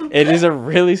name. It is a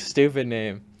really stupid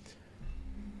name.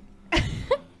 All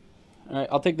right,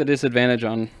 I'll take the disadvantage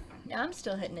on Yeah, I'm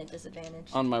still hitting at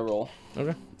disadvantage. my roll.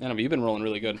 Okay. Yeah, no, but you've been rolling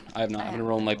really good. I have not. I've been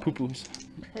rolling like poo-poos.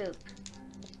 Poop.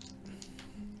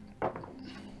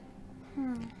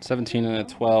 17 and a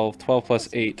 12. 12 plus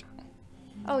 8.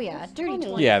 Oh yeah, dirty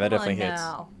 20. Yeah, that Come definitely on hits.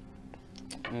 now.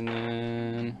 And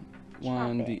then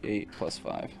 1d8 plus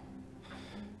 5.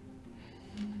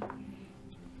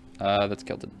 That's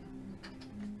kilted.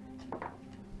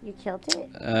 You killed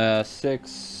it?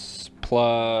 6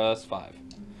 plus 5.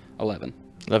 11.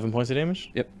 11 points of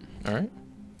damage? Yep. Alright.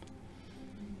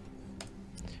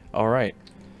 Alright.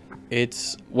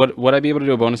 It's... Would I be able to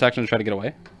do a bonus action to try to get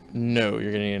away? No,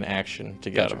 you're going to need an action to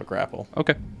get out of a grapple.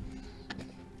 Okay.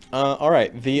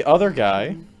 Alright, the other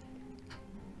guy...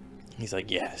 He's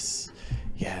like, yes.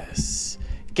 Yes.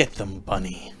 Get them,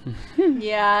 bunny.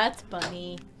 Yeah, it's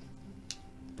bunny.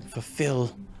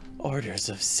 Fulfill orders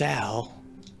of Sal.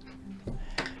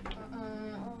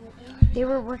 They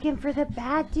were working for the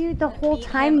bad dude the whole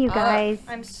time, you guys.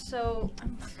 I'm so...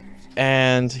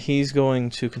 And he's going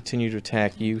to continue to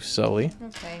attack you, Sully.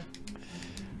 Okay.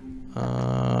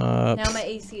 Now Now my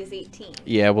AC is 18.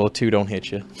 Yeah, well, 2 don't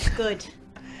hit you. Good.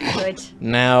 Good.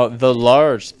 Now, the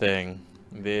large thing,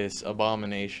 this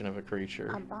abomination of a creature,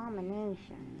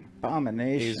 Abomination.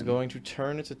 Abomination. is going to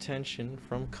turn its attention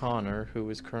from Connor, who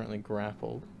is currently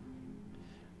grappled,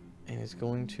 and is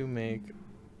going to make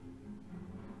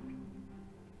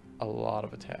a lot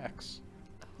of attacks.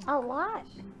 A lot.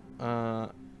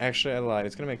 Actually, I lied.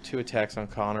 It's going to make 2 attacks on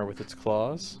Connor with its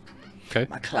claws. Okay.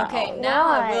 My cloud. Okay, now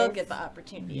I will Claws. get the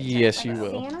opportunity. Yes, you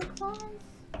will. Santa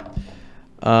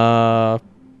Claus?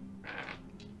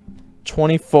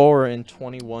 24 and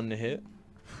 21 to hit.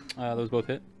 Those both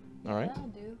hit. All right. That'll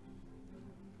do.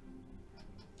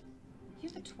 You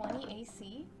have a 20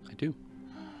 AC? I do.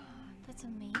 That's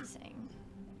amazing.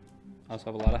 I also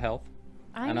have a lot of health.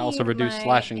 And I also reduce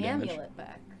slashing damage. Amulet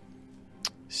back.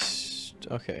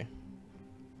 Okay.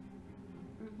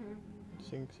 Mm-hmm.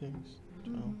 6,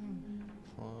 12,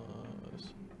 plus...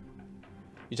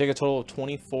 You take a total of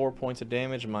 24 points of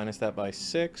damage, minus that by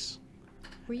 6,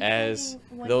 Were you as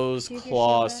fighting one- those do you have your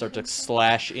claws shield start to added?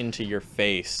 slash into your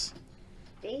face.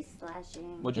 Face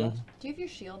slashing. What'd you ask? Do you have your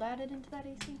shield added into that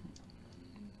AC?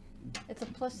 It's a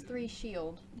 +3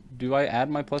 shield. Do I add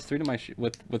my +3 to my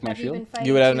with my Have you shield? been fighting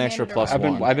You would add an extra two-handed or plus I've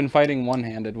been one. I've been fighting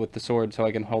one-handed with the sword so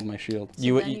I can hold my shield. So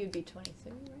You would- then you- you'd be 22,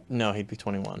 right? No, he'd be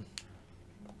 21.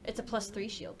 It's a +3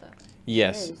 shield though.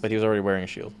 Yes, Yes. but he was already wearing a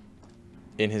shield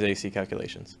in his AC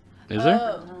calculations. Is there?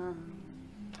 Oh,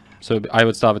 So I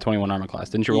would still have a 21 armor class.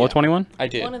 Didn't you roll a Yeah. 21? I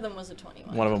did. one of them was a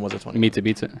 21. One of them was a 20. Meets it,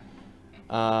 beats it.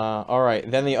 All right.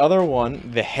 Then the other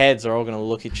one, the heads are all going to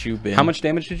look at you, Ben. How much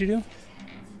damage did you do?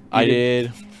 I You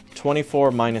did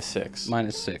 24 minus 6.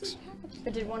 -6.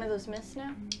 But did one of those miss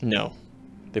now? No.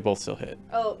 They both still hit.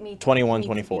 Oh, me. 21, me-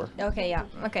 24. Okay, yeah.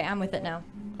 Okay, I'm with it now.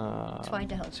 Trying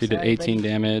to help. So you did Sorry, 18 buddy.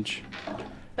 damage.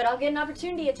 But I'll get an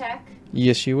opportunity attack.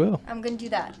 Yes, you will. I'm gonna do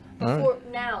that All right. before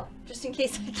now, just in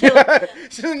case I kill it.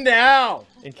 So now.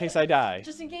 In case I die.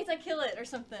 Just in case I kill it or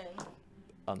something.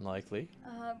 Unlikely.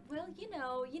 Well,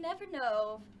 you never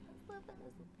know.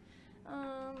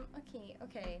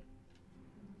 Okay.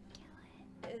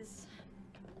 Is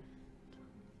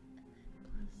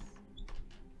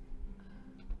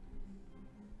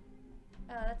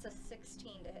that's a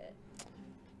 16 to hit.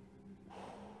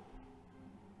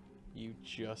 You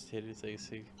just hit his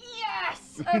AC.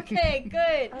 Yes. Okay.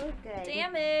 Good. Oh, good.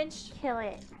 Damage. Kill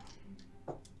it.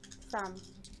 Some.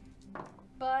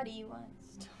 Buddy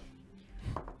wants to...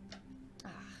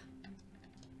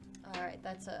 All right,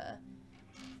 that's a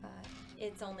 5.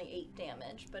 It's only 8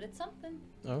 damage, but it's something.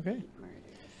 Okay.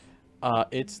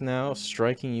 It's now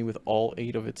striking you with all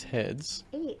 8 of its heads.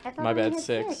 8. I thought My we bad, had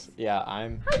 6. Yeah,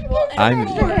 I'm... Well, I'm-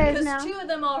 because now. 2 of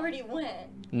them already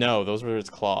went. No, those were its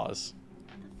claws.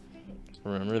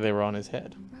 Remember, they were on his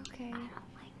head. Okay.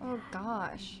 Oh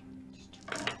gosh.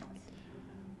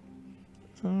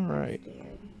 All right.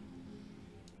 Scared.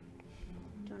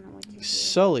 Don't know what to do.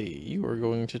 Sully, you are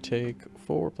going to take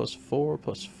 4 plus 4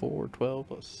 plus 4, 12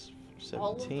 plus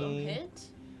All of them 17. hit?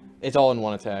 It's all in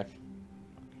one attack.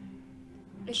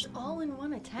 It's all in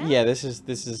one attack? Yeah, this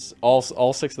is all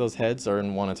 6 of those heads are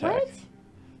in one attack. What?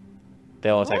 They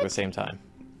all attack at What? the same time.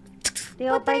 They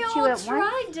all But they bite you all at once?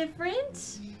 try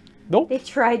different. Nope. They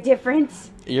try different.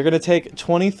 You're going to take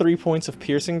 23 points of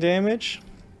piercing damage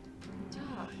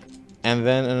Dog. and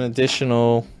then an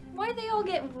additional... Why they all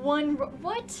get one?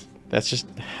 What? That's just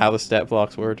how the stat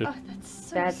blocks worded. Oh, that's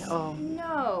so. That's all.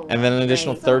 No. And then an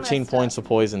additional It's all 13 messed points up. of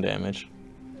poison damage.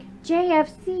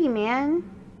 JFC, man.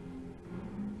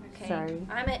 Okay. Sorry.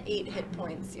 I'm at 8 hit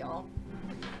points, y'all.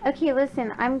 Okay,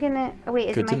 listen, I'm gonna... Oh, wait,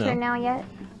 is Good it to my know. turn now yet?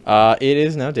 It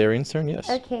is now Darian's turn, yes.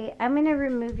 Okay, I'm gonna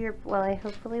remove your. Well, I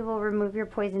hopefully will remove your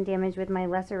poison damage with my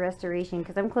lesser restoration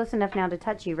because I'm close enough now to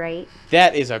touch you, right?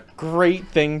 That is a great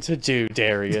thing to do,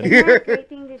 Darian. Isn't that a great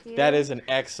thing to do? That is an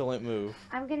excellent move.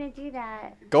 I'm gonna do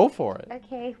that. Go for it.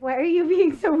 Okay, why are you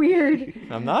being so weird?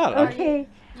 I'm not. Okay.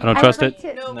 I don't I trust would it.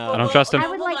 like to- No. I don't trust him. I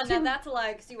would hold like on, to- now that's a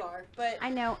lie, 'cause you are. But I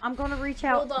know. I'm gonna reach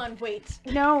out. hold on, wait.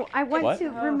 No, I want What? to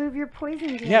remove your poison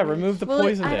damage. Yeah, remove the Well,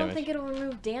 poison I damage. don't think it'll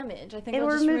remove damage. I think It'll it'll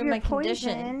just remove remove your my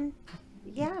condition. poison.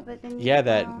 Yeah, but then. Yeah,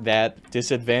 well, that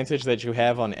disadvantage that you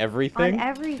have on everything. On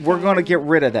everything. We're gonna get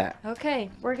rid of that. Okay.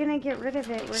 We're gonna get rid of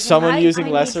it. We're Someone I using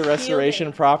need lesser healing.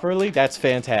 restoration properly, that's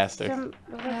fantastic. Gonna,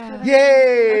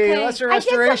 Yay! Okay. Lesser I did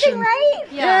something restoration. right.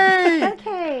 Yeah. Yay!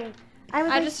 Okay. I,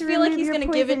 would I like just to feel like remove he's your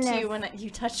gonna give it to you poisonous- when you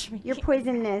touch me. Your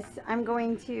poisonness. I'm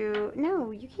going to.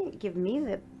 No, you can't give me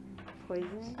the poison.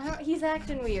 He's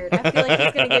acting weird. I feel like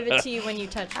he's gonna give it to you when you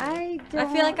touch me. I feel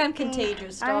like don't I'm think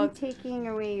contagious, I'm dog. taking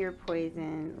away your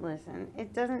poison. Listen,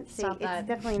 it doesn't say. Stop that. It's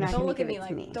definitely not Don't going look to at give me it like.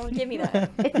 to me. Don't give me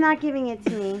that. It's not giving it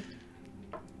to me.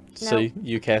 So No.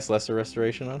 you cast lesser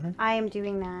restoration on her? I am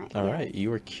doing that. All yes. right,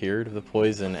 you are cured of the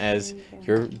poison as There you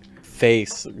go. your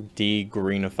face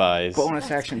de-greenifies. Bonus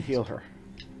action heal her.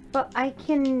 But I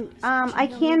can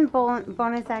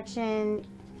bonus action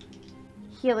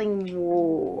healing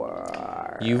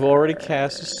war. You've already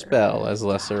cast a spell as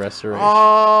lesser restoration.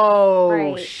 Oh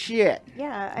Right. shit!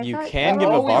 Yeah, I You thought can that give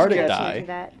a always bardic gets die. you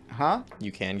that. Huh?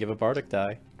 You can give a bardic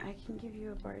die. I can give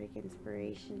you a bardic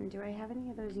inspiration. Do I have any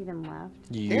of those even left?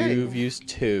 You've used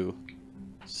 2,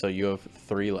 so you have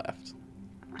 3 left.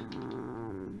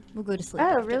 We'll go to sleep. Oh,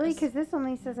 after really? this. Because this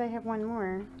only says I have one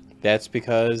more. That's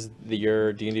because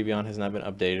your D&D Beyond has not been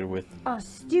updated with. Oh,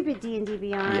 stupid D&D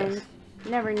Beyond. Yes.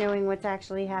 Never knowing what's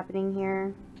actually happening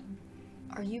here.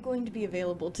 Are you going to be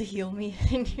available to heal me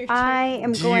in your turn? I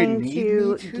am Do you going need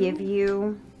to me to? give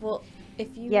you... Well,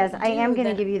 if you. Yes, I am going to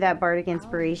then give you that bardic I'll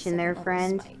inspiration there, second level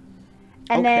friend. smite.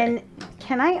 And Okay. then,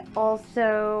 can I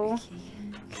also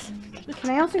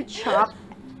chop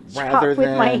Rather with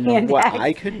than my hand what axe?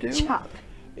 I could do. Chop.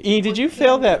 E, did you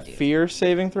fail that fear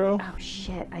saving throw? Oh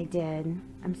shit, I did.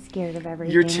 I'm scared of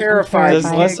everything. You're I'm terrified. Does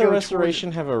Fine. lesser Go towards-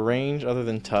 restoration have a range other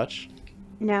than touch?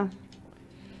 No.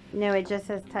 No, it just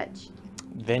says touch.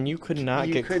 Then you could not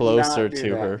You get could closer not do to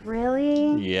that. her.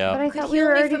 Really? Yeah. But I Could thought we heal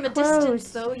were me already from a close.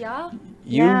 distance, though, yeah?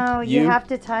 No, you have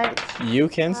to touch. You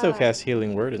can still Ah. cast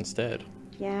Healing Word instead.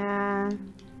 Yeah,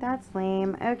 that's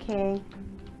lame. Okay.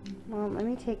 Well, let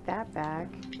me take that back.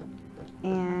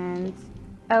 And...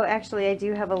 Oh, actually, I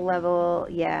do have a level...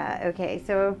 Yeah, okay.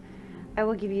 So, I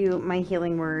will give you my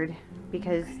healing word.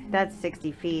 Because that's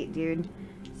 60 feet, dude.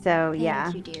 So,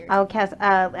 yeah. you, dear. I'll cast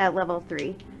at level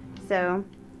 3. So,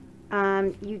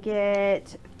 you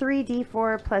get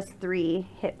 3d4 plus 3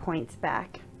 hit points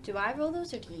back. Do I roll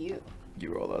those or do you?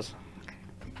 You roll those.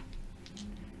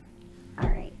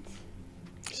 Alright.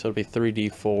 So it'll be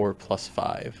 3d4 plus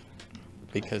 5.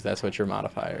 Because that's what your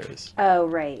modifier is. Oh,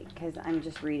 right. Because I'm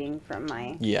just reading from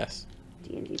my... Yes.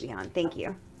 D&D Beyond. Thank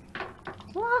you.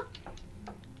 Ah.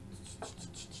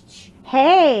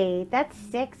 Hey, that's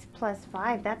 6 plus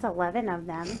 5. That's 11 of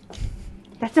them.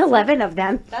 That's 11 of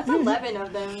them. That's 11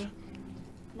 of them.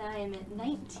 Now I'm at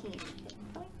 19.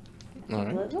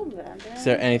 Alright. Little better. Is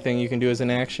there anything you can do as an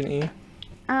action, E?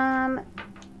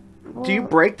 Do you well,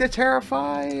 break the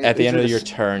terrify? At the Is end it of a your s-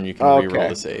 turn, you can Okay. reroll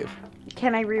the save.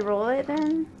 Can I re-roll it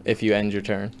then? If you end your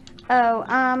turn.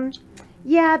 Oh,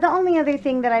 yeah, the only other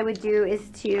thing that I would do is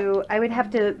I would have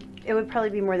to, it would probably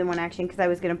be more than one action because I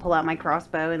was going to pull out my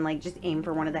crossbow and, like, just aim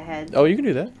for one of the heads. Oh, you can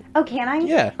do that. Oh, can I?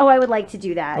 Yeah. Oh, I would like to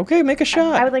do that. Okay, make a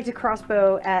shot. I would like to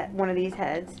crossbow at one of these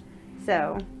heads.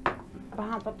 So,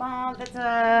 that's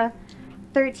a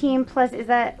 13 plus, is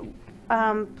that,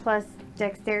 plus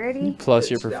dexterity?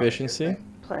 Plus your proficiency.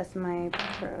 Plus my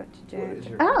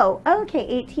Oh, okay,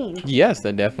 18. Yes,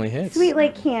 that definitely hits. Sweet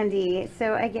like candy.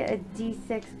 So I get a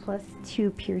d6 plus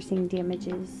 2 piercing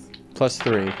damages. Plus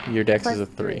 3. Your dex Plus is a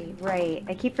 3. Right.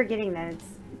 I keep forgetting that it's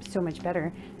so much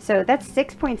better. So that's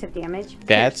 6 points of damage.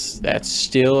 That's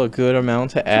still a good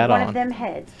amount to add one on. of them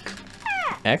heads.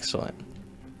 Excellent.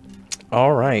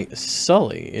 All right,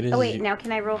 Sully. It is. Oh wait, now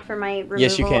can I roll for my removal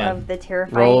Yes, you can. of the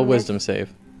terrifying? Roll a wisdom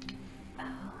save.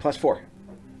 Plus 4.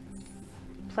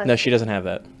 Plus, No, she doesn't have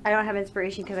that. I don't have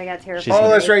inspiration because I got terrified. She's Oh,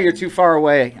 that's right. You're too far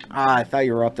away. Ah, I thought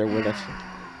you were up there with us.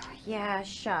 Yeah,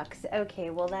 shucks. Okay,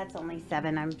 well that's only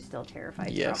 7. I'm still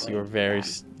terrified. Yes, probably. you were very, Yeah.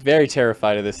 very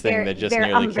terrified of this thing Very- that just very-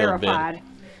 nearly I'm killed Ben. verified.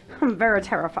 I'm very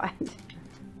terrified.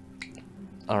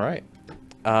 All right,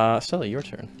 Sully, your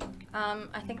turn.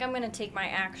 I think I'm gonna take my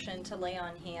action to lay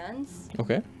on hands.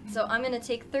 Okay. So I'm gonna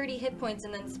take 30 hit points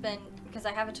and then spend because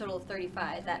I have a total of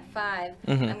 35. That 5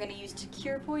 Mhm. I'm gonna use to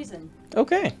cure poison.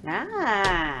 Okay.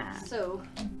 Ah. So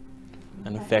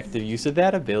An effective use of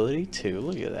that ability too.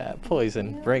 Look at that.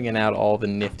 Poison. Bringing out all the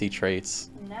nifty traits.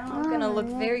 now I'm gonna look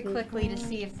very quickly to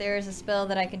see if there is a spell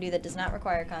that I can do that does not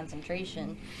require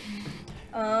concentration.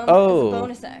 As a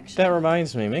bonus action. That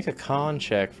reminds me. Make a con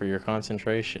check for your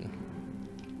concentration.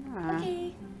 Ah.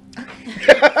 Okay.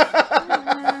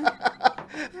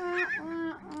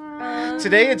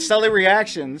 Today it's Sully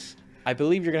reactions. I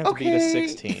believe you're gonna have to beat a Okay.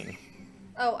 16.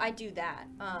 Oh, I do that.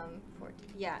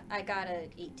 Yeah, I got a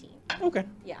 18. Okay.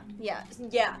 Yeah. You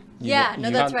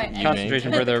No, got- that's right. you Concentration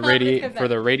may- for the Conflict for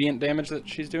the radiant damage that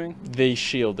she's doing. The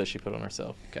shield that she put on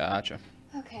herself. Gotcha.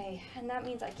 Okay, and that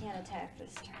means I can't attack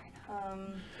this turn.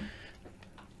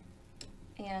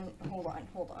 And hold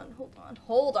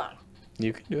on.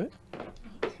 You can do it.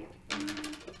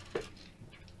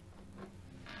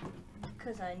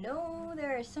 Because I know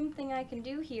there is something I can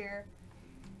do here.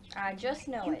 I just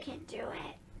know You it. can do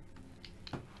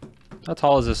it. How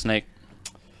tall is this snake?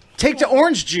 Take the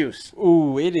orange juice.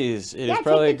 Ooh, it is. It is Yeah,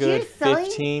 probably a take the good juice, Sully.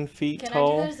 15 feet Can I do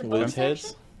tall that as a with bonus its heads.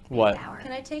 action? What?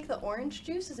 Can I take the orange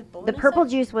juice as a bonus The purple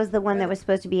action? juice was the one that was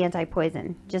supposed to be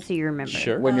anti-poison, just so you remember.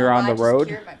 Sure. When you're on I the just road.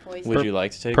 cured my poison. Would you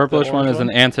like to take Purplish the one orange is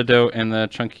an antidote, and the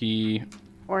chunky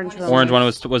Orange orange one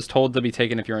was told to be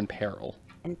taken if you're in peril.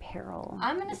 in peril.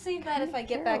 I'm gonna save that if I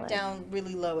get back down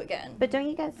really low again. But don't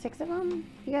you got 6 of them?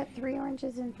 You got 3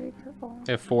 oranges and 3 purple.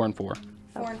 I have 4 and 4.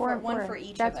 Four and four, one for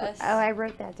each That's of us. Oh, I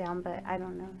wrote that down, but I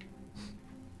don't know.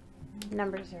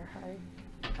 Numbers are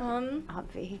hard.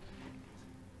 Obvi.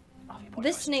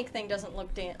 This snake thing doesn't look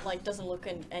doesn't look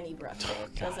in any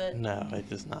breathtaking, does it? No, it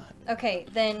does not. Okay,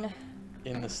 then.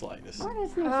 In the slightest. Why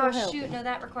does snakes Oh so help? shoot! No,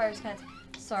 that requires kind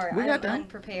of. Sorry, We got I'm that.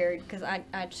 unprepared because I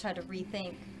just had to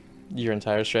rethink. Your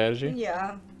entire strategy?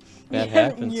 Yeah. That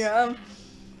happens. Yeah.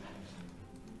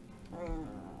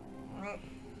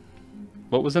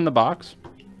 What was in the box?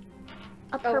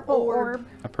 A purple orb. orb.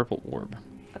 A purple orb.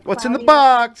 A What's in the cloudy-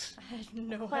 box? I had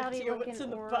no Cloudy idea what's looking in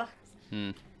the orb. box.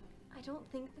 Hmm. I don't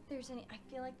think that there's any. I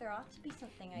feel like there ought to be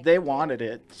something. They wanted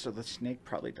it, so the snake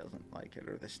probably doesn't like it,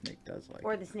 or the snake does like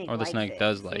Or it. the snake Or the likes snake it.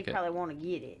 does Snake like it. probably want to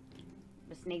get it.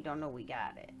 The snake don't know we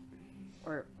got it.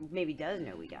 Or maybe does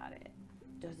know we got it.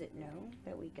 Does it know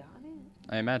that we got it?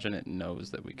 I imagine it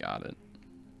knows that we got it.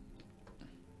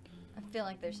 I feel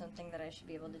like there's something that I should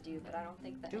be able to do, but I don't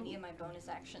think that any of my bonus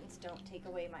actions don't take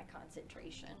away my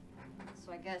concentration.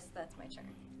 So I guess that's my turn.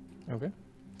 Okay.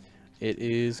 It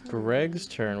is Greg's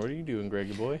turn. What are you doing,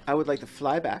 Greggy boy? I would like to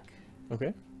fly back,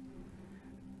 Okay.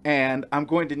 and I'm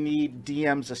going to need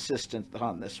DM's assistance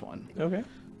on this one. Okay.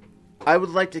 I would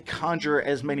like to conjure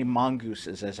as many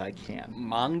mongooses as I can.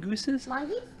 Mongooses?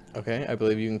 Monkey? Okay. I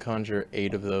believe you can conjure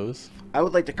 8 of those. I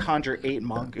would like to conjure 8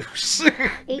 mongoose.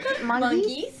 8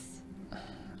 monkeys?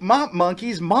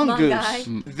 Monkeys, mongoose,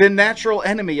 Mongai. the natural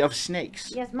enemy of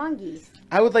snakes. Yes, monkeys.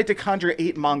 I would like to conjure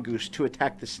 8 mongoose to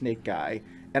attack the snake guy,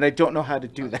 and I don't know how to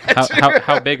do that.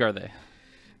 How big are they?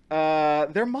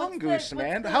 They're mongoose,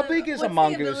 man. How big is a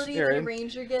mongoose, What's the ability Aaron? that a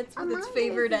ranger gets with its mongoose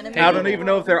favorite is enemy? I don't even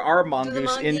know if there are Do the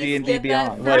mongoose in monkeys D&D get that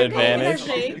Beyond. What for advantage?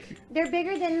 being big? They're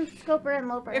bigger than Scoper and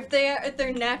Loper. If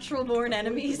they're natural born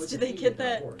enemies, do they get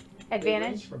that?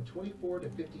 Advantage? From 24 to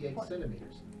 58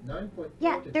 centimeters. 9.4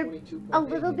 Yeah, to they're 22.8 a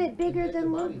little bit meters, bigger and head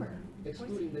than to body Loper. length,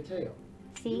 excluding the tail.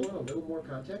 See? You want a little more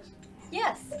context?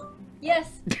 Yes.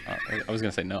 Yes. I was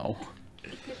gonna say no.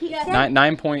 He Yes. said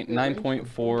 9.4.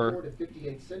 24 to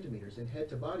 58 centimeters in head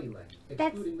to body length,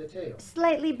 That's excluding the tail.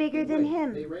 slightly bigger than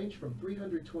Weight, They him. range from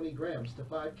 320 grams to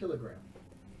 5 kilograms.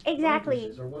 Exactly.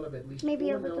 Mongooses are one of at least Maybe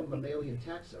a 4 little known big. mammalian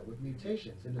taxa with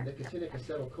mutations in the nicotinic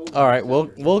acetylcholine. All right. We'll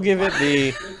receptors. we'll give it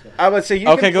the. I would say you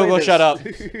Okay, can play Google, this. shut up.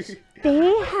 They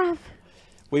have.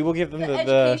 We will give them The the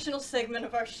educational segment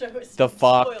of our show is the spoiled.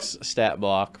 fox stat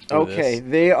block. For Okay,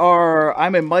 This. they are.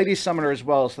 I'm a mighty summoner as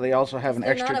well, so they also have an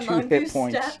They're extra not a 2 hit mongoose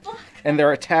points, stat block? and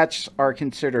their attacks are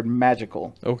considered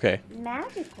magical. Okay.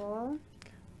 Magical.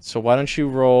 So why don't you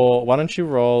roll? Why don't you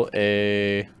roll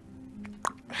a?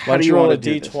 How Why don't do you you roll a wanna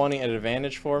do this? d20 at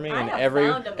advantage for me, I and have every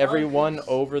found a one mongoose.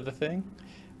 over the thing,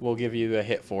 we'll give you a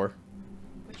hit for.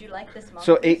 Would you like this mongoose?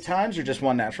 So 8 times or just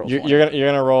one natural? You're 20?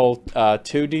 gonna roll 2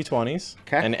 d20s,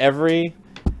 'Kay. and everything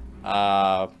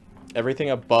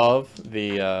above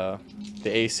the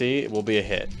AC will be a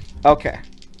hit. Okay.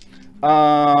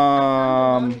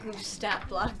 Mongoose stat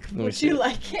block. me Would see. you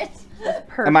like it?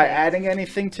 Perfect. Am I adding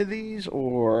anything to these,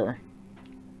 or?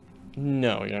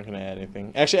 No, you're not gonna add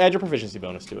anything. Actually, add your proficiency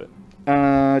bonus to it.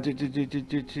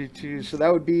 So that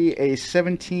would be a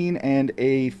 17 and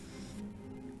a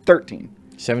 13.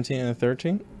 17 and a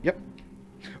 13. Yep.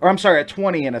 Or I'm sorry, a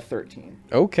 20 and a 13.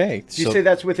 Okay. Did you say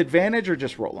that's with advantage or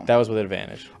just rolling? That was with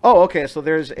advantage. Oh, okay. So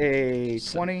there's a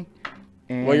 20.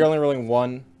 And Well, you're only rolling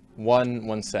one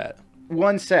set.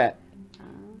 one set.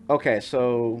 Okay,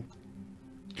 so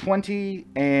 20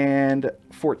 and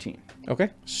 14. Okay.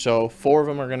 So 4 of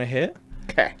them are gonna hit.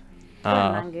 Okay.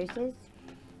 Mongooses.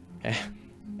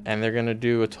 And they're gonna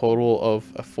do a total of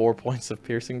 4 points of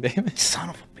piercing damage. Son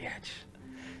of a bitch.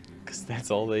 Because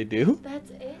that's all they do.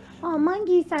 That's it. Oh,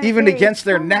 monkeys are Even very against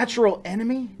their strong. natural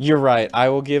enemy? You're right. I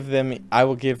will give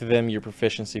them your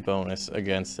proficiency bonus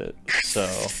against it. So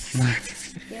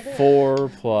 4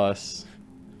 plus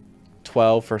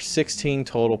 12 for 16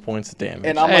 total points of damage.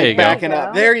 And I'm There you like go. backing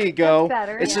up. There you go. That's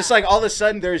better, It's yeah. just like all of a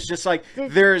sudden there's just like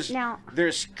This- now-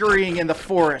 there's scurrying in the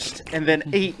forest, and then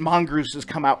 8 mongooses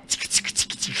come out.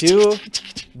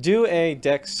 Do a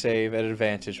dex save at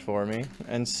advantage for me,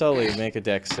 and Sully make a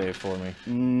dex save for me.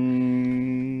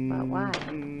 But why?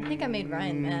 I think I made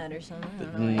Ryan mad or something. I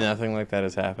don't know. Nothing like that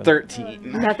has happened.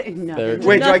 13. Nothing.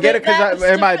 Wait, do I get it? Nothing, Because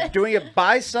am I doing it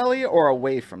by Sully or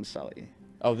away from Sully?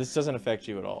 Oh, this doesn't affect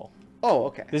you at all. Oh,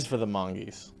 okay. This is for the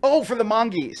mongoose. Oh, for the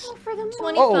mongoose. Oh, for the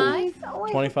 25? Oh,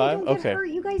 I 25? think I'm Okay. gonna hurt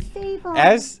you guys save them.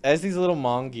 As these little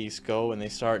mongoose go and they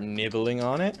start nibbling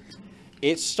on it,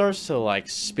 it starts to like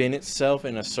spin itself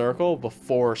in a circle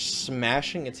before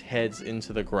smashing its heads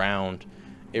into the ground,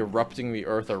 erupting the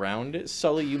earth around it.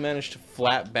 Sully, you manage to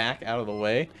flat back out of the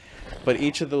way, but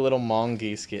each of the little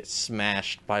mongoose get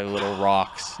smashed by little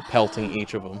rocks, pelting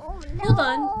each of them. Hold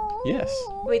on. Yes.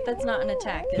 Wait, that's not an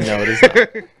attack. Is No, it? it is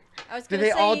not. I was Did gonna they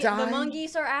say all the die?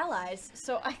 monkeys are allies,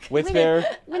 so I could With their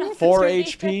when the 4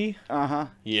 snakes- HP, Uh-huh.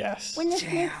 yes. When the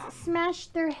snakes smash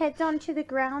their heads onto the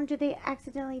ground, do they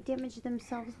accidentally damage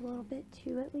themselves a little bit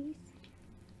too, at least?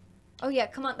 Oh yeah,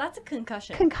 come on, that's a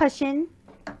concussion. Concussion,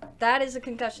 That is a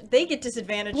concussion. They get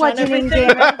disadvantage on bludgeoning everything.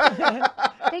 damage.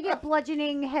 They get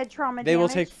bludgeoning head trauma They damage. will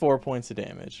take 4 points of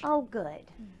damage. Oh, good.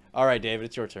 All right, David,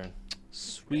 it's your turn.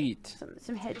 Sweet.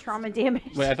 Some head trauma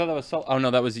damage. Wait, I thought that was Sul. Oh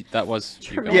no, that was you guys.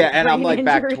 Yeah, and I'm Brain like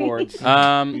back injury. towards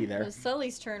Um,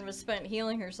 Sully's turn was spent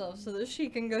healing herself so that she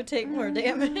can go take more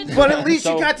damage. But at least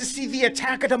So- you got to see the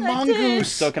attack of the did.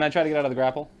 mongoose. so can I try to get out of the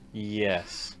grapple?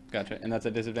 Yes. Gotcha. And that's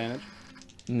a disadvantage?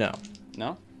 No.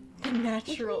 No?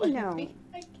 Natural. No. enemy.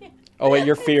 I can't. Oh wait,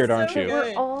 you're feared, so aren't you?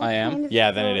 good. All I am? kind of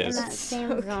Yeah, then still it in is. that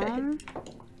same Okay. zone.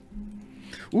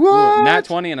 What? Nat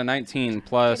 20 and a 19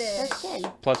 plus It is. That's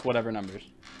good. plus whatever numbers.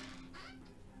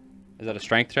 Is that a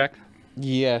strength check?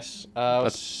 Yes.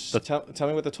 That's- Tell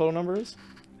me what the total number is.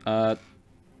 That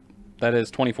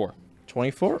is 24.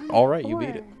 24. All right, you beat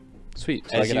it. Sweet.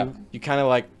 So I As get out. you kind of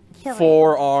like Kill it.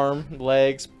 forearm,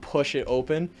 legs, push it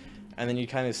open, and then you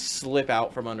kind of slip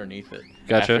out from underneath it.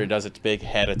 Gotcha. After it does its big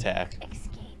head attack.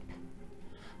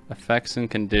 Effects and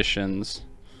conditions.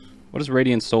 What is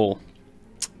Radiant Soul?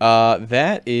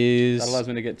 That is. That allows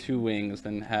me to get 2 wings,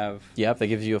 then have. Yep, that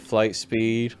gives you a flight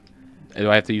speed. Do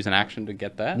I have to use an action to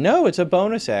get that? No, it's a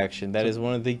bonus action. That is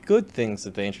one of the good things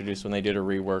that they introduced when they did a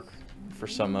rework for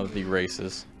some of the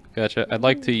races. Gotcha. I'd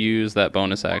like to use that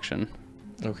bonus action.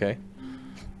 Okay.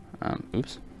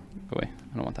 Oops. Go away.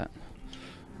 I don't want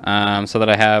that. So that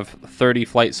I have 30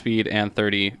 flight speed and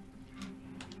 30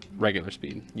 regular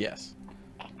speed. Yes.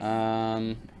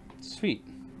 Sweet.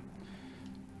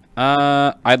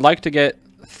 I'd like to get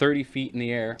 30 feet in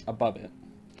the air above it.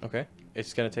 Okay.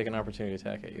 It's gonna take an opportunity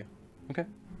attack at you. Okay.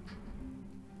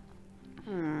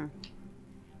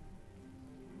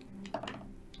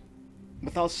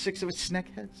 With all 6 of its snake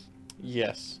heads?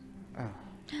 Yes.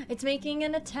 It's making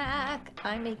an attack.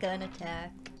 I make an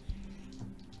attack.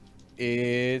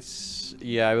 It's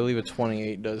I believe a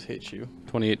 28 does hit you.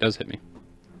 28 does hit me.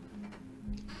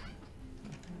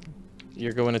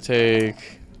 You're going to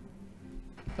take.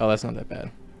 Oh, that's not that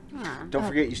bad. Don't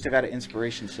forget, you still got an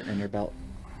inspiration sitting in your belt.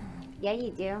 Yeah,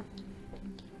 you do.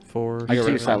 4. I got, rid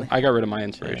too, of, Sally. I got rid of my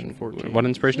inspiration. 10, 14. What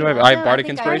inspiration do I have? Yeah, I have no, I bardic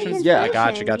think I inspiration? did. Yeah. I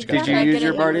gotcha. Did you use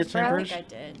your bardic inspiration? I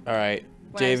think I did. All right, When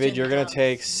I was David, doing you're the gonna drums.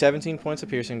 take 17 points of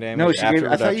piercing damage. No, she after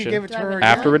gave. I thought you reduction. gave it to Do I her. have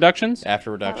again. After reductions? After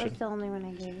That reduction. was the only one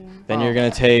I gave you. Then you're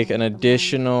gonna take an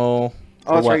additional.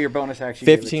 Oh, that's what, right. Your bonus action.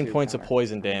 you gave it 15 to points of Connor.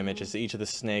 poison damage as each of the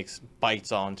snakes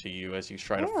bites onto you as you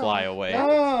try to Oh. fly away.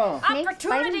 Oh. Snakes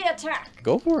Opportunity biting? attack.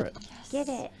 Go for it. Get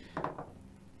it.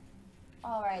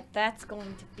 All right, that's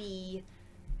going to be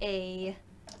a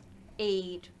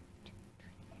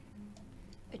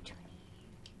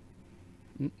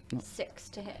 6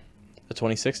 to hit. A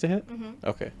 26 to hit? Mhm.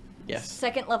 Okay. Yes.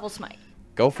 Second level smite.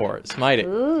 Go for it. Smite it.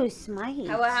 Ooh, smite.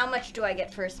 How much do I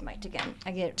get for a smite again?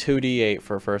 I get 2d8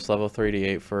 for first level,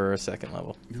 3d8 for second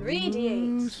level.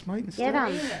 3d8. Smite and Get stuff.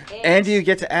 'em. Eight. And you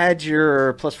get to add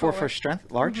your +4 for Four.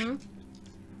 strength, large. Mhm.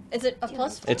 Is it a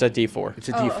 +4? It's a D4. It's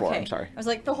a D4. okay. I'm sorry. I was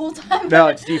like the whole time. No,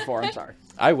 it's D4. I'm sorry.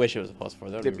 I wish it was a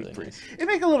 +4. That would be It'd really be nice. It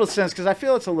make a little sense because I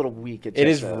feel it's a little weak. It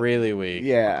is really weak.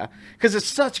 Yeah, because it's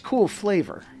such cool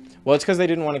flavor. Well, it's because they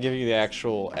didn't want to give you the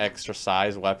actual extra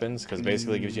size weapons, because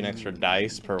basically it gives you an extra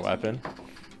dice per weapon.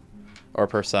 Or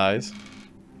per size.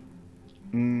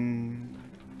 Mm.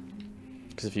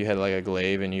 Because if you had like a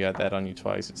glaive and you got that on you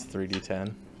twice, it's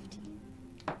 3d10.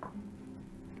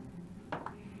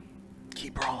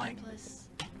 Keep rolling. Plus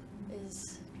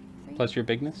is 3. Plus your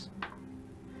bigness.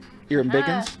 You're in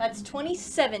biggins? That's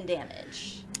 27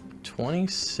 damage.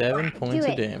 27 points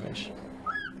Do of it. damage.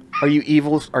 Are you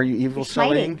evil? Are you evil You're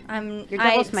smiting. selling? You're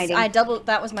double smiting.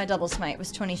 That was my double smite.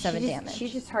 Was 27 damage. She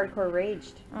just hardcore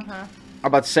raged. Uh-huh. I'm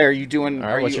about to say, are you doing? All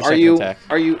right, are what's you? your Are second you? attack?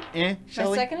 Are you? My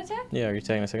Shelly? second attack? Yeah, are you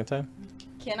taking a second time?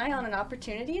 Can I on an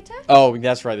opportunity attack? Oh,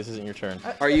 that's right. This isn't your turn.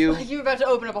 Are you? You're about to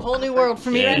open up a whole new world for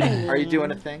me Yeah. right now. Are you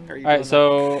doing a thing? Are you? All right, doing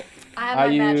so I have I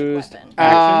my magic used weapon. Action,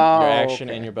 Oh, your action,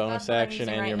 okay. and your bonus That's what I'm action,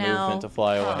 using and right your now. movement to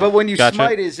fly away. But when you Gotcha.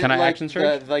 smite, is Can it I like action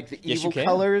surge? the Yes, you evil can.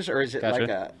 colors, or is it Gotcha. like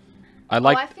a? I'd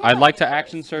like I feel I'd like to it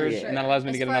action is, surge, for and that allows me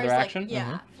As to get far another as, like, action.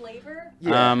 Yeah, flavor.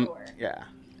 Yeah. Sure. Yeah.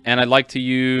 And I'd like to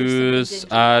use There's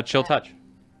something chill different. touch.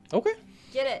 Okay.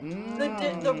 Get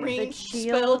it? The range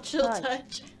chill spell, chill touch.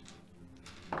 touch.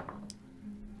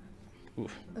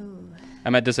 Oof. Ooh.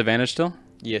 I'm at disadvantage still.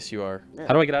 Yes, you are.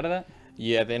 How do I get out of that?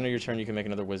 Yeah, at the end of your turn, you can make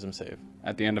another wisdom save.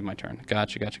 At the end of my turn.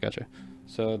 Gotcha.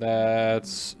 So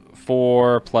that's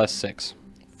 4 plus 6.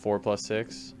 4 plus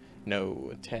 6.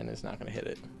 No, 10 is not going to hit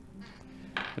it.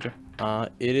 Gotcha.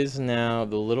 It is now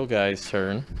the little guy's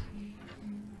turn.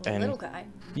 The And- little guy.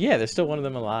 Yeah, there's still one of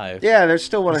them alive. Yeah, there's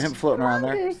still one of him floating around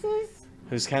there. Gooses.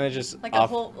 Who's kind of just Like off.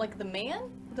 a whole, like the man?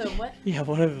 The what? Yeah,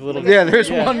 one of the little. Yeah, there's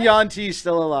Yeah. one Yanti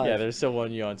still alive. Yeah, there's still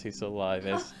one Yonti still alive.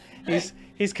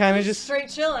 He's kind of just. Straight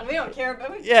chilling. We don't care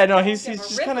about. Yeah, no, we don't he's give a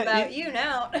just rip kinda- about you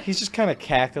now. He's just kind of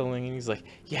cackling, and he's like,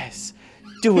 "Yes,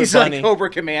 do it, He's bunny. like Cobra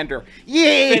Commander.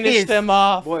 Yeah. Finish them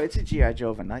off." Boy, it's a GI Joe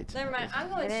of a night. Never mind. I'm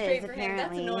going It straight is, for him. That's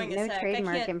apparently. annoying No as heck.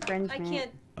 trademark I can't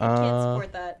infringement.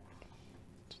 support that.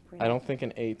 I don't think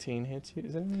an 18 hits you.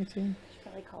 Is it an 18? Should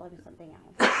probably call him something else.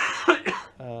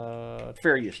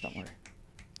 Fair use, don't worry.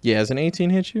 Yeah, has an 18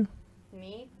 hit you?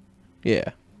 Me? Yeah.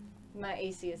 My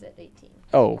AC is at 18.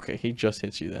 Oh, okay. He just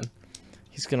hits you then.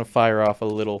 He's gonna fire off a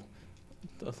little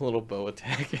bow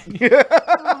attack. at you.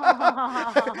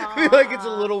 I feel like it's a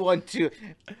little one too.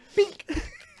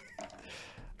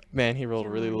 Man, he rolled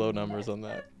really low numbers on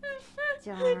that.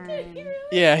 Darn.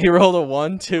 Yeah, he rolled a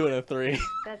 1, 2, and a 3.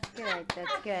 That's good.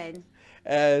 That's good.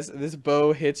 As this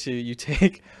bow hits you, you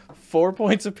take 4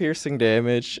 points of piercing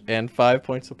damage and 5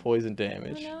 points of poison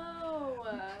damage. No.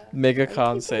 Make a Why con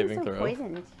are you saving so throw.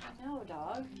 Poisoned? No,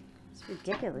 dog. It's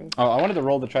ridiculous. Oh, I wanted to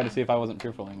roll to try to see if I wasn't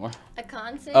fearful anymore. A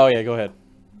con save? Oh yeah, go ahead.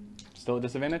 Still at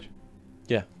disadvantage?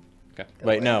 Yeah. Okay.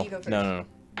 Wait, for it. no. You go first. No.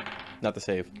 Not the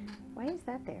save. Why is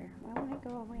that there? Why won't it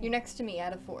go away? You're next to me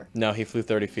out of 4. No, he flew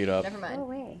 30 feet up. Never mind. Go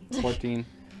away. 14.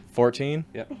 14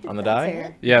 Yep. on the That's die.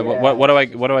 fair. Yeah. What do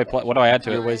I add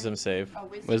to Your it? wisdom save. Oh,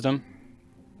 wisdom. Wisdom.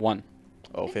 1.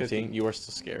 Oh, 15. You are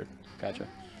still scared. Gotcha.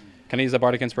 Can I use the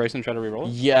bardic inspiration and try to reroll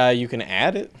it? Yeah, you can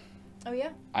add it. Oh, yeah?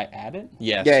 I add it?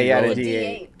 Yes. Yeah, you yeah, roll it A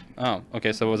it. D8. D8. Oh,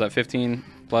 okay. So what was that 15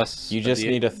 plus? You a just D8?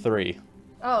 need a 3.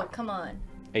 Oh, come on.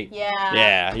 8. Yeah.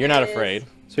 Yeah, you're not it is. Ah,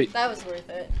 Sweet. That was worth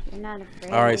it. You're not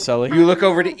afraid. All right, Sully. You look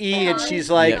over to E and she's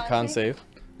like, Yeah, con save.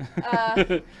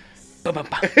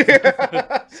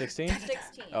 16?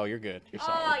 16. Oh, you're good. You're Oh,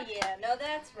 solid. yeah. No,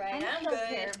 that's right. I'm so good.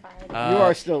 terrified. you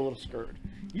are still a little scared.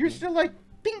 You're still like,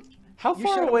 bing, How you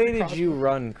far should've away went did across you the-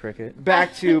 run, Cricket?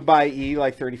 back to by E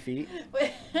like 30 feet,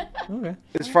 Okay.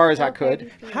 as far as I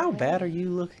could. How bad are you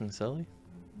looking, Sully?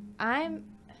 I'm...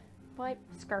 What?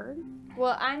 Scared?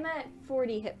 Well, I'm at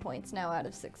 40 hit points now out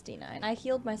of 69. I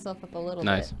healed myself up a little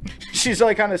Nice. bit. She's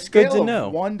like on a scale to know.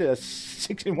 of 1 to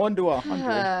 61 to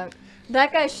 100.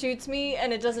 That guy shoots me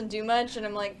and it doesn't do much, and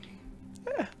I'm like...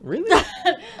 Really?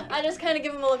 I just kind of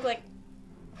give him a look like...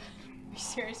 Are you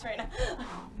serious right now?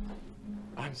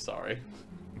 I'm sorry.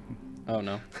 Oh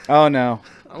no. Oh no.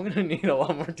 I'm gonna need a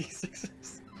lot more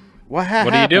d6s. What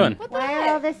happened? What are you doing? What the Why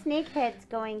are all heck? the snakeheads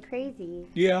going crazy?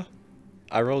 Yeah.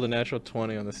 I rolled a natural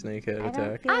 20 on the snakehead I don't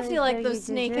attack. I as feel like though those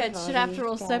you deserve snakeheads all should have to these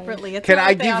roll guys. separately. It's Can not I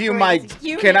like they give you operate my as a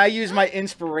unit. Can I use my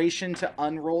inspiration to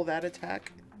unroll that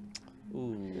attack?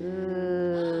 Ooh.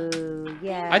 Ooh,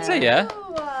 yeah. I'd say yeah.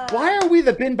 Ooh, Why are we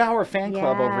the Ben Bauer fan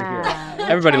club over here? Yeah. We're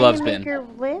Everybody trying loves to Ben. make her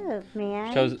live,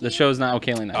 man. The show's not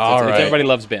Ocalian Knights. All It's right. everybody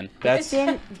loves Ben. That's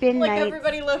Ben like Knights.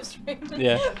 everybody loves Raymond.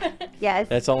 Yeah. Yes.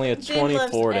 that's only a Ben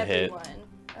loves 24 to hit. everyone.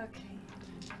 Okay.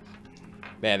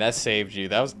 Man, that saved you.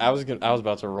 I was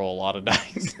about to roll a lot of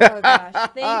dice. Oh gosh,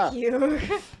 thank you.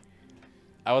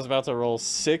 I was about to roll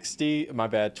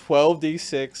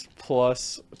 12d6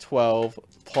 plus 12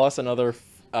 plus another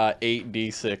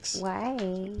 8d6. Why?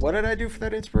 What did I do for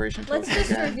that inspiration? Let's token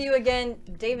just again? review again.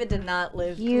 David did not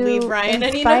You leave Ryan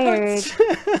any inspired. notes. You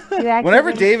acted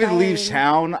Whenever David inspired. leaves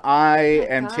town, I Oh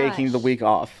my am taking the gosh. week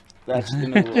off. That's in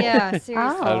the rule. Yeah, seriously.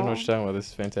 I don't know Oh. what you're talking about. This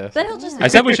is fantastic. Then he'll just. I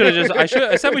said we should have just. I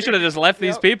said we should have just left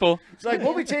these Yep. people. It's like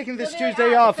we'll be taking this They'll be like,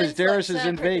 Tuesday "Ah, off as defense Darius is left,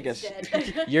 in that Vegas. person's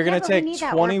dead." You're gonna Yeah, but we take need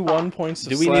that 21 orb. points of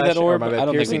Do we need that slash- or orb? my I bad, don't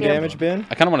think piercing we do. damage, Ben.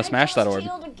 I kind of want I to smash that cast orb.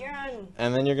 shield again.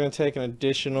 And then you're gonna take an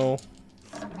additional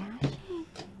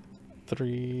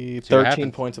See what 13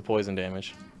 happens. points of poison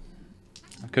damage.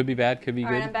 Could be bad. Could be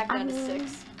All right, good. I'm back down to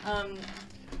 6.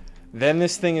 Then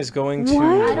this thing is going to What?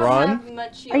 I don't run have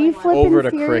much Are you healing flipping over to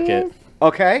serious? Cricket.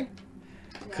 Okay.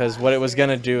 because what it was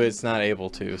gonna do, it's not able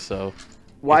to. So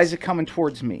Why is it coming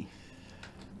towards me?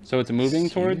 So it's moving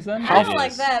towards them. I don't It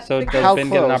like is. that. So because How does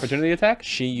Ben get an close? opportunity attack?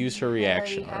 she used her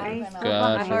reaction already.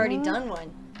 Gotcha. I've already done one.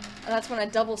 And that's when I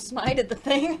double smited the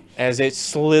thing. As it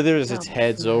slithers its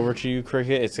heads over to you,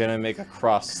 Cricket, it's gonna make a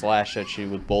cross slash at you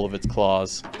with both of its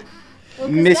claws. Well, 'cause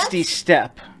Misty that's-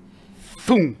 step.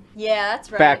 Boom. Yeah,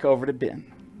 that's right. Back over to Ben.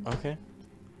 Okay.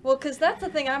 Well, because that's the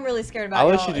thing I'm really scared about. I'll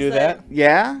let y'all, you is do that.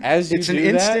 Yeah? As you it's do an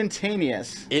that-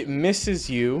 instantaneous. It misses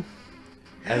you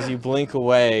as you blink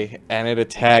away, and it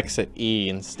attacks at E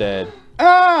instead.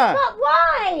 Ah! But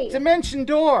why? Dimension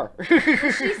door.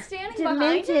 She's standing behind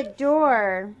it. Demented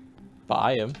door.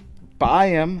 Buy him. Buy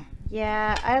him.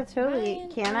 Yeah, I'll totally. Ryan,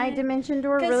 Can I Ryan. dimension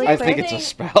door 'Cause really I here's quick? think the it's a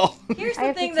thing- spell. Here's I the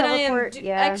have to thing that I am teleport,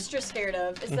 yeah. extra scared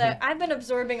of is that I've been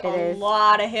absorbing It a is.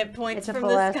 lot of hit points It's a from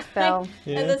full this ass guy. spell.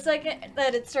 Yeah. And the second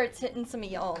that it starts hitting some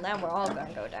of y'all, now we're all gonna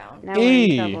go down. Now we're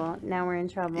E. in trouble. Now we're in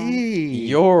trouble. E.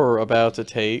 You're about to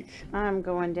take. I'm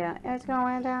going down. It's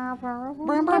going down. If you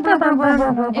hit me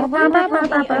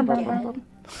again,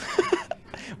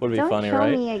 Would be Don't funny, kill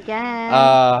right? me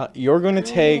again. You're gonna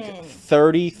take Win.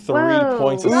 33 Whoa.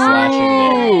 points of Whoa.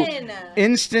 slashing damage. Run!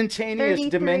 Instantaneous 33?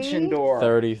 dimension door.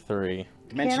 33.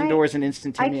 Dimension Can I- door is an I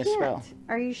instantaneous can't. spell.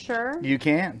 Are you sure? You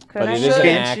can. Could But I it is an do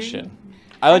Can't you? action.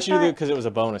 I let you do thought- it because it was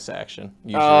a bonus action.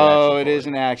 Use your Oh, reaction it for is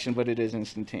an action, but it is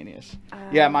instantaneous.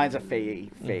 Yeah, mine's a fae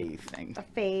thing. A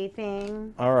fae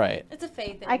thing. All right. It's a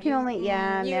faith thing. I can only-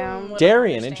 yeah, you no. wouldn't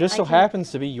Darian, it understand. just so I can-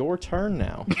 happens to be your turn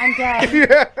now. I'm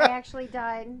dead. I actually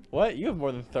died. What? You have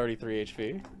more than 33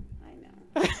 HP.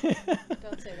 I know. Don't say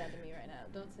that to me right now.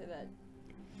 Don't say that.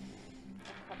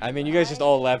 I mean, you guys just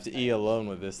all left E alone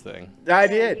with this thing. I you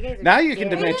guys did. are Now you can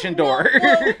scary. dimension No, door.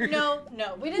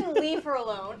 No. We didn't leave her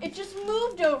alone. It just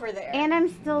moved over there. And I'm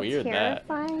still Weird that.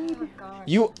 terrified. oh gosh.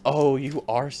 You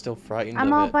are still frightened I'm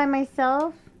of all it. by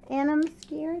myself, and I'm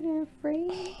scared and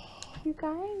afraid. You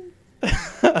guys.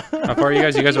 How far are you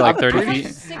guys? You guys are like 30 I have feet.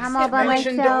 6 I'm all by hit points.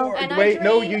 Dimension myself. door. And I Wait,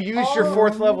 no, drained you used your all-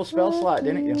 4th level spell slot,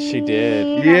 didn't you? She did.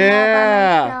 I'm all by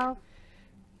Yeah. myself.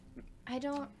 I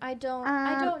don't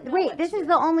know. Wait, what this to is do.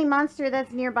 the only monster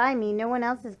that's nearby me. No one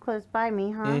else is close by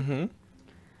me, huh? Mm-hmm.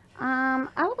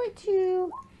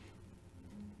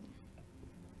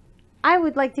 I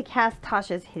would like to cast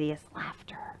Tasha's Hideous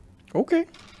Laughter Okay.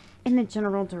 in the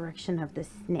general direction of the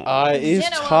snake. Is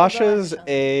General Tasha's direction.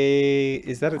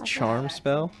 is that a charm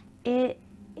spell? It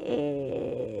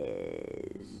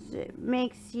is. It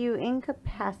makes you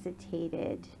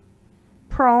incapacitated.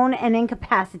 Prone and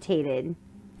incapacitated.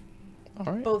 All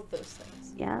right. Both those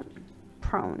things. Yeah.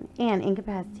 Prone and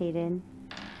incapacitated.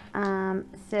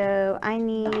 So I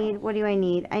need. What do I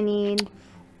need? I need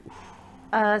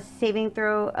a saving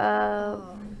throw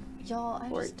of. Y'all, I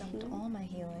just dumped 14. all my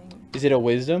healing. Is it a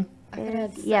wisdom? I could have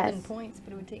had 7 Yes. points,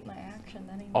 but it would take my action.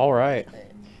 That ain't All right. worth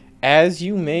it. As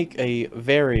you make a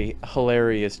very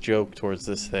hilarious joke towards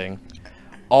this thing,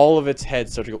 all of its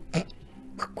heads start to go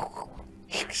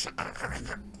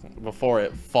before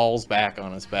it falls back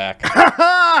on its back.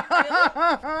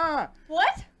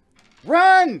 What?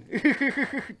 Run!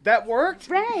 That worked?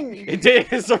 Ren! It did.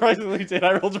 It surprisingly did.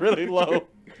 I rolled really low.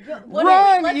 What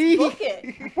Run, let's E. book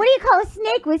it. What do you call a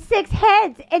snake with 6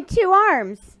 heads and 2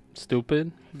 arms?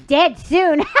 Stupid. Dead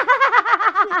soon.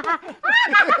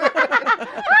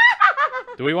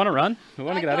 Do we want to run? We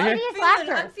want to get out of here?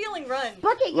 I'm feeling run.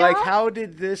 Book it, y'all. Like, how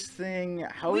did this thing?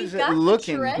 How We is it got the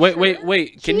looking? treasure.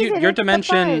 Wait. Can you Jesus, your it's the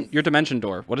dimension buzz. your dimension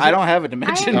door? What is it? I don't have a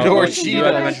dimension I- door. Oh, She you have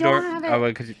a does. dimension door. I don't have it. Oh,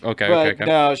 wait, 'cause okay, But okay.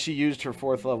 no, she used her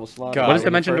 4th level slot. God, What does when the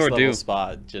Dimension first Door level do?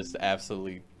 Spot just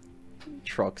absolutely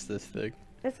trucks this thing.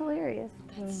 It's hilarious.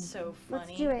 That's so funny.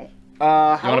 Let's do it.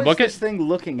 How wanna is book this it? thing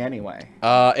looking anyway?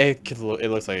 It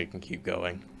looks like it can keep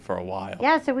going for a while.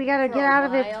 Yeah, so we gotta For get a out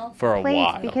of while. its For a place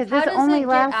while. because How this does only it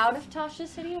lasts. get out of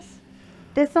Tasha's Hideous?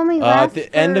 This only At lasts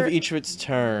the end of for- each of its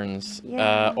turns,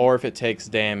 Yeah. or if it takes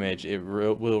damage, it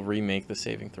will remake the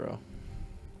saving throw.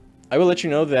 I will let you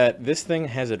know that this thing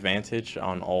has advantage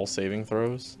on all saving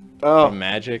throws from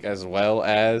magic, as well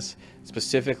as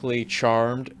specifically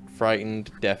charmed,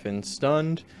 frightened, deafened,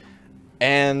 stunned,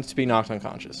 and to be knocked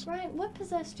unconscious. Ryan, what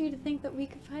possessed you to think that we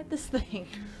could fight this thing?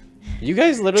 You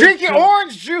guys literally Drink your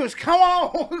orange juice. Come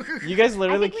on. You guys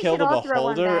literally think we killed should a all throw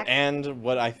one beholder back. and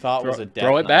what I thought was a death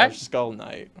throw it knight, back? or skull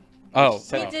knight. Oh,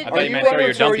 We did- I Are thought you you meant throw your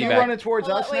running? So are dumpy you back. running towards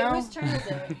Hold us on, wait, now? whose turn is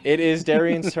it? It is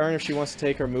Darian's turn if she wants to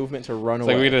take her movement to run It's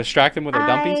like away. we're gonna distract him with our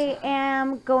dumpies. I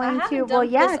am going I to. haven't Well,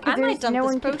 dumped yeah, this- I because might there's dump no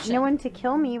this one, potion. no one to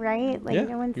kill me, right? Like Yeah.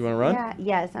 no one. You wanna run? Yeah.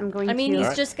 Yes, I'm going I mean, to. he's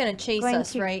Alright. just gonna chase Going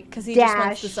us, to right? Because he just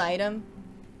wants dash. this item.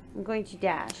 I'm going to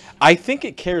dash. I think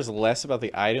it cares less about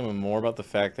the item and more about the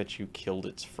fact that you killed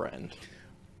its friend.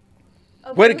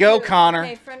 Oh, Way to go, boo-hoo. Connor.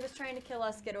 Okay, friend was trying to kill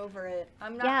us. Get over it.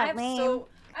 I'm not. Yeah,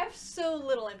 I have so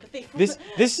little empathy. For This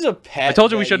is a pet. I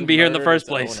told you we that shouldn't be here in the murdered first its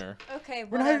place. owner. Okay,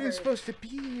 We're whatever. not even supposed to be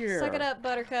here. Suck it up,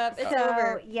 Buttercup. It's So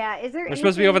over. yeah, is there? We're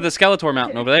supposed to be over the Skeletor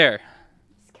Mountain over there.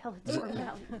 Skeletor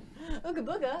Mountain. Ooga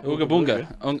booga. Ooga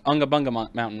Boonga. Unga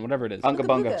Bunga Mountain, whatever it is. Unga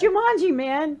bunga. Jumanji,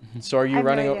 man. So are you I have no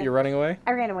running? idea. You're running away?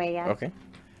 I ran away. Yeah. Okay.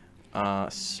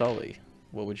 Sully,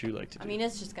 what would you like to do? I mean,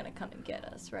 it's just gonna come and get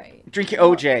us, right? Drink your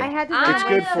OJ. I had to. It's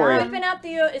good for you. Whipping out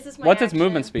the. Is this my What's its action?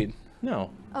 movement speed?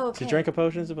 No. Oh, okay. To drink a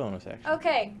potion is a bonus action.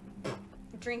 Okay.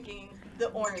 Drinking the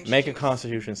orange. Make a juice.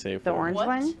 Constitution save. The for me. orange What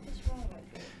one. is wrong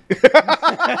with you?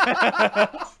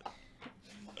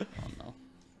 Oh no.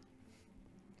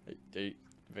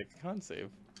 Make a con save.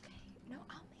 No,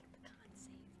 I'll make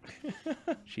the con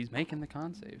save. She's making the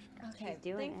con save. Okay.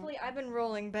 doing it. Thankfully, I've been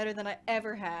rolling better than I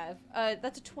ever have.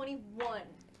 That's a 21.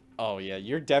 Oh yeah,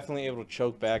 you're definitely able to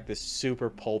choke back this super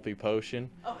pulpy potion.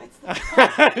 Oh, it's the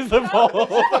It's the pulp.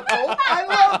 I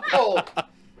love pulp.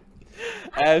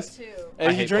 As too. I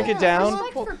as you hate drink pulp. it down,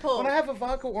 Respect for pulp. When I have a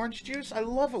vodka orange juice, I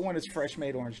love it when it's fresh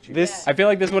made orange juice. this I feel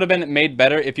like this would have been made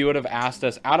better if you would have asked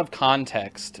us out of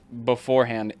context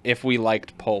beforehand if we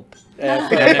liked pulp.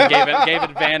 And then gave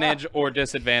advantage or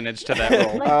disadvantage to that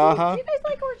roll. Like, Uh-huh. do you guys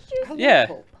like orange juice? Yeah.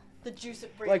 The juice of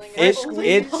Like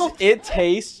Breitling. fresh it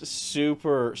tastes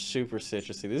super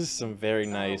citrusy. This is some very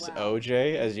nice wow.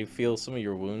 OJ as you feel some of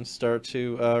your wounds start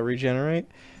to regenerate.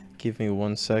 Give me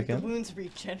 1 The second. wounds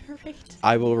regenerate.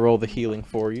 I will roll the healing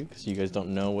for you because you guys don't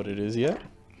know what it is yet.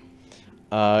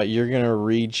 You're gonna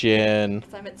regen.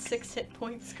 I'm at 6 hit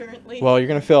points currently. Well, you're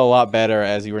gonna feel a lot better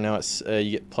as you are now at you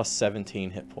get plus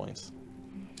 17 hit points.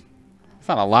 It's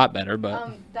not a lot better,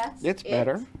 but That's It's it?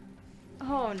 better.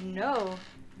 Oh no.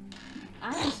 I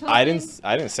was I hoping-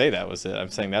 didn't say that was it. I'm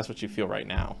saying that's what you feel right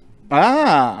now.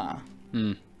 Ah.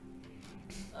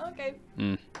 Okay.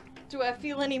 Mm. Do I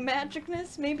feel any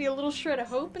magicness? Maybe a little shred of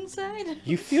hope inside?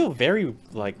 You feel very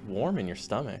like warm in your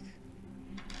stomach.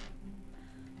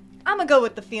 I'm gonna go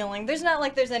with the feeling. There's not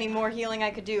like there's any more healing I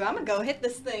could do. I'm gonna go hit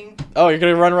this thing. Oh, you're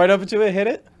gonna run right up into it, hit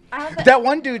it? That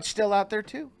one dude's still out there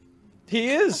too. He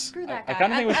is. Screw that I guy.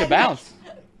 kind of think we should bounce.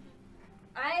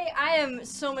 I am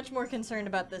so much more concerned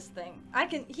about this thing.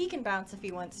 He can bounce if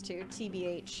he wants to.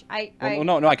 TBH. Well,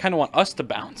 no, I kind of want us to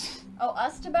bounce. Oh,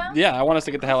 us to bounce? Yeah, I want us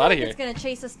to get the hell I out feel of like here. It's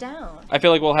gonna chase us down. I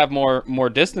feel like we'll have more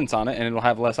distance on it, and it'll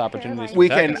have less opportunities. like- to We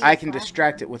attack can. us. I can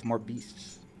distract it with more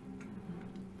beasts.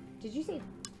 Did you say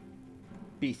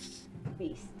Beasts.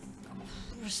 beasts?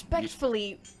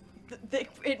 Respectfully,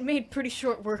 it made pretty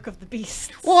short work of the beasts.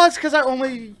 Well, that's because I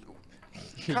only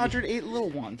conjured 8 little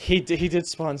ones. He did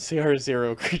spawn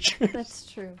CR0 creatures. That's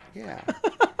true. Yeah.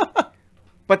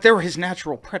 But they were his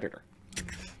natural predator.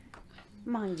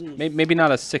 Mongoose. Maybe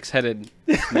not a 6-headed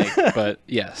snake, but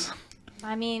yes.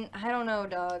 I mean, I don't know,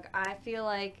 dog. I feel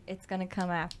like it's gonna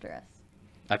come after us.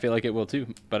 I feel like it will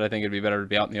too, but I think it'd be better to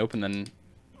be out in the open than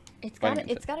It's Fighting gotta,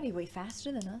 it. it's gotta be way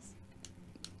faster than us.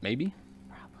 maybe.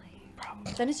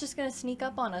 Probably. Then it's just gonna sneak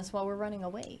up on us while we're running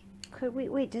away. Could we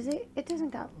wait? Does it? It doesn't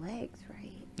got legs,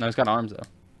 right? No, it's got arms though.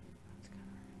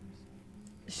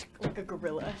 Like a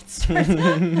gorilla.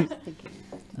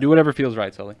 Do whatever feels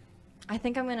right, Sully. I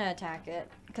think I'm gonna attack it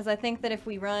because I think that if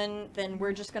we run, then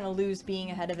we're just gonna lose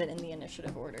being ahead of it in the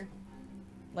initiative order.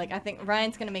 Like I think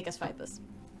Ryan's gonna make us fight this.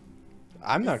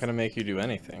 I'm not gonna make you do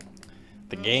anything.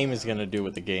 The game is gonna do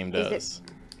what the game Is it- does.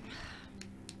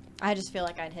 I just feel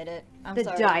like I'd hit it. I'm The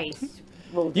sorry. dice.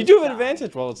 will You do have decide.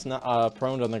 advantage while it's not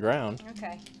prone on the ground.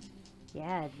 Okay,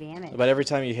 Yeah, advantage. But every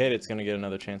time you hit, it's gonna get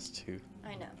another chance to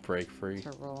I know. break free.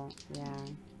 To roll. Yeah.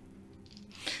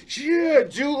 Yeah,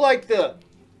 do like the.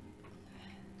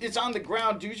 It's on the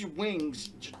ground. Do your wings.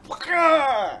 Just,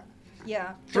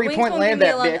 Yeah. 3-point land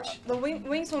that bitch. The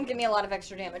wings won't give me a lot of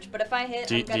extra damage, but if I hit,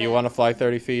 Do you want to fly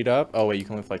 30 feet up? Oh wait, you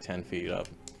can only fly 10 feet up.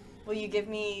 Will you give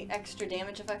me extra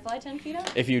damage if I fly 10 feet up?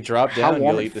 If you drop How down,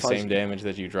 warm you'll and eat the fuzzy? same damage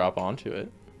that you drop onto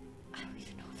it. I don't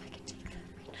even know if I can take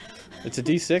that. It's a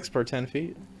d6 per 10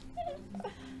 feet.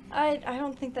 I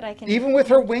don't think that I can. Even with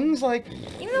her wings, like...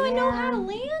 Even though I know how to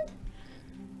land?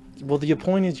 Well, the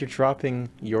point is you're dropping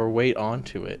your weight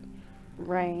onto it.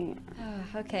 Right.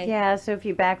 Okay. Yeah, so if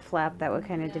you backflap, that would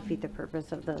kind of defeat the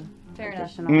purpose of the Fair enough.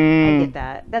 additional. I get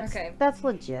that. Okay. That's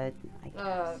legit. I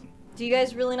guess. Do you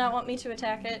guys really not want me to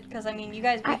attack it? Because, I mean, we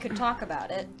could talk about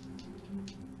it.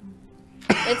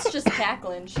 It's just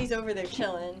cackling. She's over there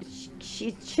chilling.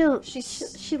 She's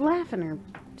laughing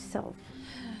herself.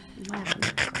 Laughing.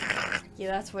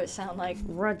 Yeah, that's what it sounds like.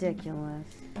 Ridiculous.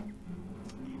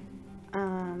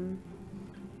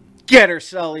 Get her,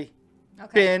 Sully.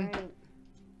 Okay. Ben. Right.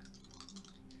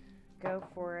 Go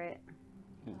for it.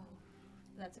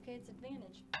 That's okay, it's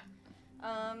advantage.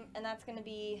 And that's gonna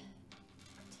be...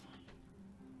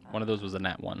 One of those was a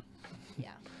nat 1. Yeah.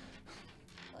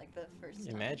 Like the first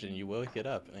time. Imagine you wake it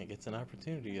up and it gets an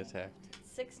opportunity attack.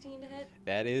 16 to hit.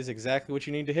 That is exactly what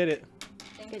you need to hit it.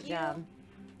 Thank Good you. job.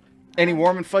 Any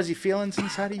warm and fuzzy feelings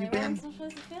inside of you, Anyone Ben? else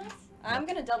supposed to feel? I'm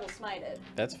gonna double smite it.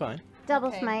 That's fine. Double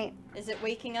Okay. smite. Is it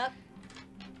waking up?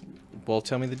 Well,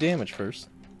 tell me the damage first.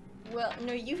 Well,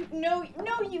 no, you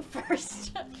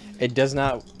first. It does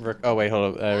not. Oh wait,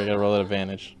 hold up. We gotta roll at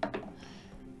advantage.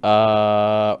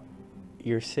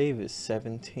 Your save is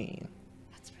 17.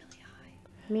 That's really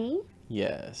high. Me?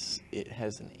 Yes, it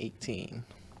has an 18.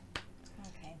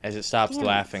 Okay. As it stops Damn it.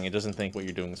 laughing, it doesn't think what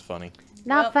you're doing is funny.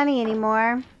 Not Well- funny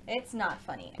anymore. It's not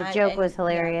funny. The joke was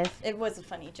hilarious. Yeah, it was a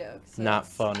funny joke. So Not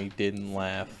it's- funny, didn't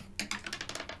laugh.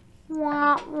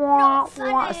 Wah, wah,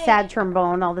 funny. wah. Sad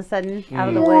trombone all of a sudden out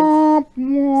of the woods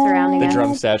surrounding The us.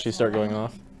 drum statues start going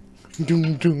off.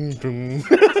 Doom, doom, doom.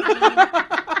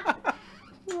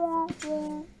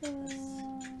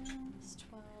 It's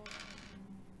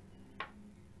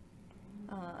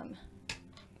 12.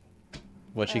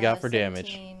 What you got for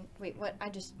damage? 17. Wait, what? I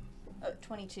just...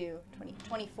 22, 20,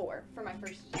 24 for my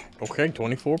first attack. Okay,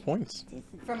 24 points.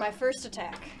 For my first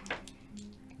attack.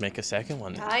 Make a second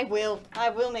one. I will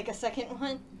make a second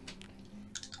one.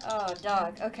 Oh,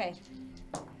 dog. Okay.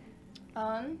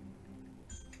 Let's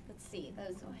see.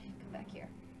 Those. Oh, come back here.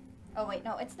 Oh wait,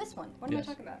 no, it's this one. What am I Yes.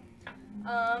 talking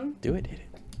about? Do it, hit it,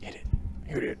 hit it,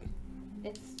 hit it.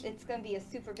 It's gonna be a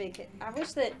super big hit. I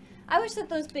wish that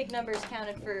those big numbers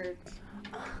counted for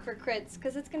crits,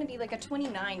 because it's gonna be like a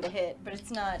 29 to hit, but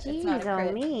it's not. It's not a Jeez, crit.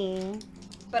 on me.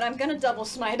 But I'm gonna double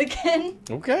smite again.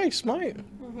 Okay, smite.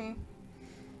 Mhm.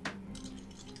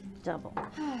 Double.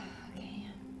 Okay.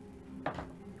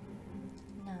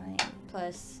 9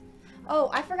 plus. Oh,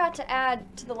 I forgot to add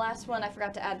to the last one. I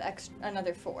forgot to add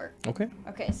another 4. Okay.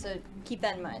 Okay, so keep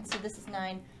that in mind. So this is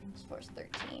 9 plus 4 is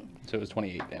 13. So it was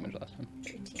 28 damage last time.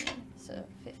 13. So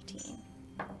 15.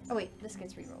 Oh wait, this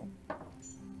gets rerolled.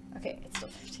 Okay, it's still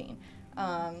 15.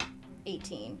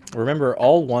 18. Remember,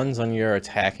 all ones on your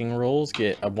attacking rolls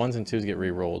get ones and twos get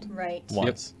re-rolled Right.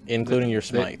 once, including your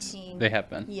smites. 15. They have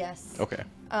been. Yes. Okay.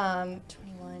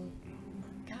 21.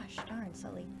 Gosh darn,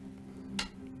 Sully.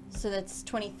 So that's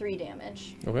 23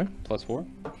 damage. Okay. Plus 4.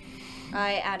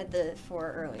 I added the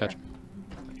 4 earlier. Gotcha.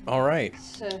 All right.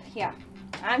 So yeah,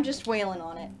 I'm just wailing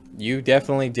on it. You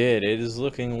definitely did. It is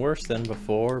looking worse than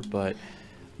before, but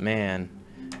man.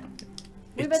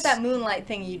 What about that moonlight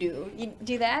thing you do? You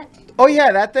do that? Oh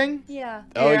yeah, that thing? Yeah.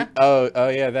 Oh, Yeah. oh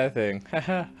yeah, that thing.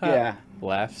 Yeah.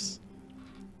 Laughs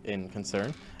in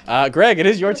concern. Greg, it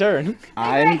is your turn.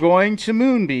 I'm going to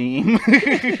moonbeam.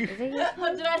 Did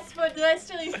I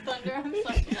steal your thunder? I'm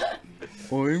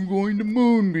sorry. I'm going to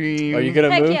moonbeam. Are you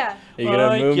gonna Heck move? yeah. Are you gonna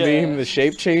I moonbeam the guess.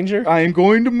 shape changer? I am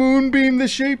going to moonbeam the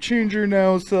shape changer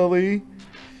now, Sully.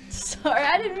 Sorry,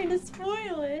 I didn't mean to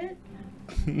spoil it.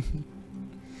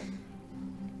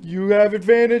 You have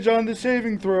advantage on the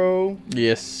saving throw.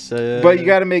 Yes. But you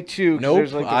gotta make 2. 'cause Nope,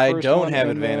 there's, like, the I first don't one have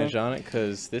and the- advantage on it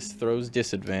because this throws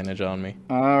disadvantage on me.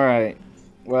 Alright.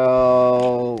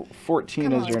 Well, 14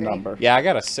 Come is on, your Greg. number. Yeah, I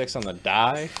got a 6 on the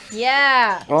die.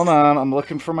 Yeah. Hold on, I'm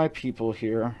looking for my people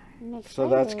here. I'm So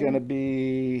that's excited. gonna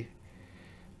be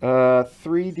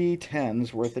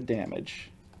 3d10s worth of damage.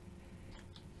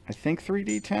 I think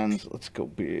 3d10s. Let's go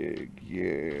big.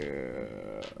 Yeah.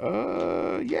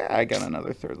 Yeah, I got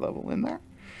another 3rd level in there.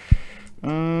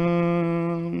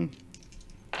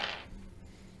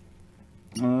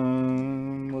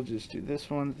 We'll just do this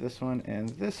one, and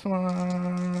this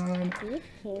one.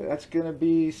 That's gonna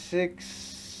be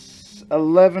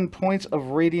 11 points of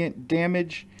radiant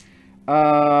damage.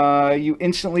 You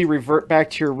instantly revert back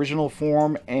to your original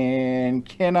form and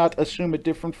cannot assume a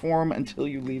different form until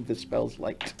you leave the spell's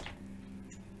light.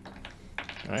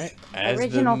 All right. As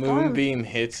Original the form. moonbeam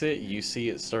hits it, you see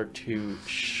it start to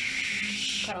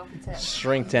Cut off its head.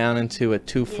 shrink down into a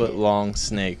 2-foot-long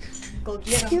snake. Go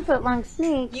get him. 2-foot-long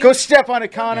snake. Go step on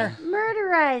it, Connor.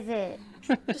 Murderize it.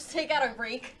 Just take out a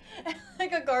rake,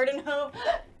 like a garden hoe.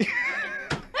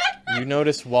 You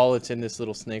notice while it's in this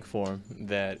little snake form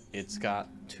that it's got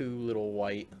 2 little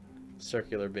white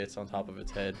circular bits on top of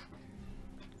its head.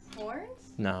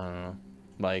 Horns? No.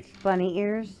 Like Bunny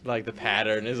ears. the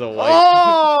pattern is a white.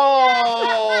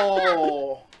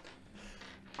 Oh!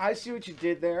 I see what you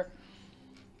did there.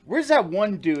 Where's that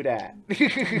one dude at?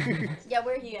 Yeah,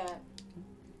 where he at?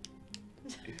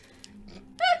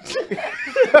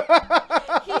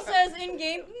 He says in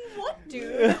game, what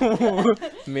dude?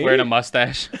 Me? Wearing a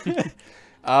mustache.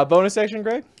 Bonus action,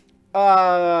 Greg?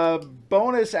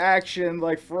 Bonus action,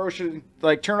 like ferocious,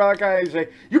 like turn on that guy and say,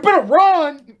 "You better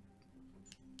run!"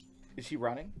 Is he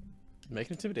running? Make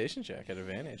an intimidation check at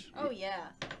advantage. Oh yeah.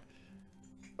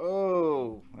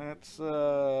 Oh, that's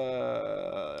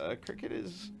cricket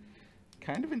is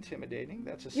kind of intimidating.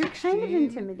 That's a 16. You're kind of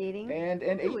intimidating. And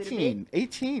an Ooh, wait a 18.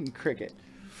 18 cricket.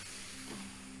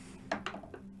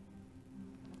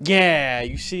 Yeah,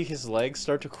 you see his legs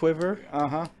start to quiver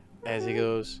Uh-huh. as he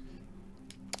goes.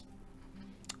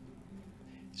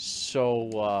 So,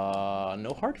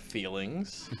 no hard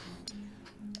feelings.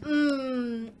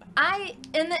 In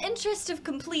the interest of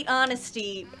complete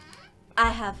honesty, I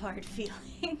have hard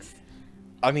feelings.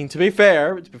 I mean, to be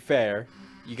fair,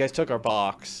 you guys took our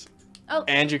box, Oh.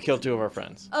 and you killed 2 of our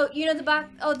friends. Oh, you know the box.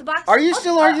 Oh, the box. Are you oh,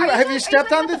 still arguing? Have you are stepped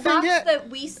talking on the about thing box yet? That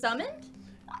we summoned.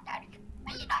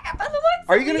 Are you talking about the box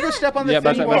Are that you going to we go had? step on the Yeah,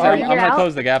 thing? but Well, I'm you're gonna out.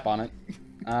 close the gap on it.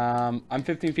 I'm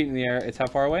 15 feet in the air. It's how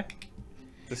far away?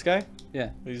 This guy? Yeah.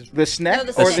 He's The snake? No,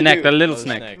 the The snake. snake, the dude? little oh, the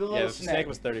snake. Yeah, The the little snake snake.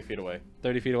 was 30 feet away.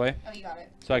 30 feet away. Oh, you got it.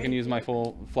 So I can use my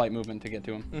full flight movement to get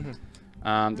to him.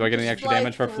 Mm-hmm. Do I get any Just extra fly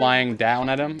damage for through. flying down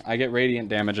at him? I get radiant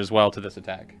damage as well to this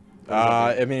attack.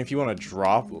 I mean, if you want to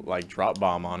drop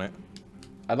bomb on it.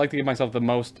 I'd like to give myself the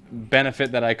most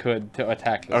benefit that I could to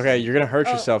attack this. Okay, you're gonna hurt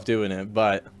Oh. yourself doing it,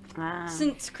 but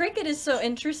Since Cricket is so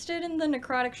interested in the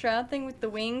necrotic shroud thing with the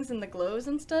wings and the glows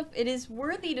and stuff, it is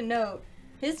worthy to note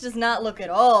his does not look at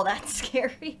all that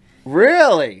scary.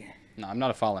 Really? No, I'm not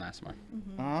a fallen Asmar.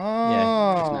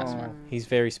 Oh. just not smart. he's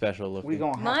very special looking. We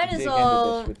gonna have Mine to is dig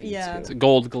all- into this with these yeah. two. It's a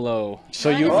gold glow.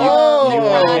 So Mine you, is you, all you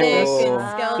wanna necrotic hit this? and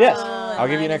Yes. skeletal, Yes, and I'll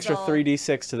give you mine an is extra all-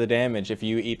 3d6 to the damage if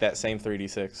you eat that same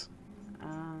 3d6.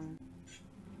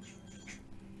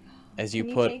 As you Can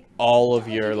you put take- all of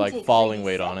You your can like take falling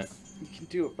weight on it. 36. You can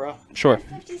do it, bro. Sure.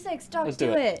 56, dog, Let's do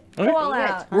do it. it. Okay. Go all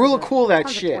out. Rule of cool that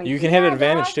 100 shit. points. You can hit Yeah,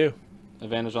 advantage dog. too.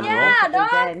 Advantage on the Yeah, roll.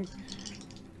 dog. Dead.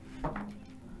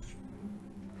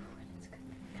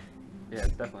 Yeah, it's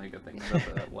definitely a good thing. That's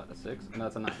a, what, a 6? No,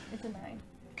 that's a 9. It's a 9.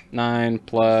 9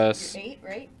 plus 8,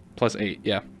 right? plus 8.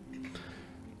 Yeah.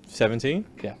 17?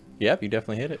 Yeah. Yep, you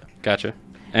definitely hit it. Gotcha.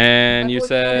 And My you boy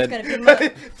Connor's gonna said, beat him up.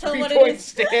 Tell him what it 3-point is.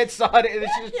 stance on it, and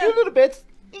it's just Yeah. 2 little bits.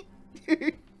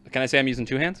 can I say I'm using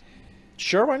 2 hands?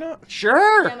 Sure, why not?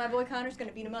 Sure. Yeah, my boy Connor's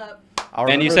gonna beat him up. I'll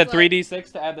And you remember- said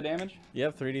 3d6 to add the damage?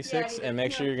 Yep, 3d6, Yeah, and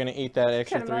make yeah. sure you're gonna eat that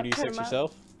extra Cut 'em up, 3d6 cut 'em up.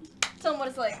 yourself. Tell him what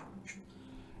it's like.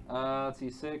 Let's see,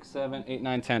 6, 7, 8,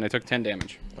 9, 10. I took 10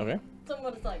 damage. Okay. Tell him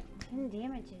what it's like. 10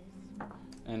 damages.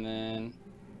 And then,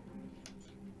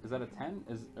 is that a 10?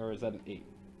 Or is that an 8?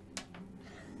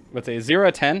 Let's say 0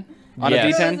 a 10 on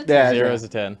Yes. a Zero is d10? a 10. 0 is a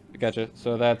 10. Gotcha.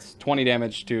 So that's 20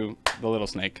 damage to the little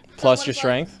snake. Plus what your it's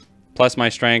like. strength. Plus my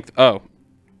strength. Oh.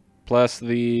 Plus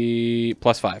the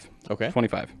plus 5. Okay.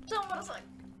 25. Tell him what it's like.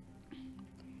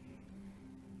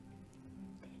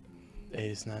 It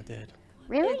is not dead.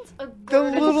 Really? It's a The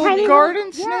garden little tiny garden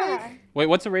one? snake. Yeah. Wait,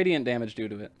 what's the radiant damage do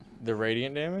to it? The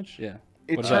radiant damage? Yeah.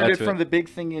 It What does that turned add it to from it? the big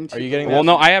thing into. Are you getting Well, that?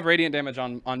 no, I have radiant damage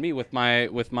on me with my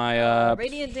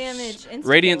Radiant damage.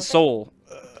 radiant soul.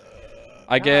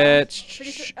 I get.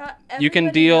 You can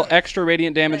deal extra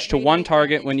radiant damage to one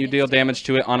target when you deal damage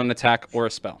to it on an attack or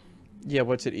a spell. Yeah,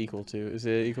 what's it equal to? Is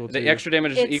it equal to... The extra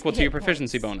damage is It's equal to your hit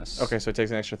proficiency points. bonus. Okay, so it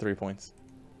takes an extra 3 points.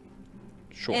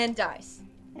 Sure. And dice.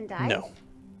 And dies? No.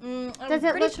 I'm Does it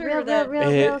pretty look sure real, that real,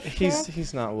 real He's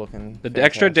stiff? not looking... The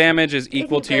extra fantastic. damage is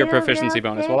equal it to your real, real proficiency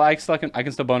bonus. thick? Well, I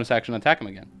can still bonus action attack him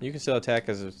again. You can still attack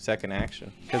as a second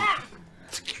action.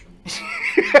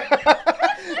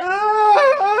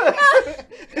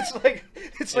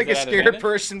 It's like a that scared advantage?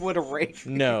 person with a rake.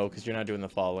 No, because you're not doing the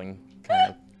falling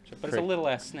kind of... But it's a little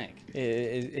ass snake.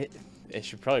 It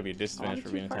should probably be a disadvantage for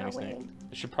Too being a far tiny away. snake.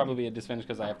 It should probably be a disadvantage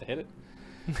because I have to hit it.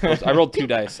 I rolled 2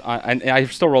 dice. I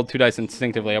still rolled 2 dice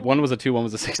instinctively. One was a 2, one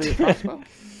was a 16. No.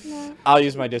 I'll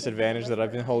use my disadvantage that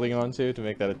I've been holding on to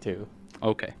make that a 2.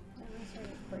 Okay.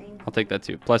 I'll take that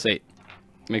too. Plus 8.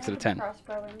 Makes it a 10.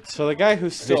 So the guy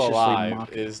who's still Viciously alive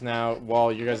mock. is now,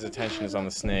 while your guys' attention is on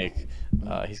the snake,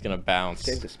 he's gonna bounce.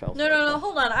 Save the spell. No,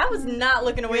 hold on. I was not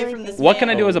looking away from this. What can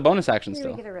I man. do as a bonus action You're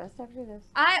gonna still? get a rest after this.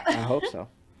 I I hope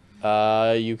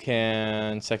so. You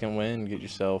can second wind, get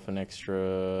yourself an extra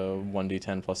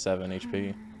 1d10 plus 7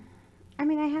 HP. I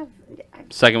mean, I have.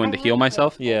 Second one to I heal have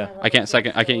myself? Yeah. I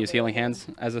can't use healing hands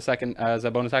as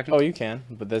a bonus action. Oh, you can,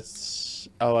 but that's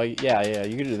yeah,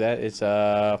 you can do that. It's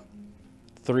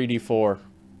 3d4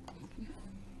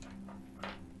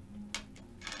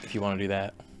 if you want to do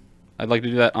that. I'd like to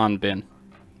do that on Bin.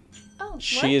 Oh,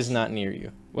 She is not near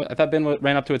you. What? I thought Ben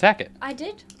ran up to attack it. I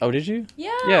did. Oh, did you?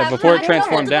 Yeah. Yeah, before it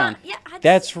transformed down. Yeah.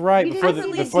 That's right. You Before didn't the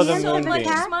really before the see moonbeam. someone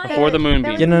attack? Before the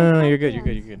moonbeam. Yeah, no, you're good. You're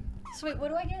good. So wait, what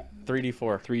do I get?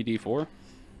 3d4. 3d4.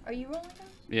 Are you rolling that?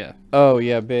 Yeah. Oh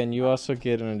yeah, Ben. You also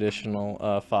get an additional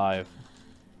 5.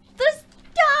 This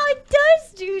it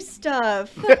does do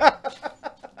stuff.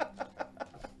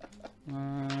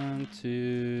 1,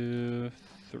 2,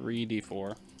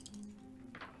 3d4.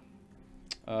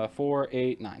 4,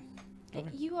 8, 9.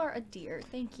 You are a dear.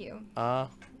 Thank you.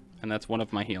 And that's one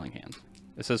of my healing hands.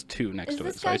 It says 2 next Is to it,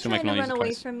 this so I guy assume I trying can to only use run it away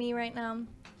twice. from me right now?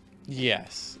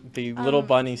 Yes. The little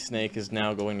bunny snake is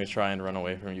now going to try and run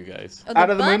away from you guys. Oh, Out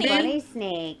of the bunny? Bunny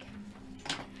snake.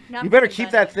 Not You better the keep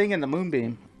bunny. that thing in the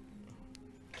moonbeam.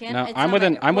 Can't- No, it's I'm not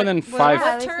within- like- I'm within what- 5 What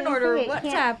I was turn gonna order? say, it What's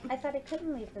can't- happening? I thought it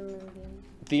couldn't leave the moonbeam.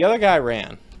 The other guy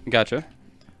ran. Gotcha.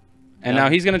 And Yeah. now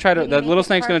he's gonna try to. Can you The make little it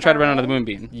snake's far, gonna try to far run out of the away?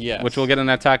 moonbeam. Yes. Which will get an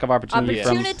attack of opportunity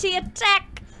Opportunity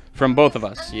attack. from both of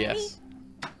us. Yes.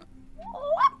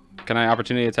 Can I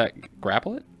opportunity attack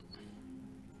grapple it?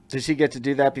 Does he get to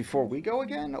do that before we go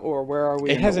again, or where are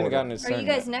we? It in the hasn't order? gotten its Are turn you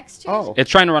guys yet. next to it? Oh, It's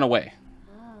trying to run away,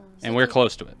 Oh. and we're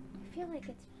close to it. I feel like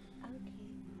it's okay.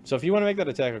 So if you want to make that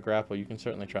attack a grapple, you can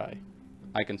certainly try.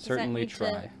 I can certainly need to-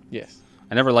 try. Yes.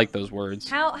 I never liked those words.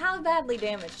 How badly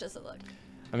damaged does it look?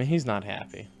 I mean, he's not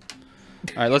happy.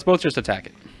 All right, let's both just attack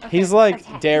it. He's like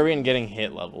Attack. Darian getting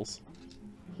hit levels.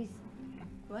 He's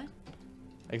What?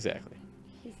 Exactly.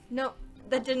 No,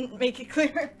 that didn't make it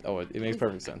clear. Oh, it makes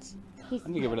perfect sense. he's. Let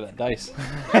me get rid of that dice.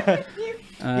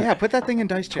 yeah. Put that thing in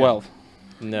dice channel. 12.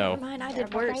 No. Mine, I did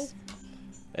Terrible worse. dice.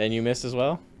 And you missed as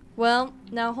well? Well,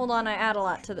 now hold on. I add a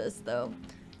lot to this though.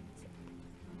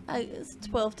 It's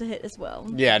 12 to hit as well.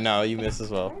 Yeah, no, you missed as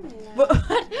well. But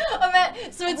I'm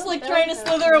at, so it's like trying to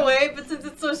slither away, but since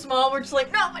it's so small, we're just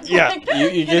like, no. Yeah, like, you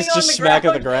hitting just on smack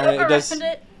at the ground. It does. around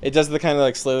it. It does the kind of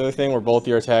like slither thing where both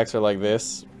your attacks are like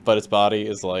this, but its body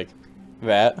is like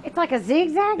that. It's like a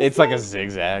zigzag. It's like a thing?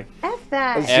 zigzag. F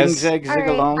that. A As- zigzag, All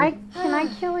right, zigalong. can I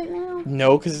kill it now?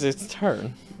 No, because it's its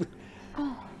turn.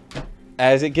 Oh.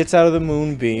 As it gets out of the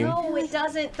moonbeam, No, it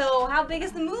doesn't though. How big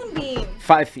is the moonbeam?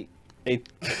 5 feet. it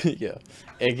yeah,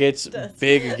 it gets does.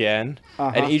 big again,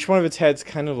 Uh-huh. and each one of its heads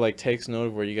kind of like takes note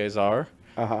of where you guys are,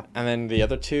 Uh-huh. and then the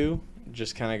other two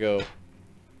just kind of go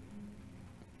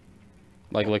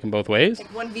Like looking both ways? Like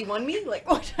 1v1 me? Like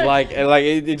what? like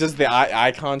it does the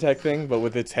eye contact thing, but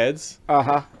with its heads,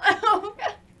 Uh-huh. Oh,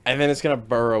 God. and then it's gonna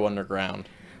burrow underground.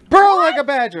 Burrow like a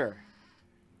badger.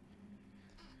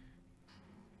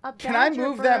 A Can I badger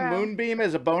move that burrow. moonbeam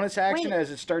as a bonus action Wait.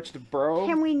 as it starts to burrow?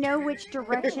 Can we know which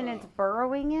direction it's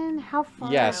burrowing in? How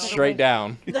far? Yeah, is it straight away?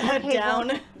 down. Okay, Down.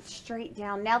 well, straight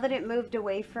down. Now that it moved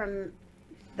away from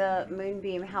the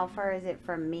moonbeam, how far is it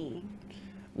from me?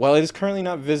 Well, it is currently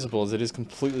not visible as it is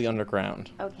completely underground.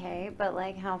 Okay, but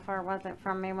like how far was it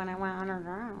from me when I went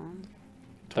underground?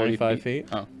 25 feet.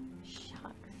 Oh.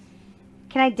 Shucks.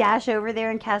 Can I dash over there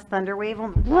and cast Thunderwave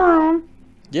on the ground?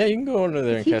 Yeah, you can go under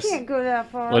there and He cast. can't go that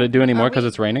far. Would it do any more Are because we-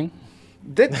 it's raining?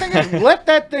 That thing is, let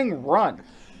that thing run.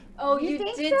 Oh, You you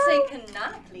think did so? say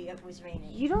canonically it was raining.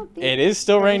 You don't think It is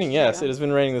still That is raining. Yes, true. it has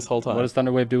been raining this whole time. What does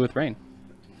Thunderwave do with rain?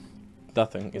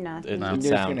 Nothing. It, Nothing. it No. would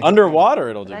You're just sound. gonna- Underwater,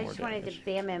 it'll do But I more just wanted damage. to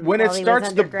bam him. When it while he was starts to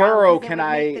underground, burrow, because it can would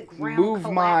I make the ground move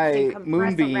collapse my and compress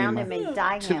moonbeam around him and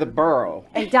die to him. the burrow?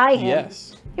 And die him.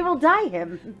 Yes. It will die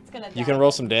him. It's gonna die. You can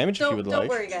roll some damage if Don't, you would don't like.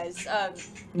 worry, guys.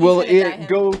 Will he's gonna die it him.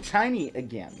 go tiny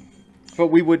again? But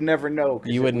we would never know. 'cause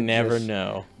You it would never just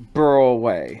know. Burrow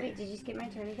away. Wait, did you skip my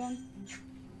turn again?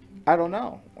 I don't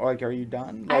know. Like, are you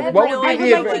done? I Like, have what no would be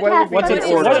idea the what- what would be what's the its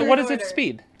What's order? order? What is its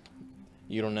speed?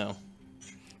 You don't know.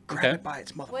 Grab Okay. it by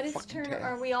its What is motherfucking turn? tail.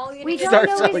 Are we all gonna We get don't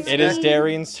Starts know up his again. It is speed.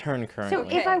 Darian's turn So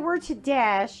currently. if I were to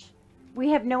dash,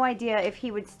 we have no idea if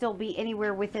he would still be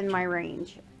anywhere within my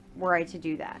range were I to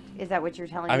do that. Is that what you're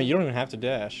telling me? I mean, you don't even have to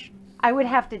dash. I would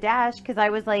have to dash because I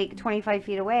was like 25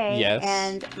 feet away. Yes.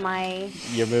 And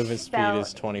Your movement speed So-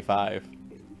 is 25.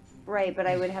 right, but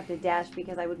I would have to dash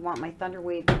because I would want my thunder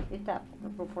wave to hit that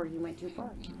before he went too far.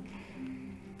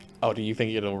 Oh, do you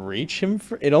think it'll reach him?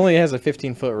 It only has a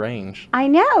 15-foot range. I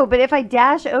know, but if I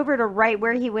dash over to right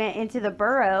where he went into the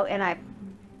burrow and I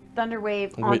thunder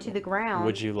wave onto the ground.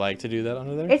 Would you like to do that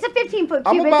under there? It's a 15-foot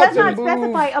I'm cube. It about does to not move-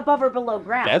 specify above or below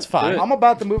ground. That's fine. I'm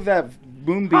about to move that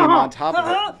moonbeam on top of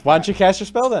it. Why don't you cast your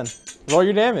spell then? Roll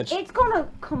your damage. It's gonna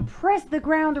compress the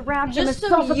ground around him and Just so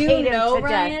suffocate you him know, to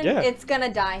death. Ryan, Yeah. it's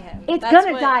gonna die him. It's That's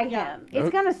gonna what- die yeah. him. It's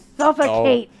gonna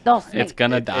suffocate the snake. It's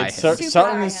gonna die. It's him.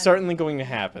 Super certainly going to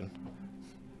happen.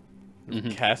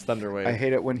 Mhm. Cast Thunderwave. I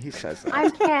hate it when he says that. I'm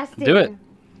casting. Do it.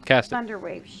 Cast it. Thunder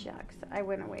Wave. Shucks, I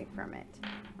went away from it.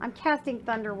 I'm casting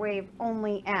Thunder Wave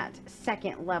only at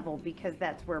 2nd level because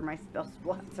that's where my spell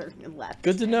slots are left.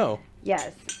 Good to know.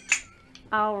 Yes.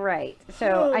 All right.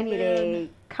 So I need a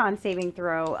con saving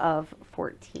throw of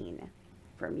 14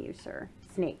 from you, sir.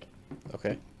 Snake.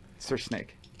 Okay. Sir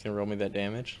Snake. Can you roll me that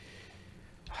damage?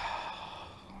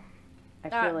 I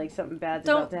feel like something bad's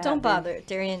about to happen. Don't bother,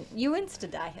 Darian. You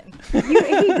insta-die him.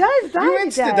 He does die You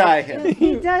to death. insta-die him.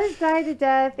 He does die to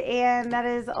death, and that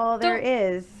is all there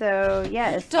is. So,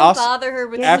 yes. Don't Also- bother her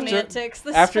with after- semantics.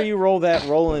 This After you roll that,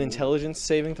 roll an intelligence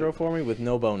saving throw for me with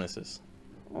no bonuses.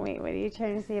 Wait, what are you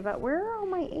trying to say about... Where are all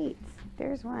my 8s?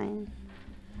 There's one.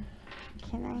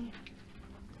 Can I...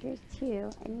 There's 2.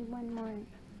 I need one more.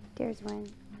 There's one.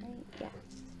 Right?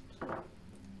 Yeah.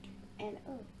 And,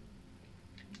 oh.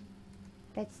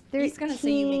 That's 13. He's gonna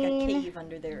say you make a cave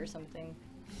under there or something,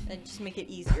 and just make it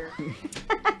easier.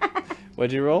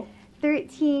 What'd you roll?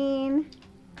 13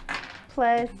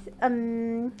 plus,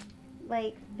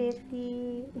 like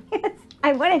 50. Yes.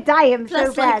 I want to die him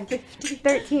so Plus, like, bad.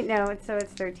 13. No, it's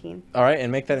 13. All right, and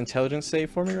make that intelligence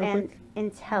save for me real And quick.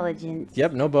 intelligence.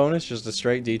 Yep, no bonus, just a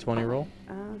straight D20 roll.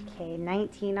 Okay,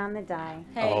 19 on the die.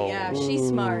 Hey, yeah, she's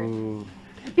smart. Ooh.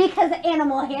 Because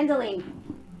animal handling.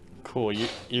 Cool.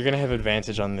 You're going to have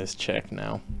advantage on this check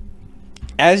now.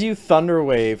 As you thunder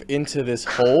wave into this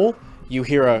hole, you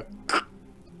hear a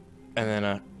and then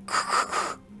a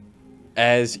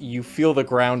as you feel the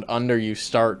ground under you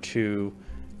start to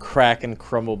crack and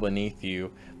crumble beneath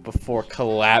you before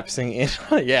collapsing in.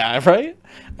 Yeah, right?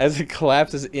 As it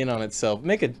collapses in on itself.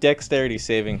 Make a dexterity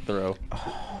saving throw.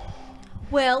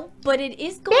 Well, but it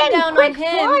is going Ben, down quick, on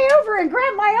him. fly over and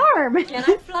grab my arm. Can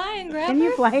I fly and grab Can her?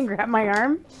 you fly and grab my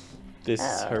arm? This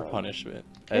is her punishment.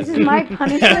 This As is you- my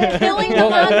punishment. Killing the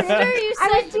monster, you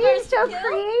said I was being first so kill?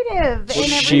 creative.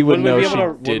 and She would Would know we be she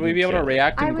able to, didn't would we be able to kill it.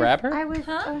 react and grab her? I was,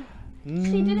 Huh? She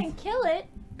Mm. didn't kill it.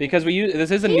 Because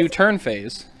this is a new turn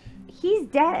phase. he's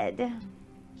dead.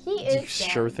 He You is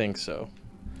sure dead. think so?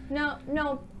 No,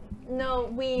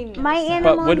 we know My so.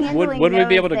 animal But would handling we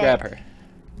be able to knows grab that. her?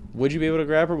 Would you be able to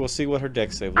grab her? We'll see what her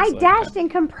dex save looks I like. dashed and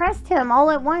compressed him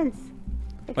all at once.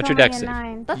 It's What's your only dex a save?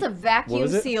 9. That's a vacuum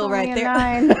was it? seal Only right a there.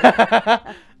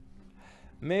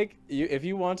 9. If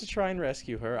you want to try and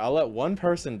rescue her, I'll let one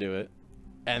person do it,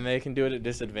 and they can do it at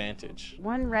disadvantage.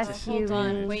 One rescue. Hold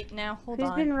on, me. wait now, hold Who's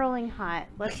on. been rolling hot?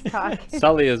 Let's talk.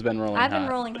 Sully has been rolling I've been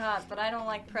hot. rolling hot, but I don't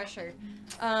like pressure.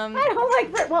 I don't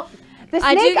like that. Well, the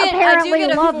I do snake get apparently a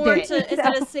loved 4 it. to. Is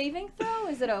so- it a saving throw?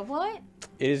 Is it a what?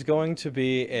 It is going to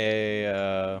be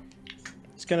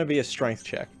it's going to be a strength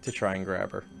check to try and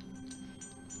grab her.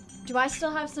 Do I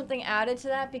still have something added to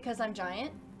that because I'm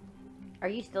giant? Are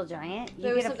you still giant? You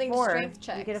There was get a something to 4. strength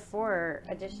You get a checks. 4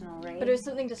 additional, right? But there's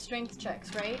something to strength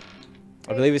checks, right?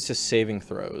 I believe it's just saving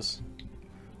throws.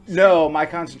 No, my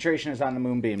concentration is on the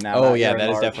moonbeam now. Oh, that yeah, you're that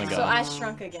is enlarged. definitely So gone. I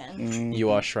shrunk again. Mm. You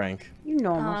are shrank. You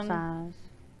normal Um, size.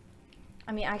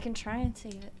 I mean, I can try and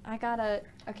save it. I gotta.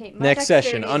 Okay. My Next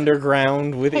session, dexterity's-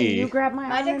 underground with Hey, E. you grab my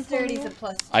My arm and pull dexterity's me a up?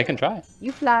 plus. I can try.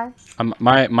 You fly.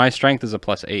 My strength is a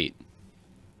 +8.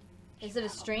 Is it a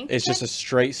strength? It's just a check?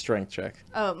 straight strength check.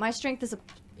 Oh, my strength is a.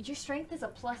 Your strength is a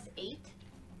 +8. Is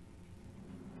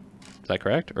that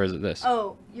correct, or is it this?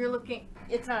 Oh, you're looking.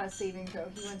 It's not a saving throw.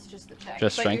 He wants just the check.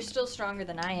 Just but you're strength? still stronger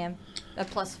than I am. A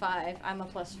 +5. I'm a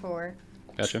 +4.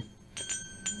 Gotcha.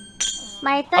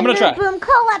 My I'm gonna thunder try. boom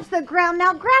collapse the ground.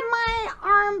 Now grab my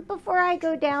arm before I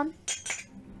go down.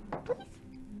 Please.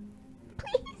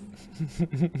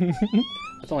 Please.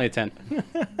 That's only a 10.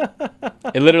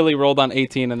 It literally rolled on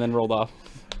 18 and then rolled off.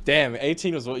 Damn,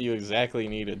 18 was what you exactly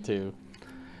needed too.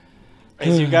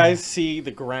 As you guys see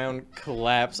the ground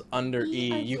collapse under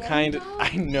E, you kind of,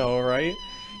 I know, right?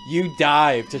 You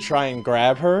dive to try and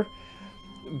grab her,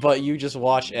 but you just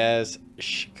watch as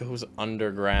she goes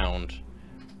underground.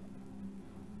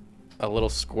 A little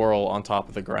squirrel on top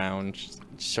of the ground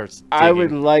starts digging. I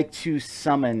would like to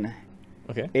summon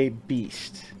Okay. a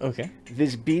beast. Okay.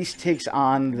 This beast takes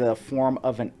on the form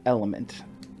of an element.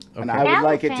 And Okay. I would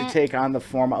like it to Elephant. take on the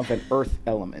form of an earth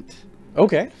element.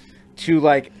 Okay. To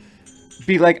like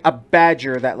be like a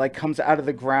badger that like comes out of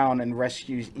the ground and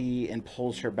rescues E and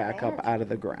pulls her back up out of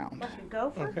the ground. Like a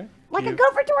gopher? Okay. Like a Give-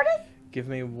 gopher tortoise? Give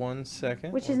me 1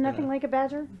 second. Which We're is nothing gonna- like a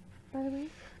badger, by the way.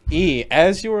 E,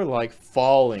 as you are like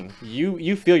falling,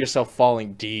 you feel yourself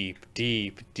falling deep,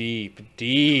 deep, deep,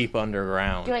 deep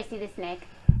underground. Do I see the snake?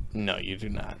 No, you do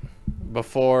not.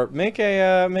 Before, make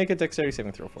a dexterity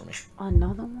saving throw for me.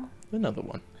 Another one? Another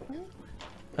one.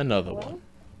 Another one.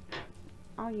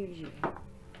 I'll use you.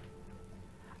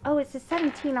 Oh, it's a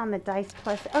 17 on the dice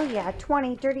plus. Oh, yeah,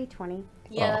 20, dirty 20.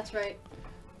 Yeah, Oh. that's right.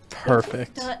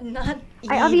 Perfect. Not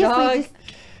I obviously dog. just.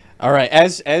 All right,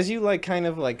 as you like kind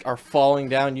of like are falling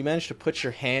down, you manage to put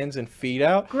your hands and feet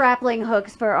out. Grappling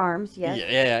hooks for arms, yes.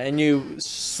 Yeah, and you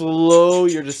slow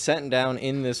your descent down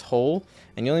in this hole,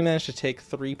 and you only manage to take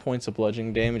 3 points of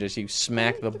bludgeoning damage as you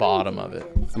smack the bottom of it.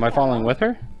 Am I falling with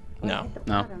her? No. At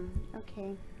the No. bottom.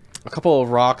 Okay. A couple of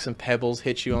rocks and pebbles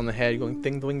hit you on the head, going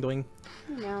ding, doing, doing.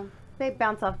 You know, they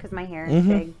bounce off because my hair is Mhm.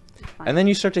 big. It's fine. And then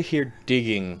you start to hear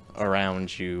digging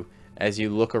around you. As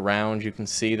you look around, you can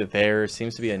see that there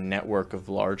seems to be a network of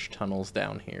large tunnels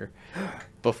down here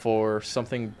before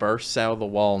something bursts out of the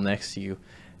wall next to you,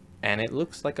 and it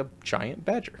looks like a giant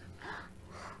badger.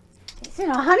 Is it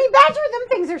a honey badger? Them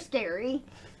things are scary.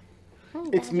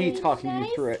 It's me talking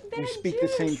you through it. We speak the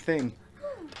same thing.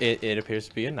 It appears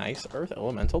to be a nice earth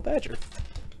elemental badger.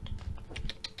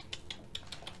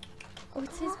 Oh,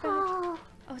 it's his bag. Oh,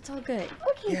 Oh, it's all good.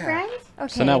 okay, Yeah. friends. Okay.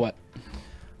 So now what?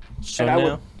 So And I now,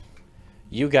 would-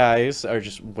 you guys are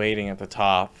just waiting at the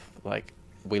top. Like,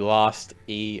 we lost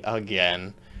E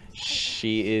again.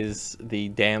 She is the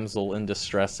damsel in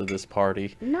distress of this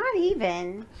party. Not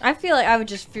even. I feel like I would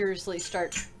just furiously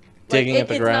start Digging like, at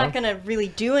the it's ground? not gonna really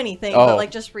do anything, Oh. but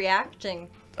like just reacting.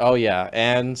 Oh yeah,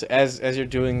 and as you're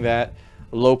doing that,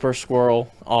 Loper Squirrel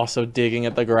also digging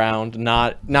at the ground,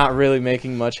 not really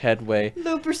making much headway.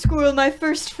 Loper Squirrel, my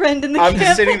first friend in the I'm campaign.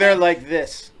 just sitting there like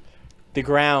this. The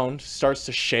ground starts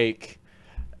to shake,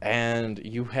 and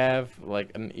you have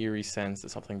like an eerie sense that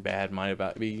something bad might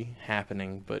about be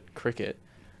happening. But Cricket,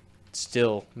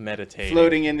 still meditating,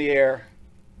 Floating in the air.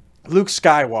 Luke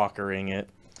Skywalkering it.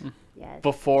 Yes.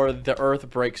 Before the earth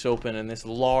breaks open and this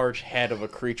large head of a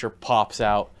creature pops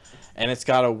out, and it's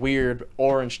got a weird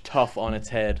orange tuft on its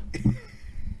head.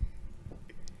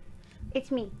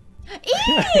 It's me.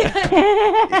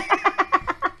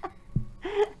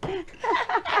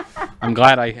 I'm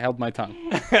glad I held my tongue.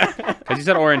 Because you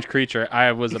said orange creature,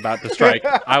 I was about to strike.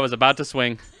 I was about to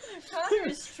swing. Connor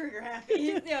is trigger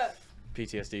happy. Yeah.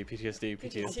 PTSD, PTSD,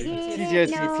 PTSD.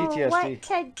 Didn't know PTSD. what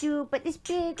to do, but this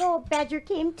big old badger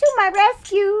came to my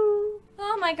rescue.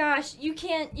 Oh my gosh, you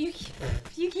can't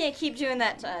keep doing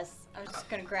that to us. I'm just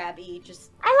gonna grab E.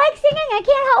 Just I like singing. I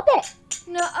can't help it.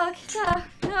 no. Okay.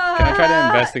 Can I try to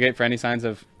investigate for any signs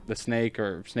of the snake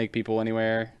or snake people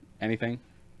anywhere? Anything?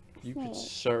 You could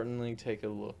certainly take a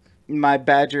look. My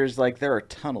badger's like, there are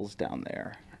tunnels down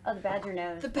there. Oh, the badger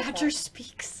knows. The badger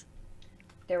speaks.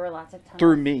 There were lots of tunnels.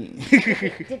 Through me.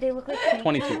 Did they look like snake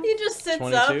 22. tunnels? He just sits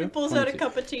 22? up and pulls out a 22.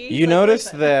 cup of tea. You notice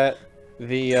that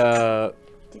the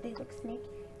Did they look snaky?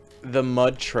 the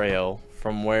mud trail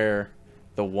from where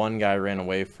the one guy ran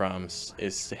away from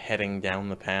is heading down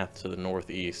the path to the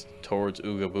northeast towards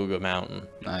Ooga Booga Mountain.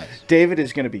 Nice. David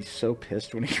is going to be so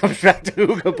pissed when he comes back to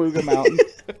Ooga Booga Mountain.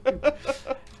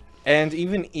 And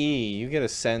even E, you get a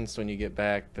sense when you get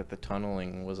back that the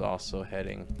tunneling was also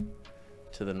heading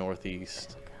to the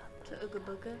northeast. To Ooga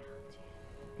Booga.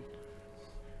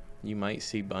 You might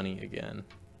see Bunny again.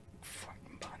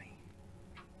 Fucking bunny.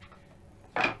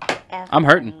 I'm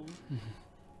hurting.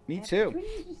 Me too.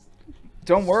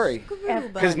 Don't worry. Because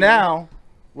Because now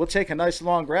we'll take a nice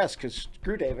long rest because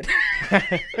screw David.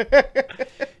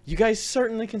 You guys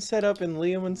certainly can set up in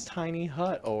Liam's tiny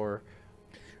hut, or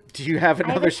Do you have I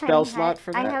have another a spell tiny slot hut.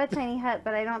 for that? I have a tiny hut,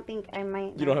 but I don't think I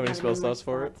might. You don't not have any spell enough slots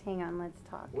for it? slots. Hang on, let's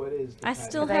talk. What is the I tiny-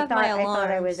 still 'Cause have my I thought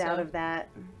I alarm, was out so- of that.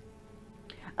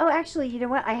 Oh, actually, you know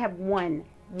what? I have one.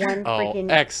 One Oh,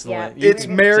 freaking. excellent. Yeah, You It's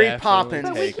can Mary definitely Poppins.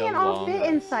 But we take a can't all long fit rest.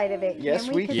 inside of it. Yes,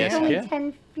 can we we? 'Cause can. it's Yes, only we can.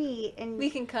 10 feet. And We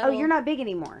can Oh, cuddle. you're not big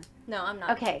anymore. No, I'm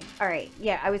not. Okay, all right.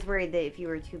 Yeah, I was worried that if you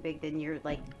were too big, then your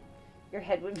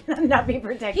head would not be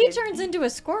protected. He turns into a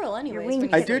squirrel anyways. wings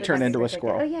when I he's do little. turn into a protected.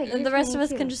 squirrel. Oh yeah, And the rest of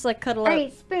us can just like cuddle All up.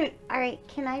 right, Spoon. All right,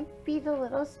 can I be the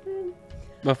little spoon?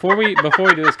 Before we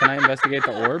do this, can I investigate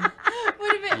the orb?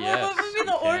 What if it, Yes, what would be you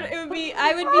the order? can. It would be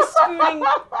I would be spooning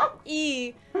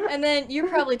E, and then you're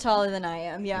probably taller than I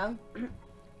am. Yeah.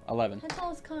 11. How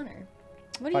tall is Connor?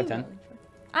 What are 5'10". you going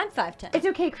I'm 5'10". It's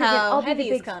okay, Cricket. How I'll be heavy the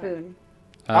is big Connor? spoon.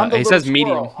 I'm the He little says medium.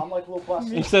 squirrel. I'm like a little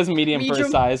busty. He says medium for his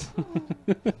size.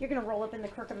 You're gonna roll up in the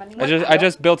crook of my knee. I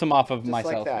just built him off of Just like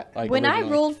myself. that. When I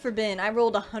originally. rolled for Ben, I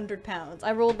rolled 100 pounds.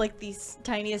 I rolled like these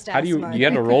tiniest ass How do you marks you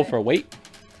had I to roll could. for weight?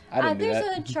 I didn't do There's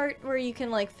that. a chart where you can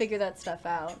like figure that stuff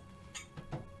out.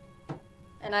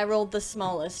 And I rolled the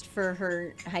smallest for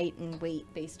her height and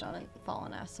weight based on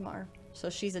fallen ASMR. So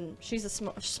she's a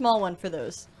small one for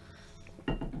those.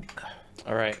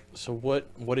 All right. So what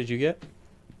did you get?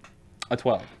 A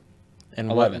 12.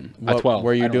 And 11. What, A 12.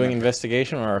 Were I you don't doing remember.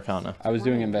 investigation or arcana? I was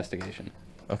doing investigation.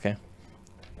 Okay. I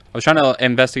was trying to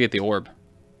investigate the orb.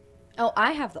 Oh,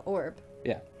 I have the orb.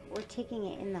 Yeah. We're taking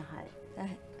it in the hut.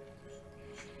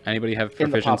 Anybody have In the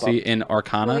proficiency pop-up. in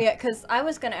Arcana? Well, yeah, because I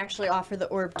was going to actually offer the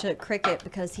orb to Cricket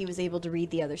because he was able to read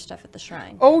the other stuff at the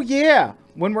shrine. Oh yeah.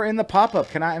 When we're in the pop-up,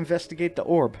 can I investigate the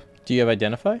orb? Do you have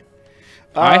identify?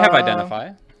 I have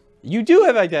identify. You do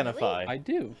have identify. I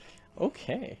do.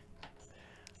 Okay.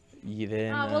 You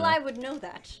then. Well, I would know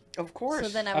that. Of course.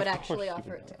 So then I would Of actually course you offer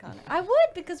would it to know. Connor. I would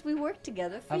because we worked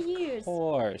together for Of years.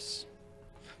 course.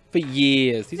 For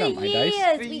years. These For aren't my years.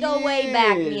 dice. We go way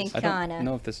back, me years. and I Connor. don't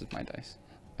know if this is my dice.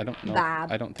 I don't know.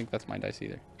 Bob. I don't think that's my dice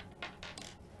either.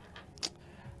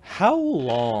 How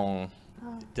long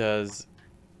does?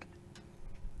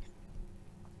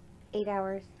 8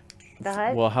 hours. The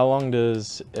hut. Well, how long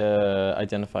does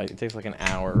identify? It takes like an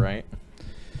hour, right?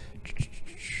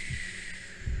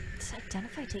 Does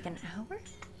identify take an hour?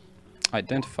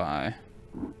 Identify.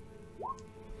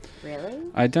 Really?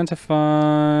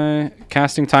 Identify.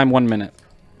 Casting time 1 minute.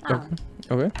 Oh,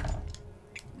 Okay.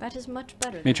 that is much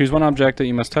better. You may choose one object that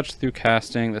you must touch through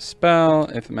casting the spell.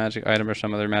 If a magic item or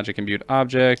some other magic imbued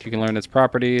object, you can learn its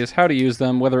properties, how to use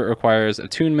them, whether it requires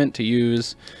attunement to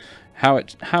use, how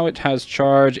it has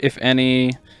charge, if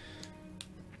any,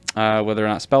 whether or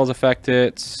not spells affect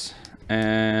it,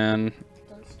 and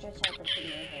Don't stretch out the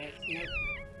fingernails. Nope.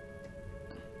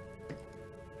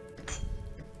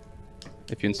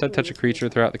 if you instead touch a creature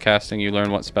throughout the casting, you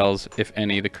learn what spells, if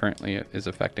any, that currently is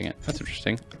affecting it. That's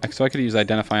interesting. So I could use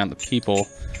identify on the people.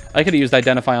 I could have used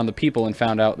identify on the people and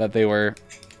found out that they were,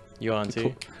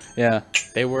 Yuan-Ti. yeah.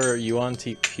 They were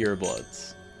Yuan-Ti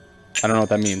purebloods. I don't know what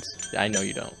that means. I know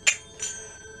you don't.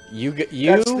 You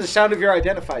That's the sound of your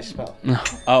identify spell.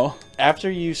 Oh. after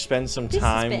you spend some This has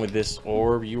time been- with this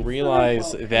orb, you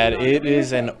realize that it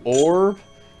is an orb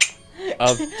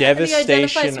of The identify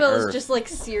devastation spell Earth. is just like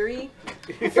Siri.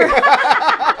 You should just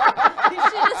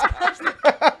press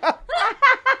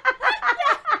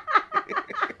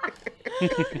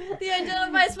the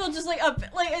identify spell just like up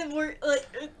like and we're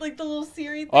like the little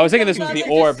Siri thing. Oh, I was thinking this comes was up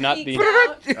the and orb, just not speaks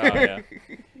the- out. Oh, yeah.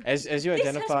 As you This has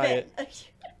identify been- it,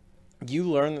 you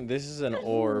learn that this is an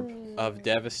orb of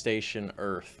devastation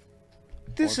Earth.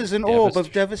 This Orb is of an orb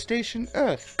of devastation. devastation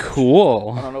Earth.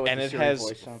 Cool. I don't know what And the it Siri has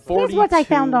voice sounds like. 42, Here's what I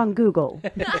found on Google.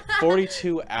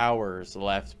 42 hours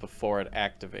left before it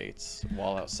activates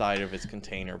while outside of its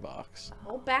container box.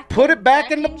 Oh, back Put it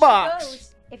back in the she box. goes.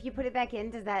 If you put it back in,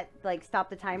 does that like stop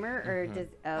the timer or does?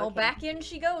 Oh, Oh, okay. back in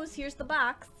she goes. Here's the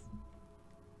box.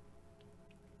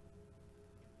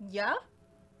 Yeah?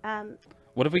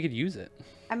 What if we could use it?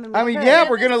 I mean, I we mean, could. yeah,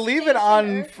 we're gonna leave it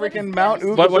on Earth, what is freaking Mount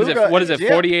Ooga. What is it? Booga. What is it?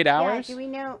 Yeah. 48 Yeah, hours? do we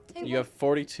know? You have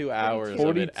 42 hours of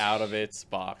 42. it out of its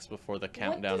box before the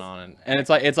countdown does- on it. And it's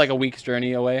like a week's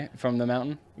journey away from the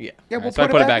mountain. Yeah. Yeah, Alright, we'll so I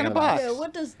put it back in the box. Yeah,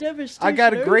 what does devastation? I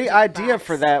got a great Earth idea box?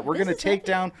 for that. We're This gonna is take epic.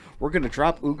 down. We're gonna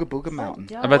drop Ooga Booga Mountain.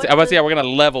 Duh. I'm about to say, yeah, we're gonna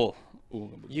level. Ooh.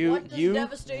 You What does you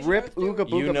devastation Rip Earth do? Ooga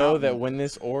Booga you know Mountain. that when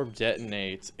this orb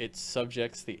detonates, it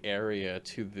subjects the area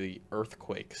to the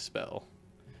earthquake spell,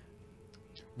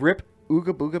 Rip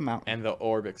Ooga Booga Mountain. and the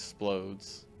orb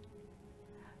explodes.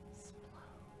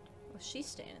 Well, she's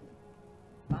staying in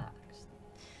the box.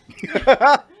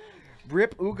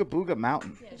 Rip Ooga Booga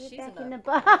Mountain. Yeah, Put it she's back in in the the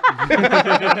box.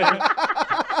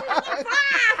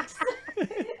 box.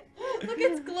 Look,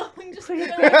 it's glowing just Put it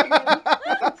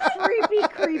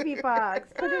back. creepy box.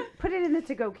 Put it in the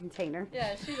to-go container.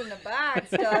 Yeah, she's in the box,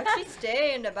 dog. She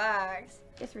stay in the box.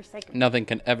 It's recyclable. Nothing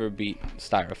can ever beat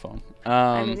styrofoam.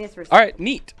 mean, it's All right,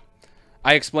 neat.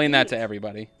 I explained that to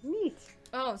everybody. Neat.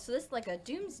 Oh, so this is like a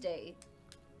doomsday.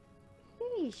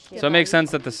 Yeesh. So it makes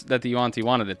sense that the Yuan-Ti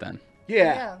wanted it then.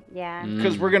 Yeah, Yeah,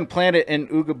 because we're gonna plant it in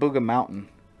Ooga Booga Mountain.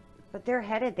 but they're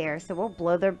headed there, so we'll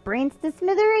blow their brains to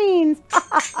smithereens.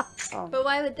 But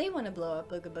why would they want to blow up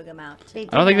Booga Booga Mountain?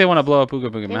 I don't think they want to blow up Ooga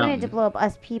Booga They wanted to Mountain. blow up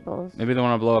us peoples. Maybe they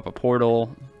want to blow up a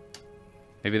portal.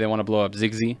 Maybe they want to blow up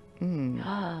Ziggsy.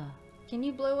 Can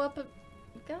you blow up a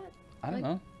god? I don't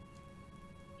Like- know.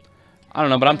 I don't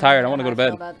know, but I'm tired. I want to go to How I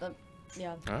feel bed. about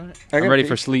Yeah. All right. I'm ready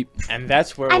for sleep. And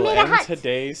that's where I we'll made a end hut.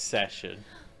 today's session.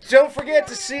 Don't forget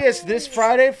to see us this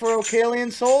Friday for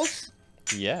Ocalian Souls.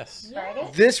 Yes. Friday?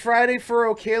 This Friday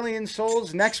for Ocalian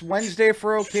Souls. Next Wednesday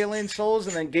for Ocalian Souls.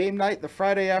 And then game night the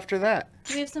Friday after that.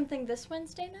 Do we have something this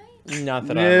Wednesday night? Not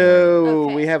that I'm aware of. No,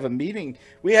 Okay. we have a meeting.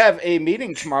 We have a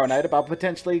meeting tomorrow night about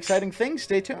potentially exciting things.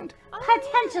 Stay tuned.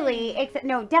 Potentially,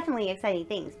 no, definitely exciting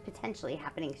things potentially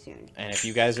happening soon. And if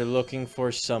you guys are looking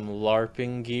for some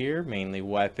LARPing gear, mainly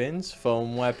weapons,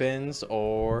 foam weapons,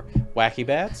 or wacky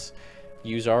bats,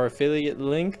 use our affiliate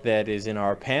link that is in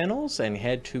our panels and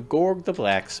head to Gorg the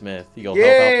Blacksmith. You'll help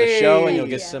out the show and you'll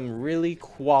get Yay! some really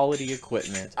quality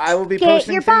equipment. I will be Get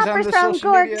posting your things on boppers the from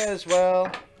social Gorg. media as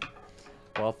well.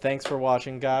 Well, thanks for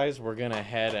watching, guys. We're going to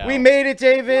head out. We made it,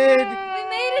 David. We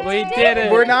made it. We today. did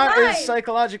it. We're not Fine. as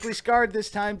psychologically scarred this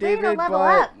time, We're David. gonna level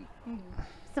but up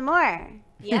some more.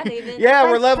 Yeah, David. yeah,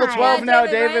 we're First level time. 12 now,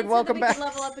 Ryan David. said Welcome that we back. could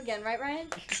level up again, right, Ryan?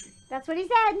 That's what he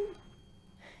said.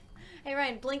 Hey,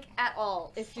 Ryan, blink at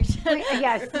all if you're.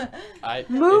 Yes.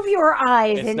 Move your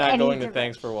eyes It's in not any going to direction.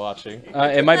 thanks for watching.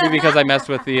 It might be because I messed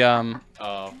with the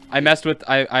Oh. I messed with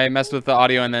the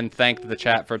audio and then thanked the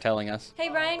chat for telling us. Hey,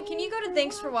 Ryan, can you go to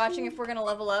thanks for watching if we're gonna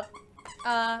level up?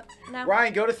 Now.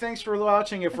 Ryan, go to thanks for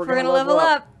watching if If we're we're gonna gonna level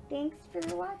up. Thanks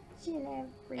for watching,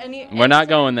 everyone. We're not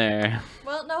going there.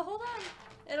 Well, no, hold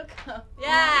on. It'll come.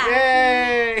 Yeah.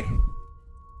 Yay!